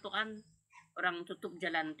sekarang tu kan, orang tutup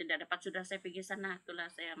jalan, tidak dapat sudah saya pergi sana. Itulah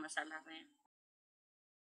saya masalahnya.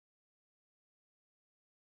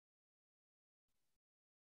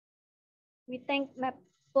 We thank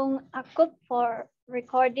Mapung Akup for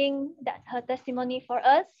recording her testimony for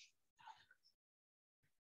us.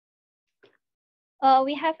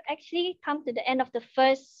 We have actually come to the end of the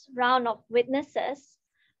first round of witnesses.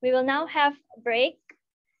 We will now have a break,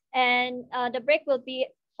 and the break will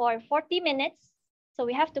be for 40 minutes. So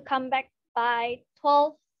we have to come back by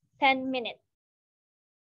 12:10 minutes.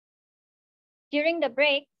 During the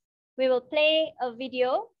break, we will play a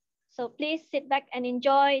video. So please sit back and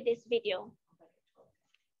enjoy this video.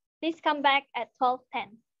 Please come back at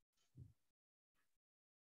 12:10.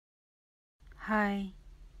 Hai,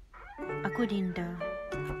 aku Dinda.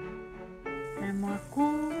 Nama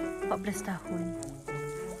aku 14 tahun.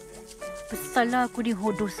 Besarlah aku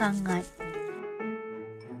dihodoh sangat.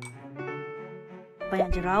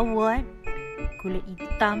 Banyak jerawat, kulit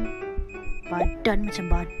hitam, badan macam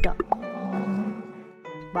badak.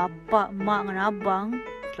 Bapa, mak dengan abang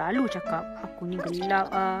selalu cakap aku ni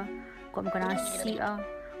gelap kuat makan nasi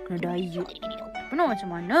kena diet. Tak tahu macam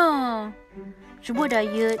mana. Cuba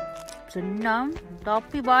diet, senang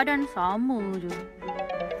tapi badan sama je.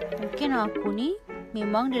 Mungkin aku ni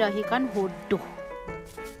memang dilahirkan hodoh.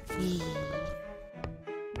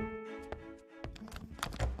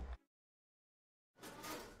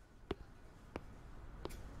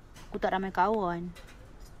 Aku tak ramai kawan.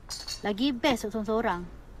 Lagi best seorang-seorang.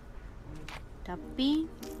 Tapi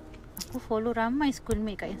aku follow ramai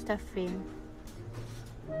schoolmate kat Instagram.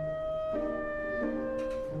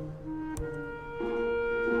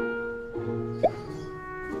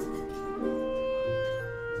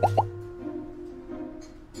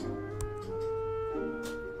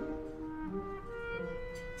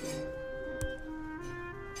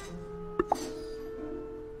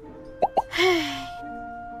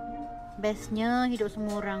 Bestnya hidup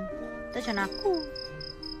semua orang. Tak macam aku.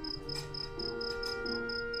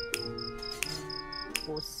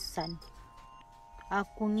 Bosan.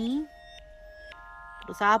 Aku ni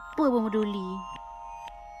tak siapa pun peduli.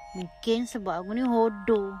 Mungkin sebab aku ni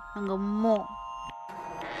hodoh dan gemuk.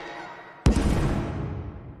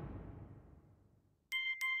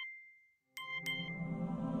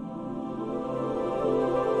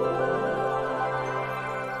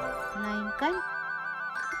 Melainkan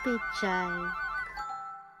Pejal.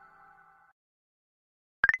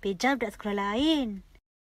 Pejal budak sekolah lain.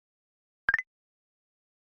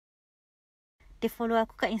 Dia follow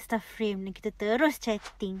aku kat Instagram dan kita terus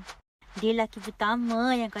chatting. Dia lelaki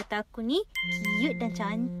pertama yang kata aku ni cute dan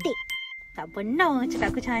cantik. Tak pernah cakap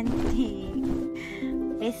aku cantik.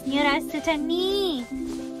 Bestnya rasa macam ni.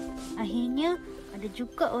 Akhirnya ada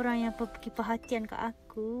juga orang yang beri perhatian kat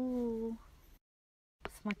aku.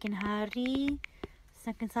 Semakin hari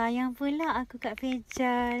semakin sayang pula aku kat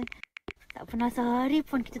Pejal. Tak pernah sehari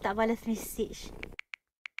pun kita tak balas mesej.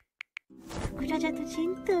 Aku dah jatuh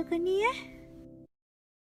cinta ke ni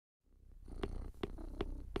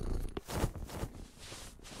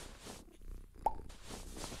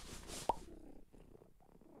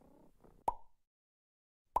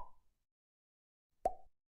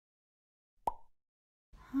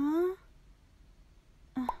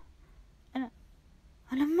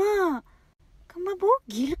Alamak, kamu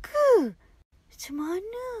bogil ke? Macam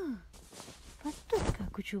mana? Patutkah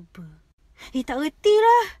aku cuba? Tak erti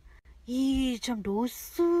lah. Macam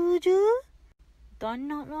dosa je. Tak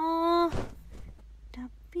nak lah.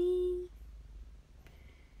 Tapi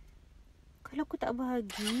kalau aku tak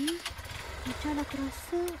bahagi, macam aku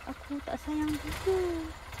rasa aku tak sayang dia.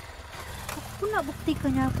 Aku pun nak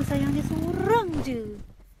buktikannya aku sayang dia seorang je.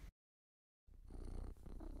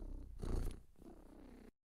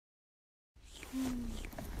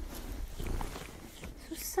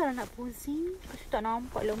 Susah nak posing. Aku tak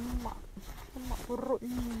nampak lemak. Lemak perut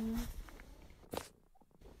ni.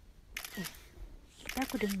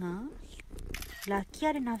 Aku dengar lelaki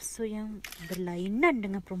ada nafsu yang berlainan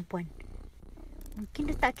dengan perempuan. Mungkin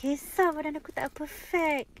dia tak kisah badan aku tak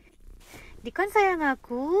perfect. Dia kan sayang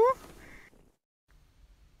aku.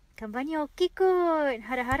 Gambarnya okey kot.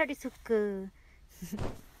 Harap-harap dia suka.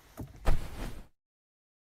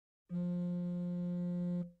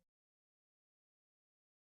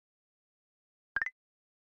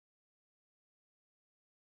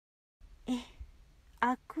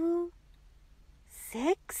 Aku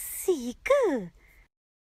seksi ke?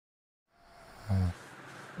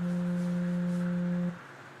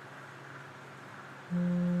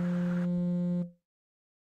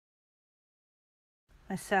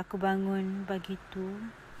 Masa aku bangun pagi tu,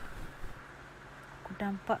 aku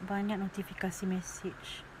nampak banyak notifikasi mesej.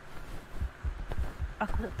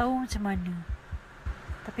 Aku tak tahu macam mana.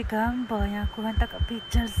 Tapi gambar yang aku hantar kat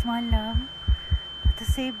pejal semalam dah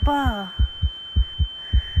tersebar.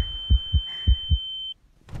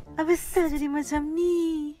 Apasal jadi macam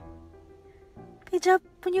ni? Pejal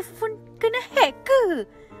punya phone kena hack ke?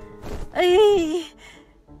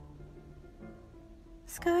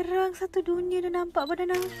 Sekarang satu dunia dah nampak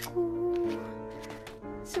badan aku.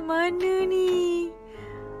 Macam mana ni?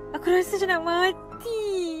 Aku rasa macam nak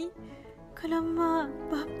mati. Kalau mak,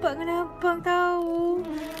 bapak dengan abang tahu,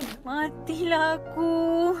 matilah aku.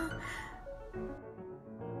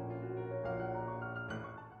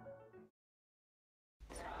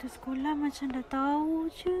 Satu sekolah macam dah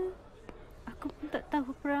tahu je. Aku pun tak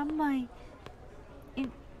tahu ramai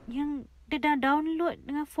yang dia dah download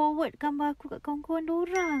dengan forward gambar aku kat kawan-kawan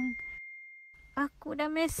diorang. Aku dah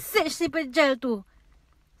message si pejal tu.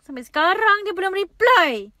 Sampai sekarang dia belum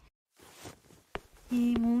reply.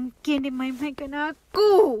 Mungkin dia main-mainkan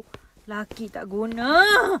aku. Laki tak guna.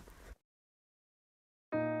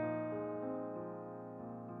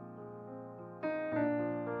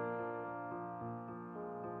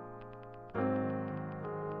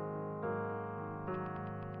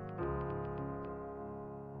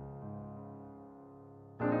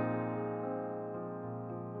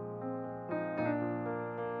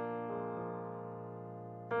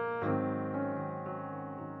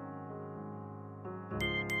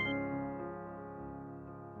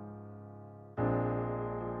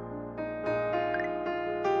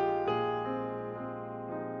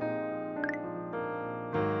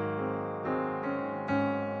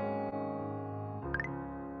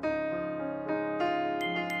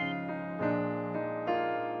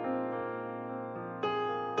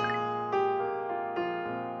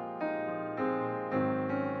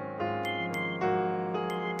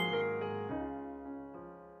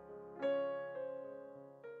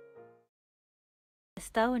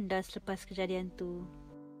 Setahun dah selepas kejadian tu.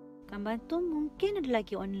 Gambar tu mungkin ada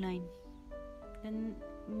lagi online. Dan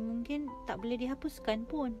mungkin tak boleh dihapuskan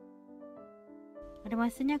pun. Ada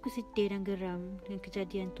masanya aku sedih dan geram dengan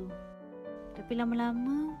kejadian tu. Tapi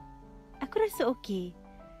lama-lama, aku rasa okey.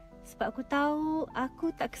 Sebab aku tahu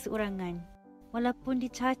aku tak keseorangan. Walaupun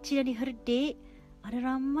dicaci dan diherdik, ada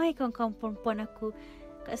ramai kawan-kawan perempuan aku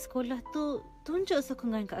kat sekolah tu tunjuk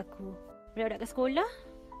sokongan kat aku. Budak-budak kat sekolah,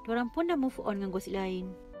 diorang pun dah move on dengan gosip lain.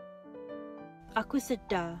 Aku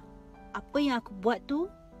sedar apa yang aku buat tu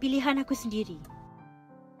pilihan aku sendiri.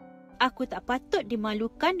 Aku tak patut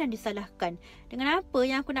dimalukan dan disalahkan dengan apa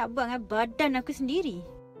yang aku nak buat dengan badan aku sendiri.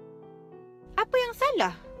 Apa yang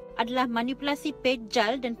salah adalah manipulasi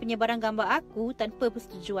pejal dan penyebaran gambar aku tanpa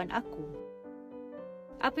persetujuan aku.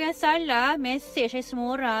 Apa yang salah mesej dari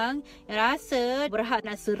semua orang yang rasa berhak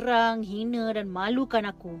nak serang, hina dan malukan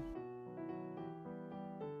aku.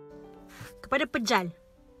 Kepada pejal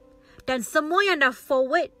dan semua yang dah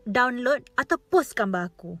forward, download atau post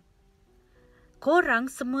gambar aku.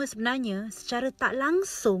 Korang semua sebenarnya secara tak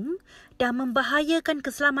langsung dah membahayakan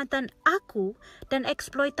keselamatan aku dan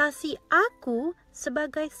eksploitasi aku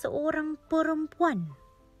sebagai seorang perempuan.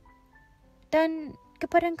 Dan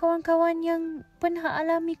kepada kawan-kawan yang pernah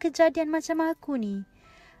alami kejadian macam aku ni,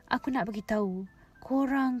 aku nak bagi tahu,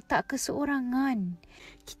 korang tak keseorangan.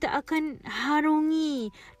 Kita akan harungi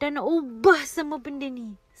dan ubah semua benda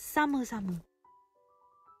ni sama-sama.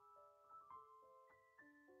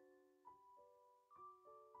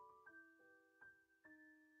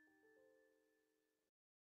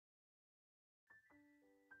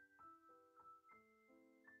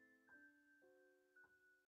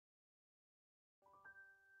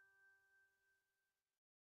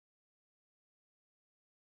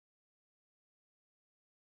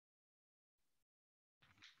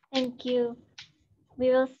 Thank you.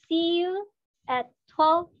 We will see you at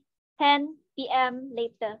 12:10 p.m.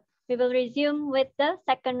 later. We will resume with the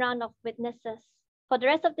second round of witnesses. For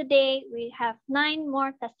the rest of the day, we have 9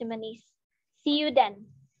 more testimonies. See you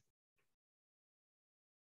then.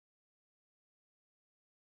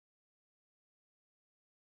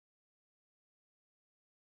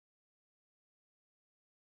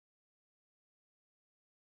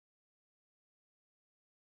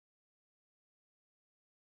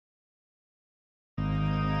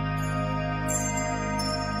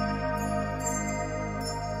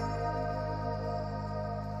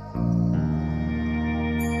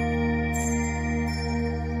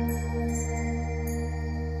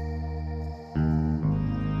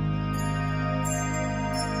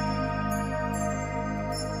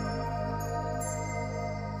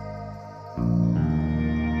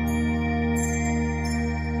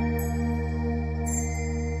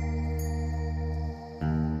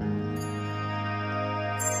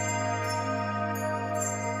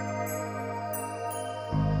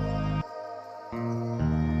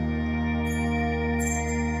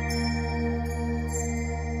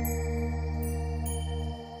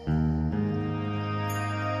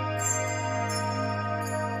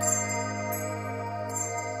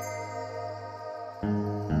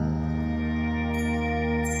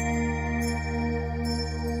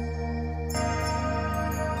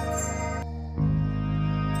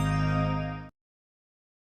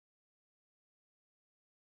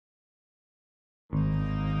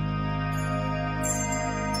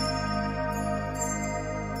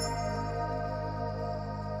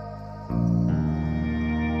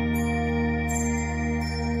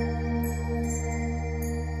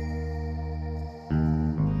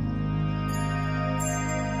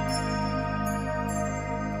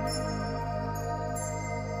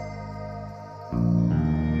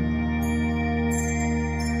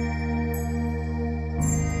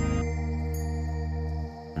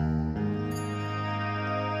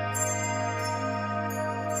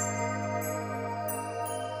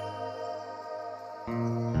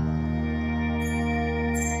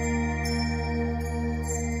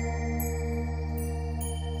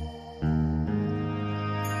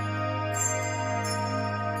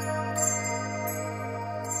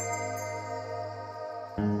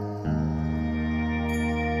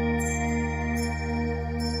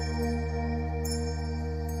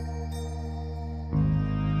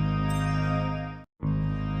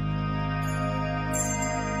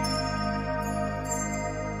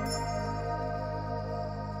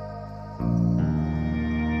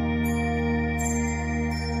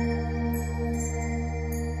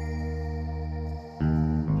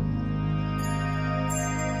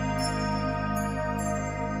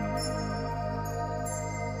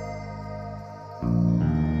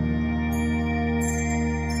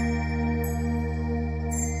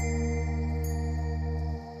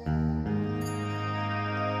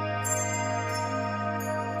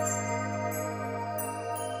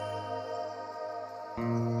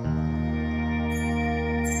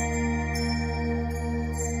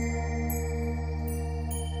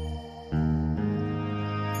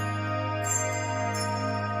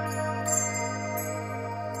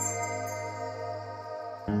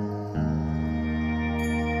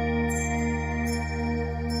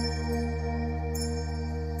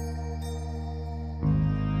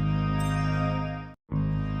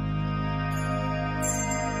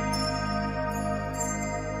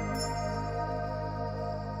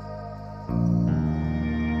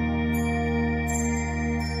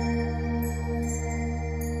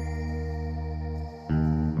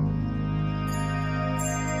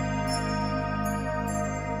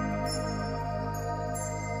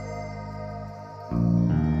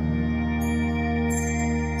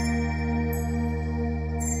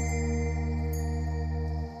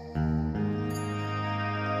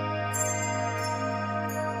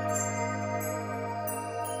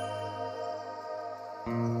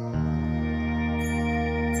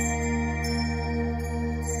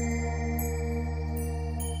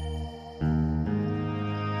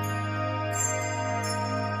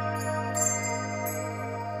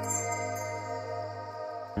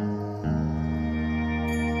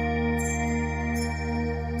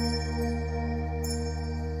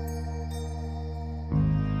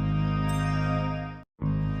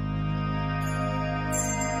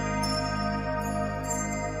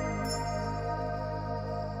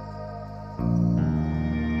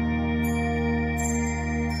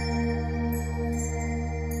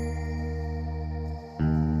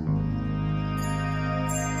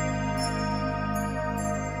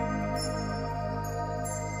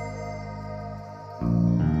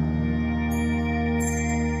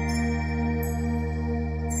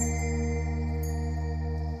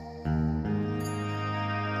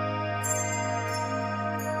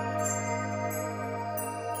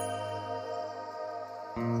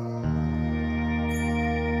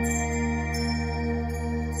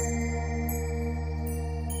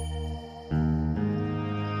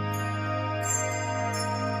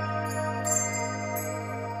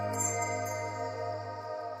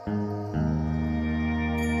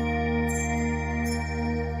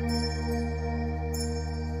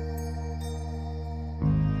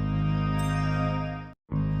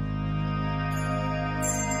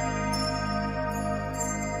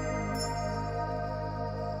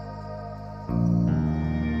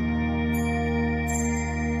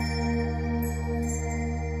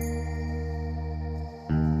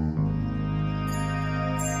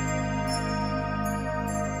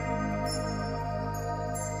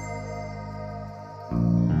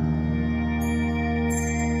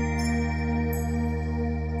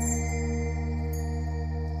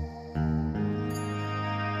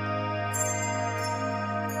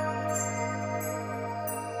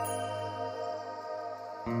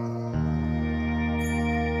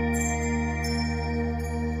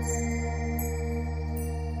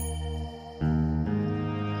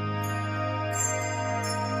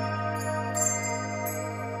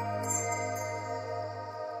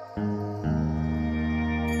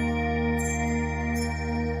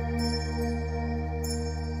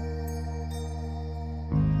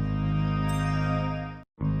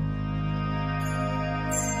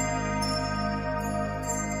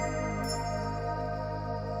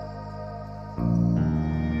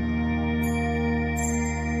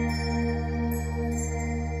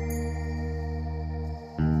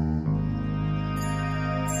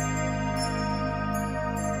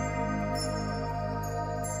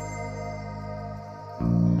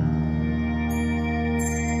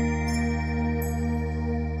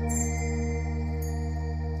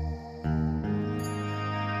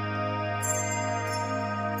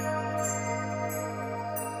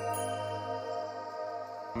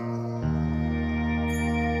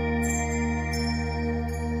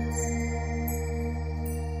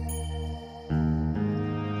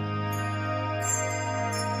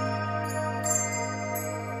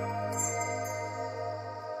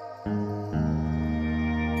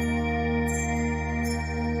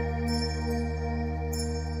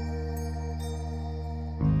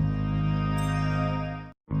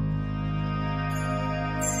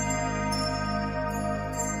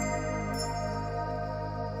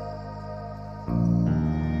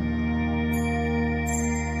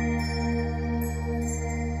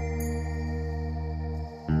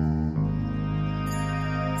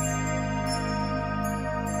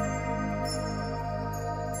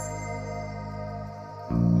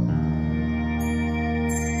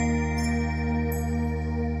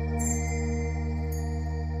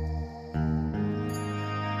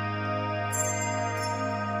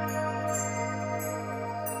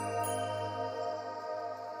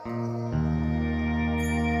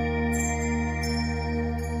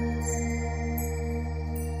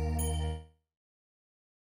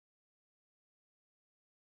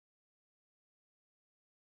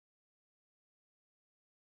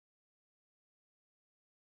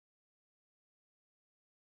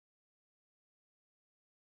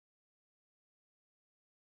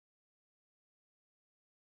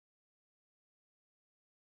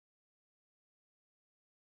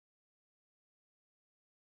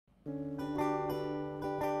 Berhati-hati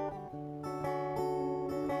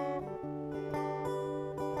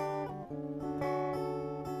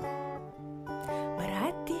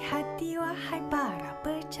wahai para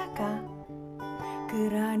pecakar,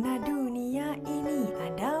 kerana dunia ini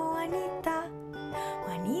ada wanita.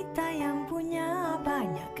 Wanita yang punya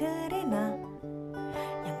banyak kerena,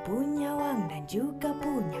 yang punya wang dan juga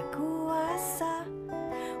punya kuasa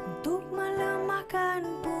untuk melemahkan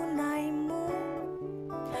punaimu,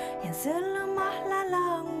 yang selemah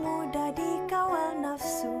lalang mudah dikawal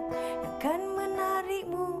nafsu, yang kan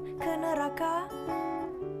menarikmu ke neraka.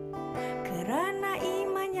 Kerana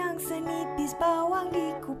iman yang senipis bawang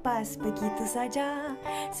dikupas begitu saja,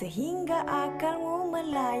 sehingga akalmu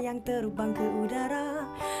melayang terbang ke udara.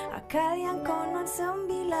 Akal yang konon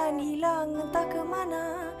 9 hilang entah ke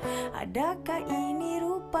mana. Adakah ini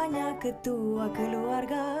rupanya ketua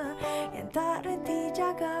keluarga yang tak reti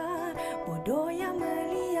jaga, bodoh yang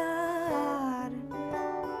meliar?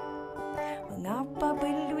 Mengapa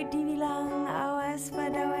belut dibilang awas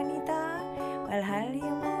pada wanita, walhal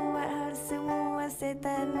yang buat hal semua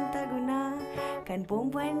setan tak guna? Kan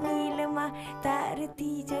perempuan ni lemah, tak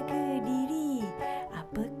reti jaga diri.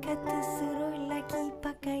 Apa kata suruh laki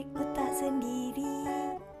pakai otak sendiri?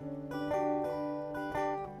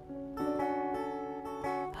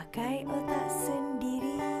 Pakai otak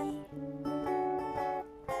sendiri.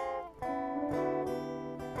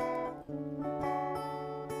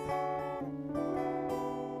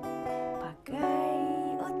 Pakai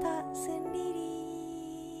otak sendiri.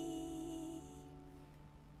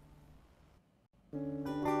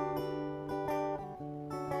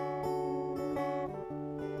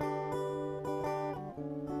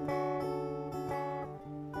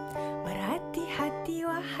 Berhati-hati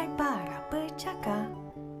wahai para pecakar,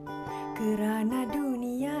 kerana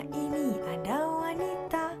dunia ini ada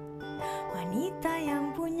wanita. Wanita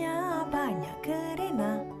yang punya banyak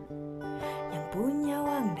kerena, yang punya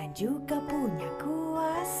wang dan juga punya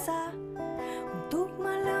kuasa untuk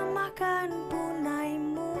melemahkan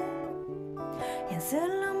punaimu, yang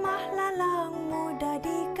selemah lalang mudah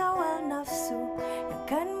dikawal nafsu, yang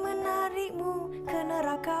kan menarikmu ke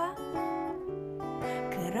neraka.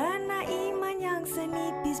 Kerana iman yang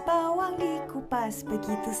senipis bawang dikupas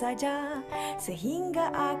begitu saja, sehingga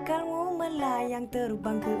akalmu melayang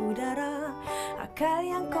terbang ke udara. Akal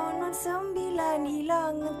yang konon 9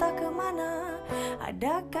 hilang entah ke mana.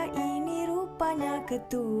 Adakah ini rupanya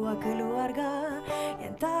ketua keluarga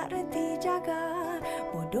yang tak reti jaga,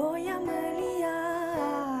 bodoh yang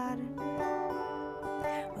meliar?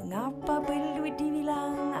 Mengapa belut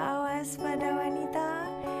dibilang awas pada wanita,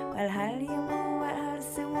 walhal yang buat hal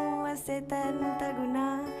semua setan tak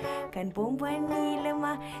guna? Kan perempuan ni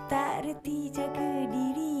lemah, tak reti jaga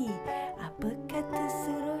diri. Apa kata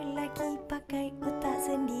suruh laki pakai otak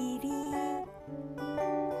sendiri?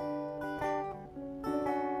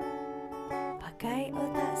 Pakai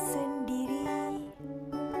otak sendiri.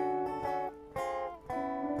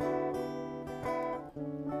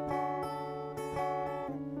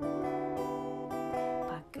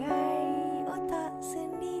 Pakai otak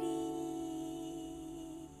sendiri.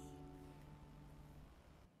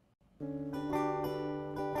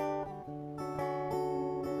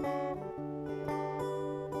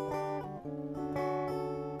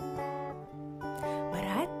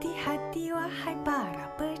 Berhati-hati wahai para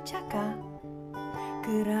pecakar,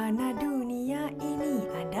 kerana dunia ini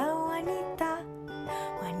ada wanita.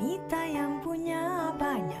 Wanita yang punya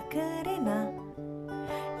banyak kerena,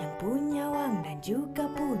 yang punya wang dan juga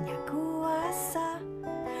punya kuasa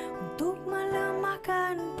untuk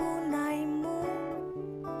melemahkan punaimu,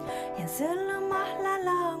 yang selemah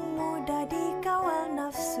lalang mudah dikawal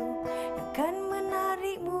nafsu, yang kan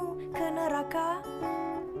menarikmu ke neraka.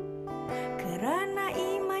 Kerana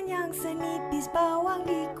iman yang senipis bawang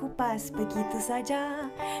dikupas begitu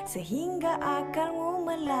saja, sehingga akalmu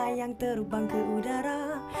melayang terbang ke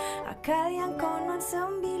udara. Akal yang konon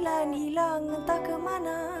 9 hilang entah ke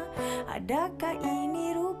mana. Adakah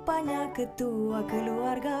ini rupanya ketua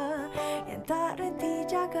keluarga yang tak reti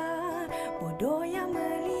jaga, bodoh yang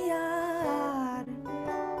meliar?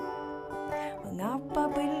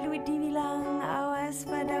 Mengapa belut dibilang awas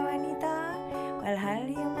pada wanita, walhal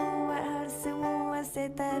yang buat hal semua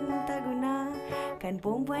setan tak guna? Kan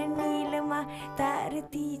perempuan ni lemah, tak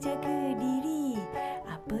reti jaga diri.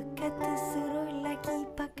 Apa kata suruh laki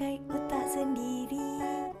pakai otak sendiri?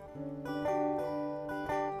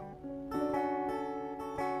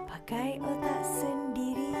 Pakai otak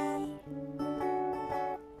sendiri.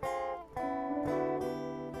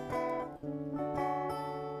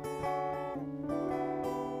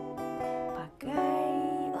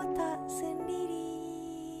 Pakai otak sendiri.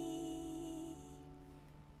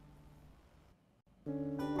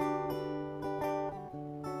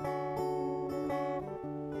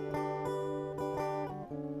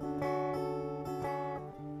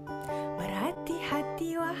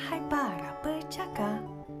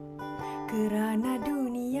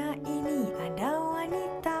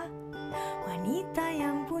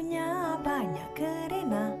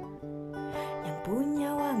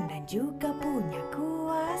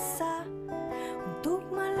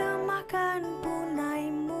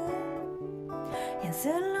 yang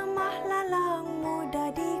selemah lalang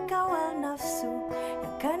mudah dikawal nafsu,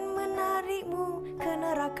 yang kan menarikmu ke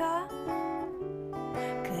neraka.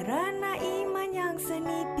 Kerana iman yang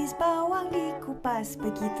senipis bawang dikupas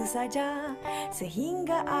begitu saja,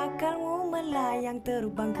 sehingga akalmu melayang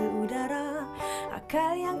terbang ke udara.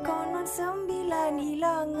 Akal yang konon 9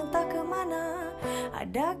 hilang entah ke mana.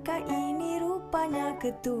 Adakah ini rupanya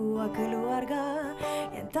ketua keluarga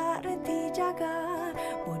yang tak reti jaga,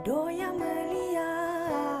 bodoh yang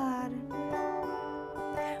meliar?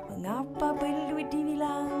 Mengapa belut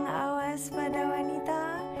dibilang awas pada wanita,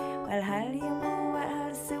 walhal yang buat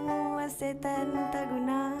hal semua setan tak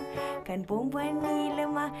guna? Kan perempuan ni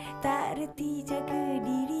lemah, tak reti jaga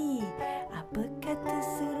diri. Apa kata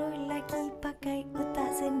suruh laki pakai otak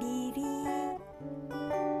sendiri?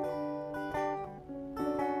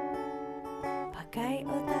 Pakai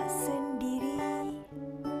otak sendiri.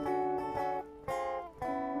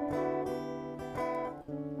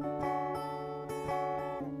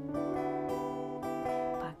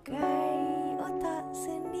 Pakai otak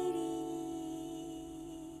sendiri.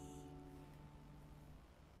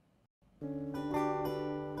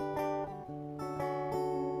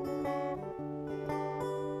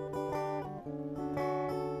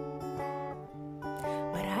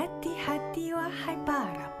 Berhati-hati wahai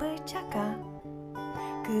para pecakar,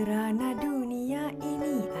 kerana dunia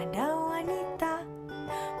ini ada wanita.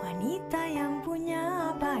 Wanita yang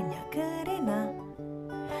punya banyak kerena,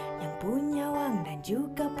 yang punya wang dan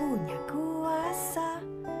juga punya kuasa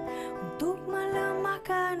untuk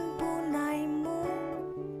melemahkan punaimu,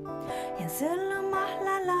 yang selemah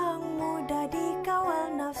lalang mudah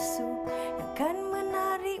dikawal nafsu, yang kan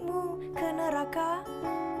menarikmu ke neraka.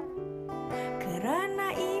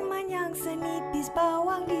 Kerana iman yang senipis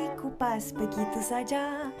bawang dikupas begitu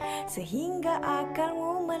saja, sehingga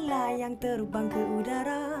akalmu melayang terbang ke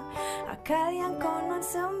udara. Akal yang konon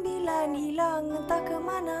 9 hilang entah ke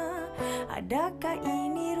mana. Adakah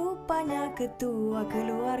ini rupanya ketua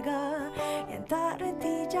keluarga yang tak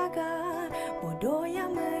reti jaga, bodoh yang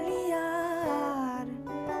meliar?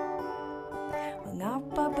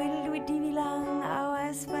 Mengapa belut dibilang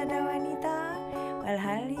awas pada wanita,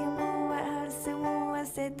 walhal yang buat hal semua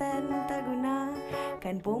setan tak guna?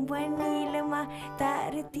 Kan perempuan ni lemah,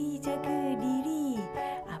 tak reti jaga diri.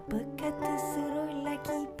 Apa kata suruh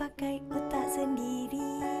laki pakai otak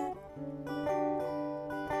sendiri?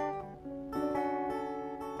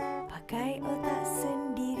 Pakai otak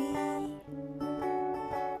sendiri.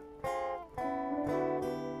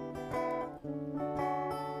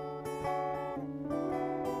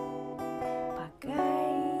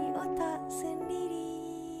 Pakai otak sendiri.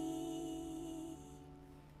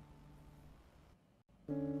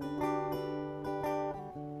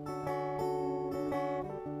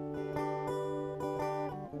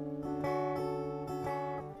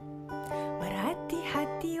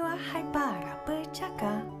 Berhati-hati wahai para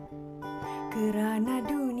pecakar, kerana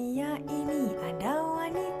dunia ini ada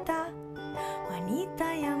wanita. Wanita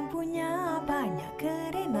yang punya banyak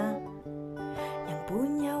kerena, yang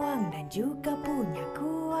punya wang dan juga punya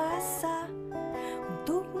kuasa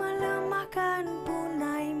untuk melemahkan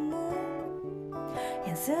punaimu,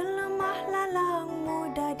 yang selemah lalang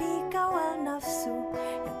mudah dikawal nafsu,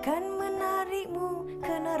 yang kan menarikmu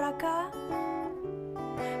ke neraka.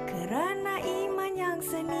 Kerana iman yang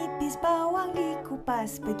senipis bawang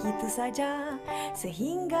dikupas begitu saja,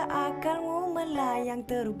 sehingga akalmu melayang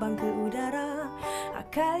terbang ke udara.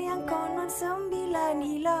 Akal yang konon 9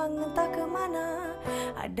 hilang entah ke mana.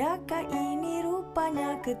 Adakah ini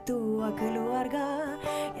rupanya ketua keluarga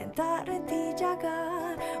yang tak reti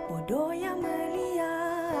jaga, bodoh yang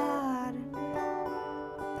meliar?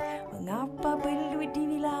 Mengapa belut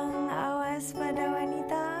dibilang awas pada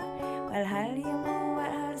wanita, walhal yang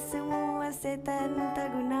buat hal semua setan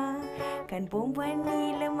tak guna? Kan perempuan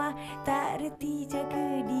ni lemah, tak reti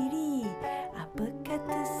jaga diri. Apa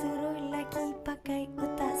kata suruh laki pakai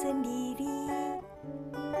otak sendiri?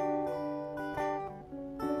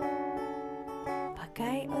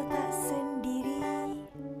 Pakai otak sendiri.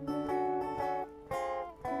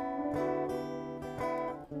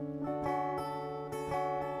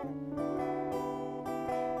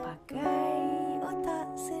 Pakai otak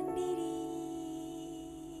sendiri.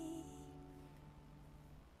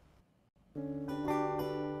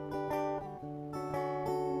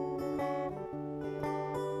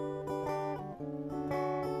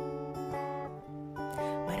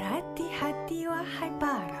 Berhati-hati wahai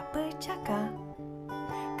para pecakar,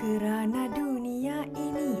 kerana dunia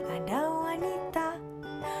ini ada wanita.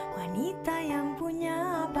 Wanita yang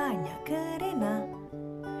punya banyak kerena,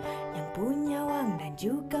 yang punya wang dan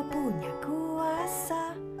juga punya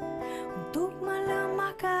kuasa untuk melemahkan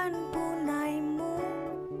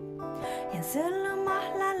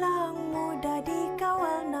selemah lalang mudah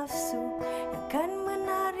dikawal nafsu yang kan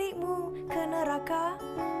menarikmu ke neraka.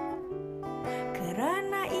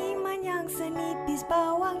 Kerana iman yang senipis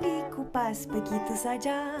bawang dikupas begitu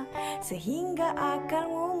saja, sehingga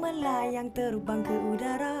akalmu melayang terbang ke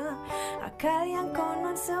udara. Akal yang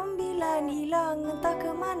konon 9 hilang entah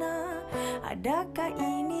ke mana. Adakah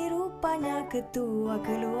ini rupanya ketua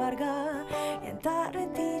keluarga yang tak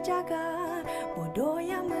reti jaga, bodoh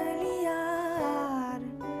yang meliar?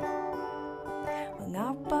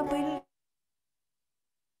 Mengapa beli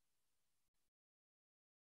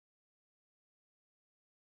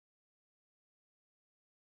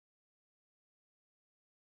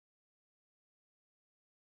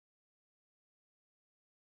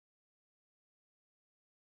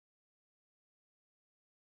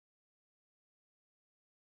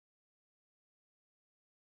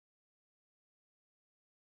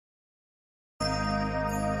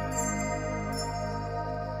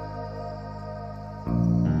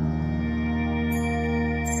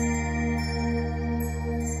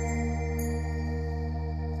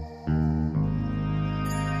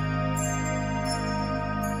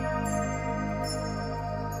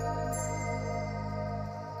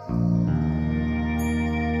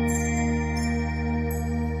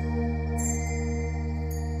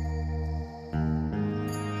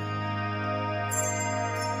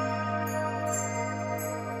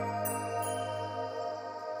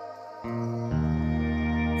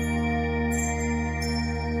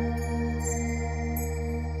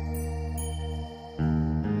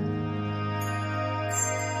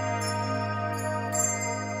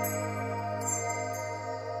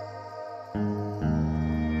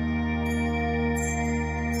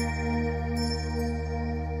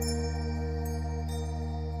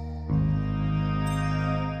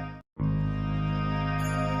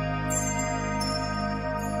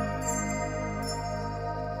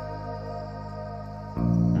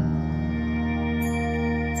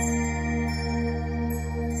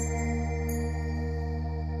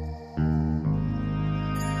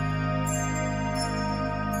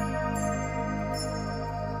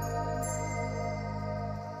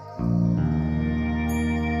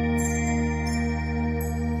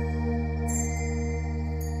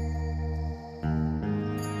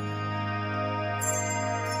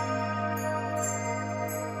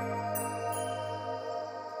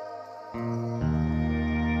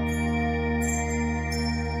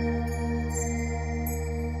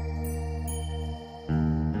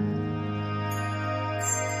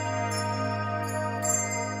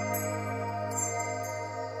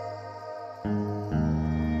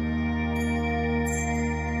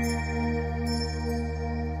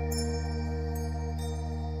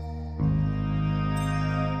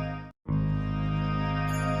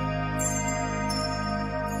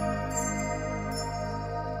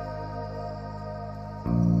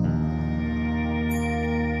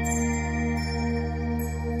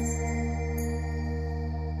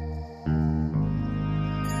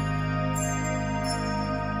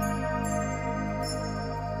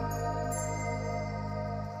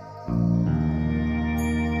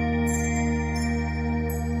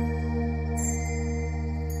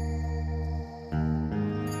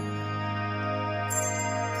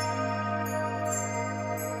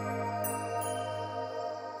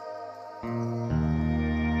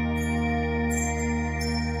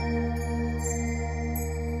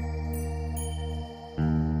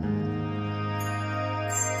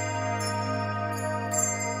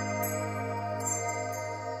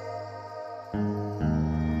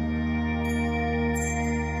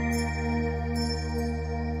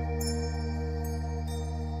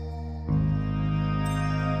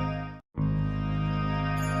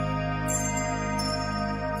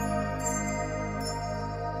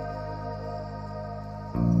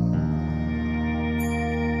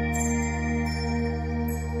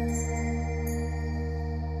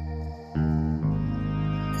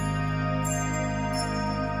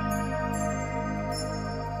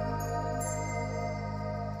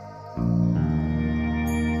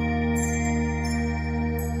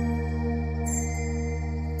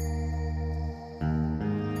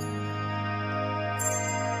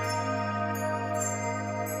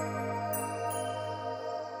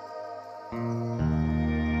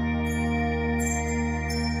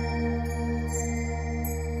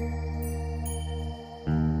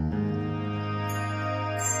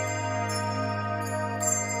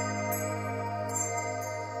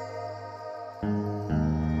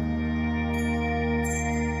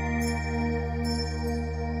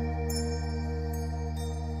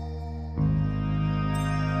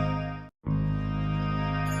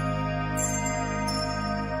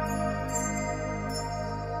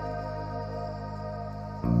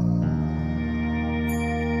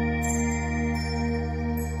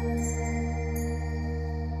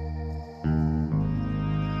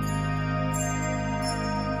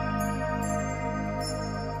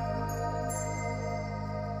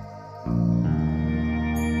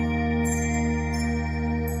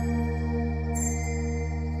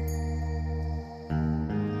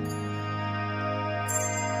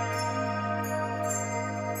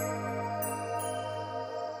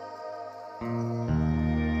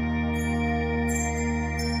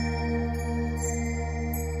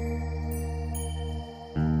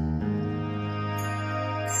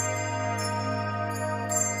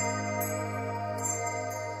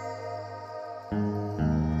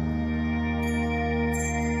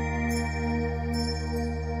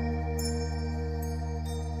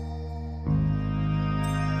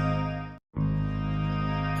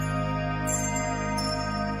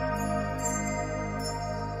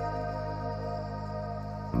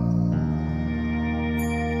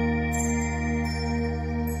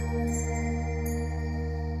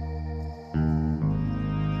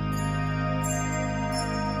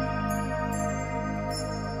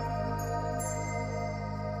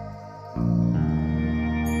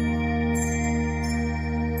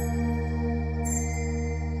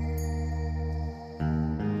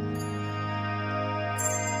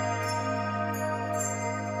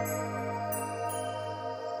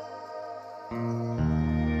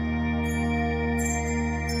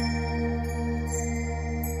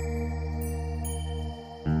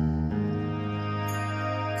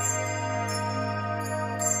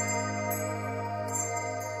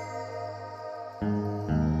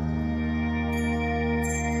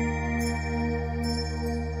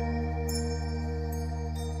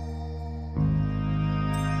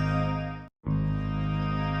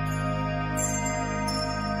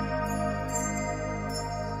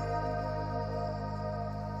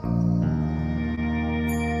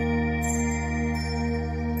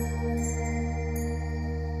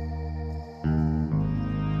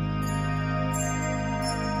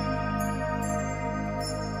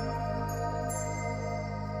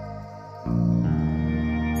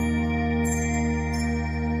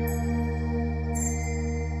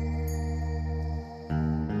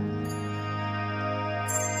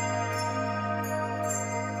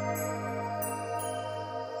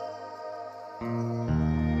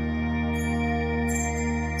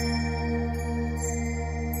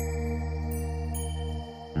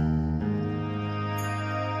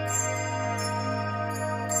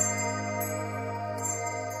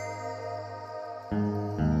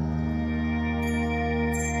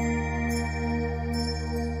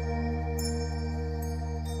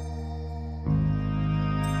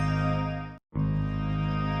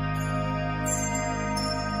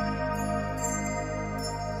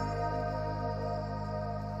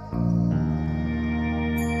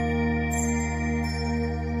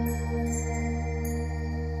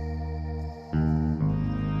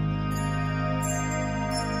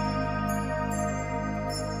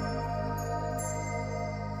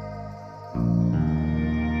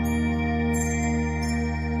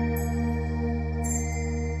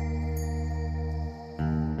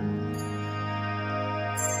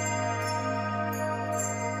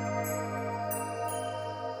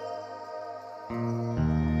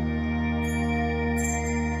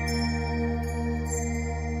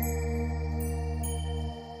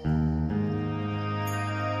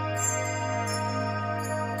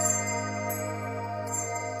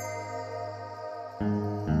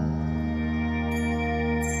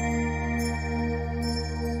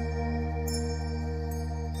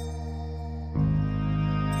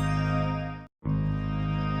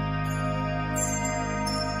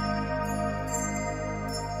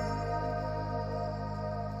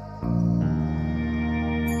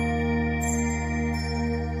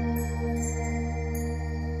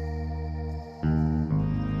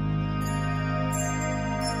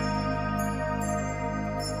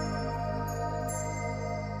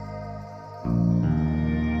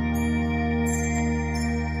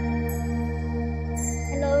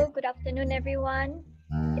Good afternoon, everyone.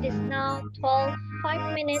 It is now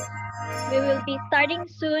 12:05 minutes. We will be starting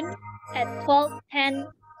soon at 12:10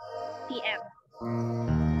 p.m.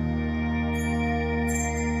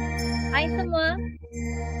 Hai semua.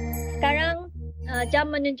 Sekarang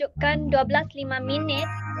jam menunjukkan 12:05 minit.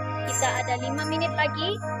 Kita ada 5 minit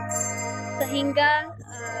lagi sehingga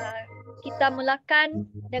kita mulakan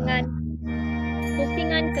dengan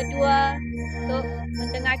pusingan kedua untuk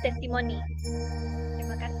mendengar testimoni.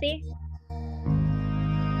 Terima kasih.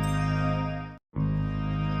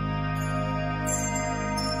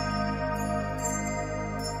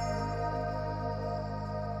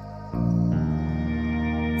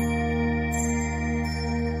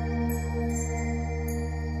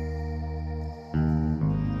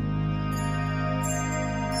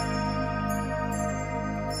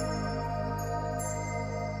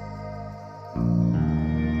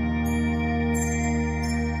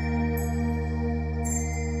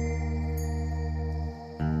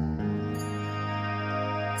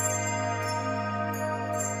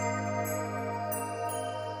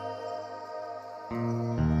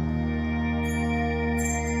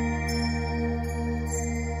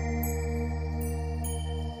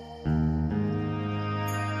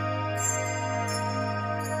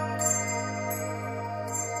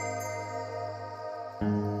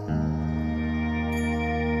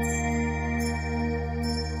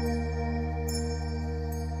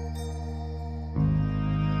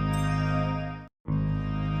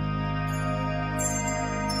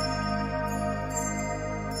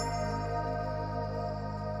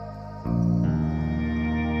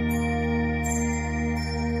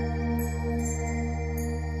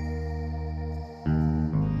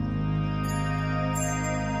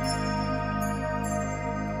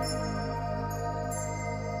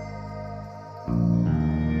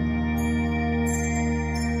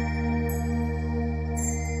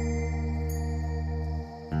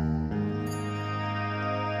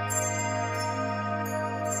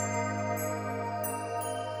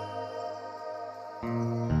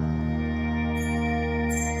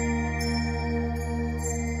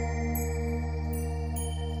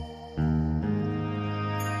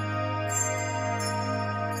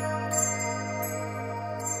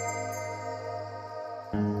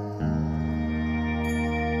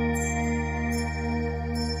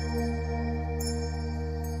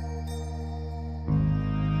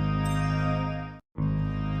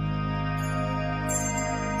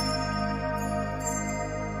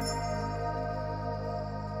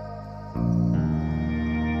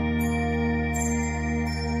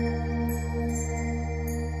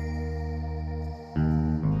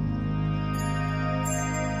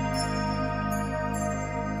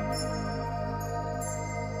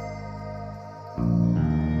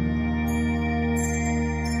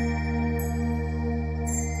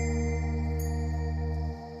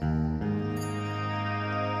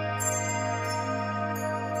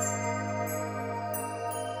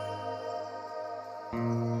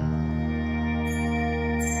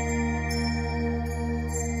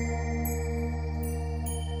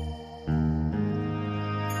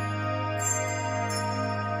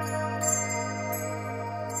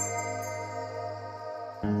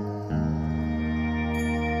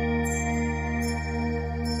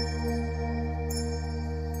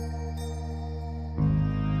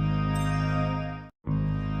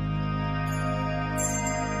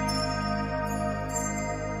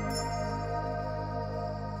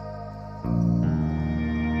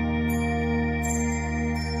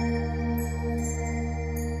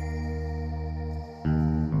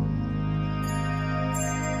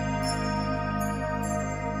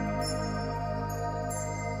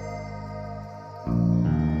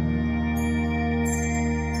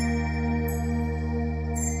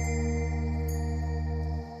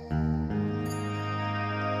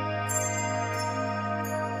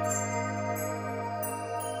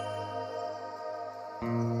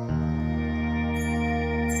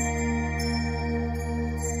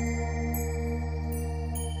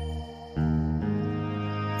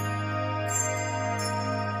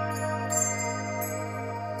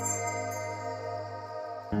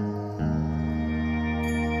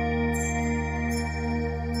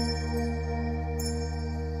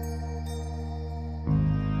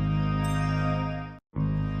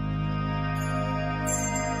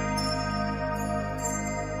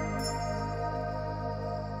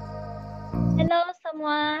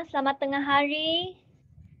 selamat tengah hari.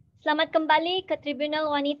 Selamat kembali ke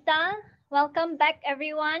Tribunal Wanita. Welcome back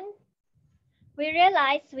everyone. We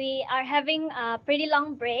realize we are having pretty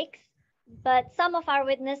long breaks, but some of our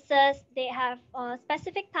witnesses, they have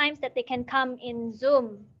specific times that they can come in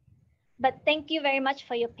Zoom. But thank you very much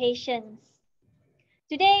for your patience.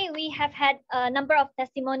 Today we have had a number of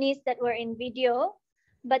testimonies that were in video,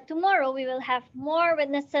 but tomorrow we will have more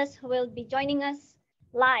witnesses who will be joining us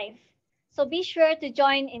live. So be sure to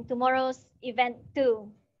join in tomorrow's event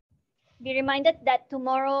too. Be reminded that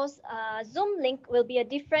tomorrow's Zoom link will be a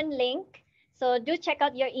different link, so do check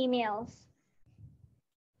out your emails.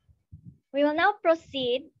 We will now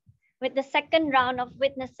proceed with the second round of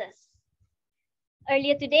witnesses.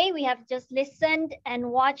 Earlier today, we have just listened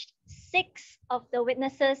and watched 6 of the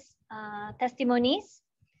witnesses' testimonies.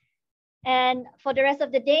 And for the rest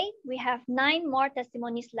of the day, we have 9 more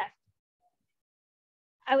testimonies left.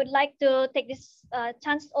 I would like to take this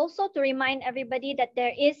chance also to remind everybody that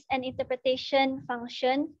there is an interpretation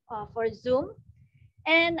function for Zoom.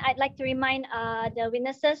 And I'd like to remind the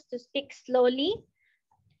witnesses to speak slowly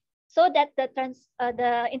so that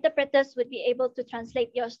the interpreters would be able to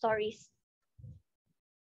translate your stories.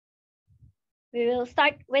 We will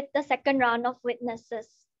start with the second round of witnesses.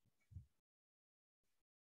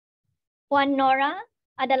 Puan Nora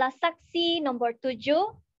adalah saksi nombor 7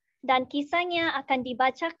 dan kisahnya akan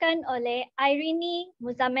dibacakan oleh Irene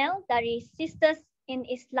Muzamel dari Sisters in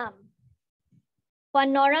Islam.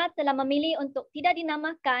 Puan Nora telah memilih untuk tidak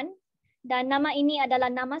dinamakan dan nama ini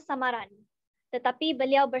adalah nama samaran. Tetapi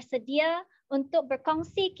beliau bersedia untuk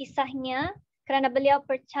berkongsi kisahnya kerana beliau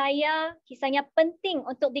percaya kisahnya penting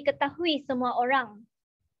untuk diketahui semua orang.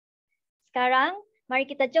 Sekarang, mari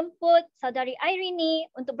kita jemput saudari Irene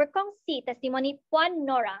untuk berkongsi testimoni Puan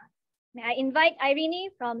Nora. May I invite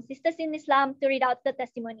Irene from Sisters in Islam to read out the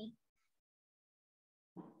testimony.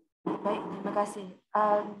 Baik, terima kasih.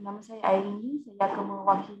 Nama saya Irene. Saya akan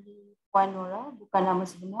mewakili Puan Nora, bukan nama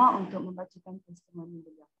sebenar, untuk membacakan testimoni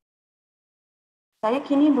beliau. Saya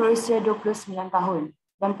kini berusia 29 tahun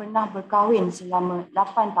dan pernah berkahwin selama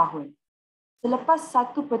 8 tahun. Selepas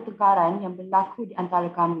satu pertengkaran yang berlaku di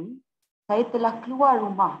antara kami, saya telah keluar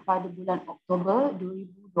rumah pada bulan Oktober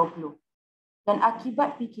 2020. Dan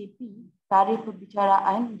akibat PKP, tarikh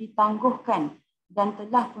perbicaraan ditangguhkan dan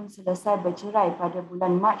telah pun selesai bercerai pada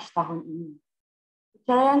bulan Mac tahun ini.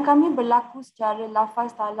 Perceraian kami berlaku secara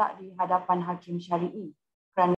lafaz talak di hadapan hakim syari'i.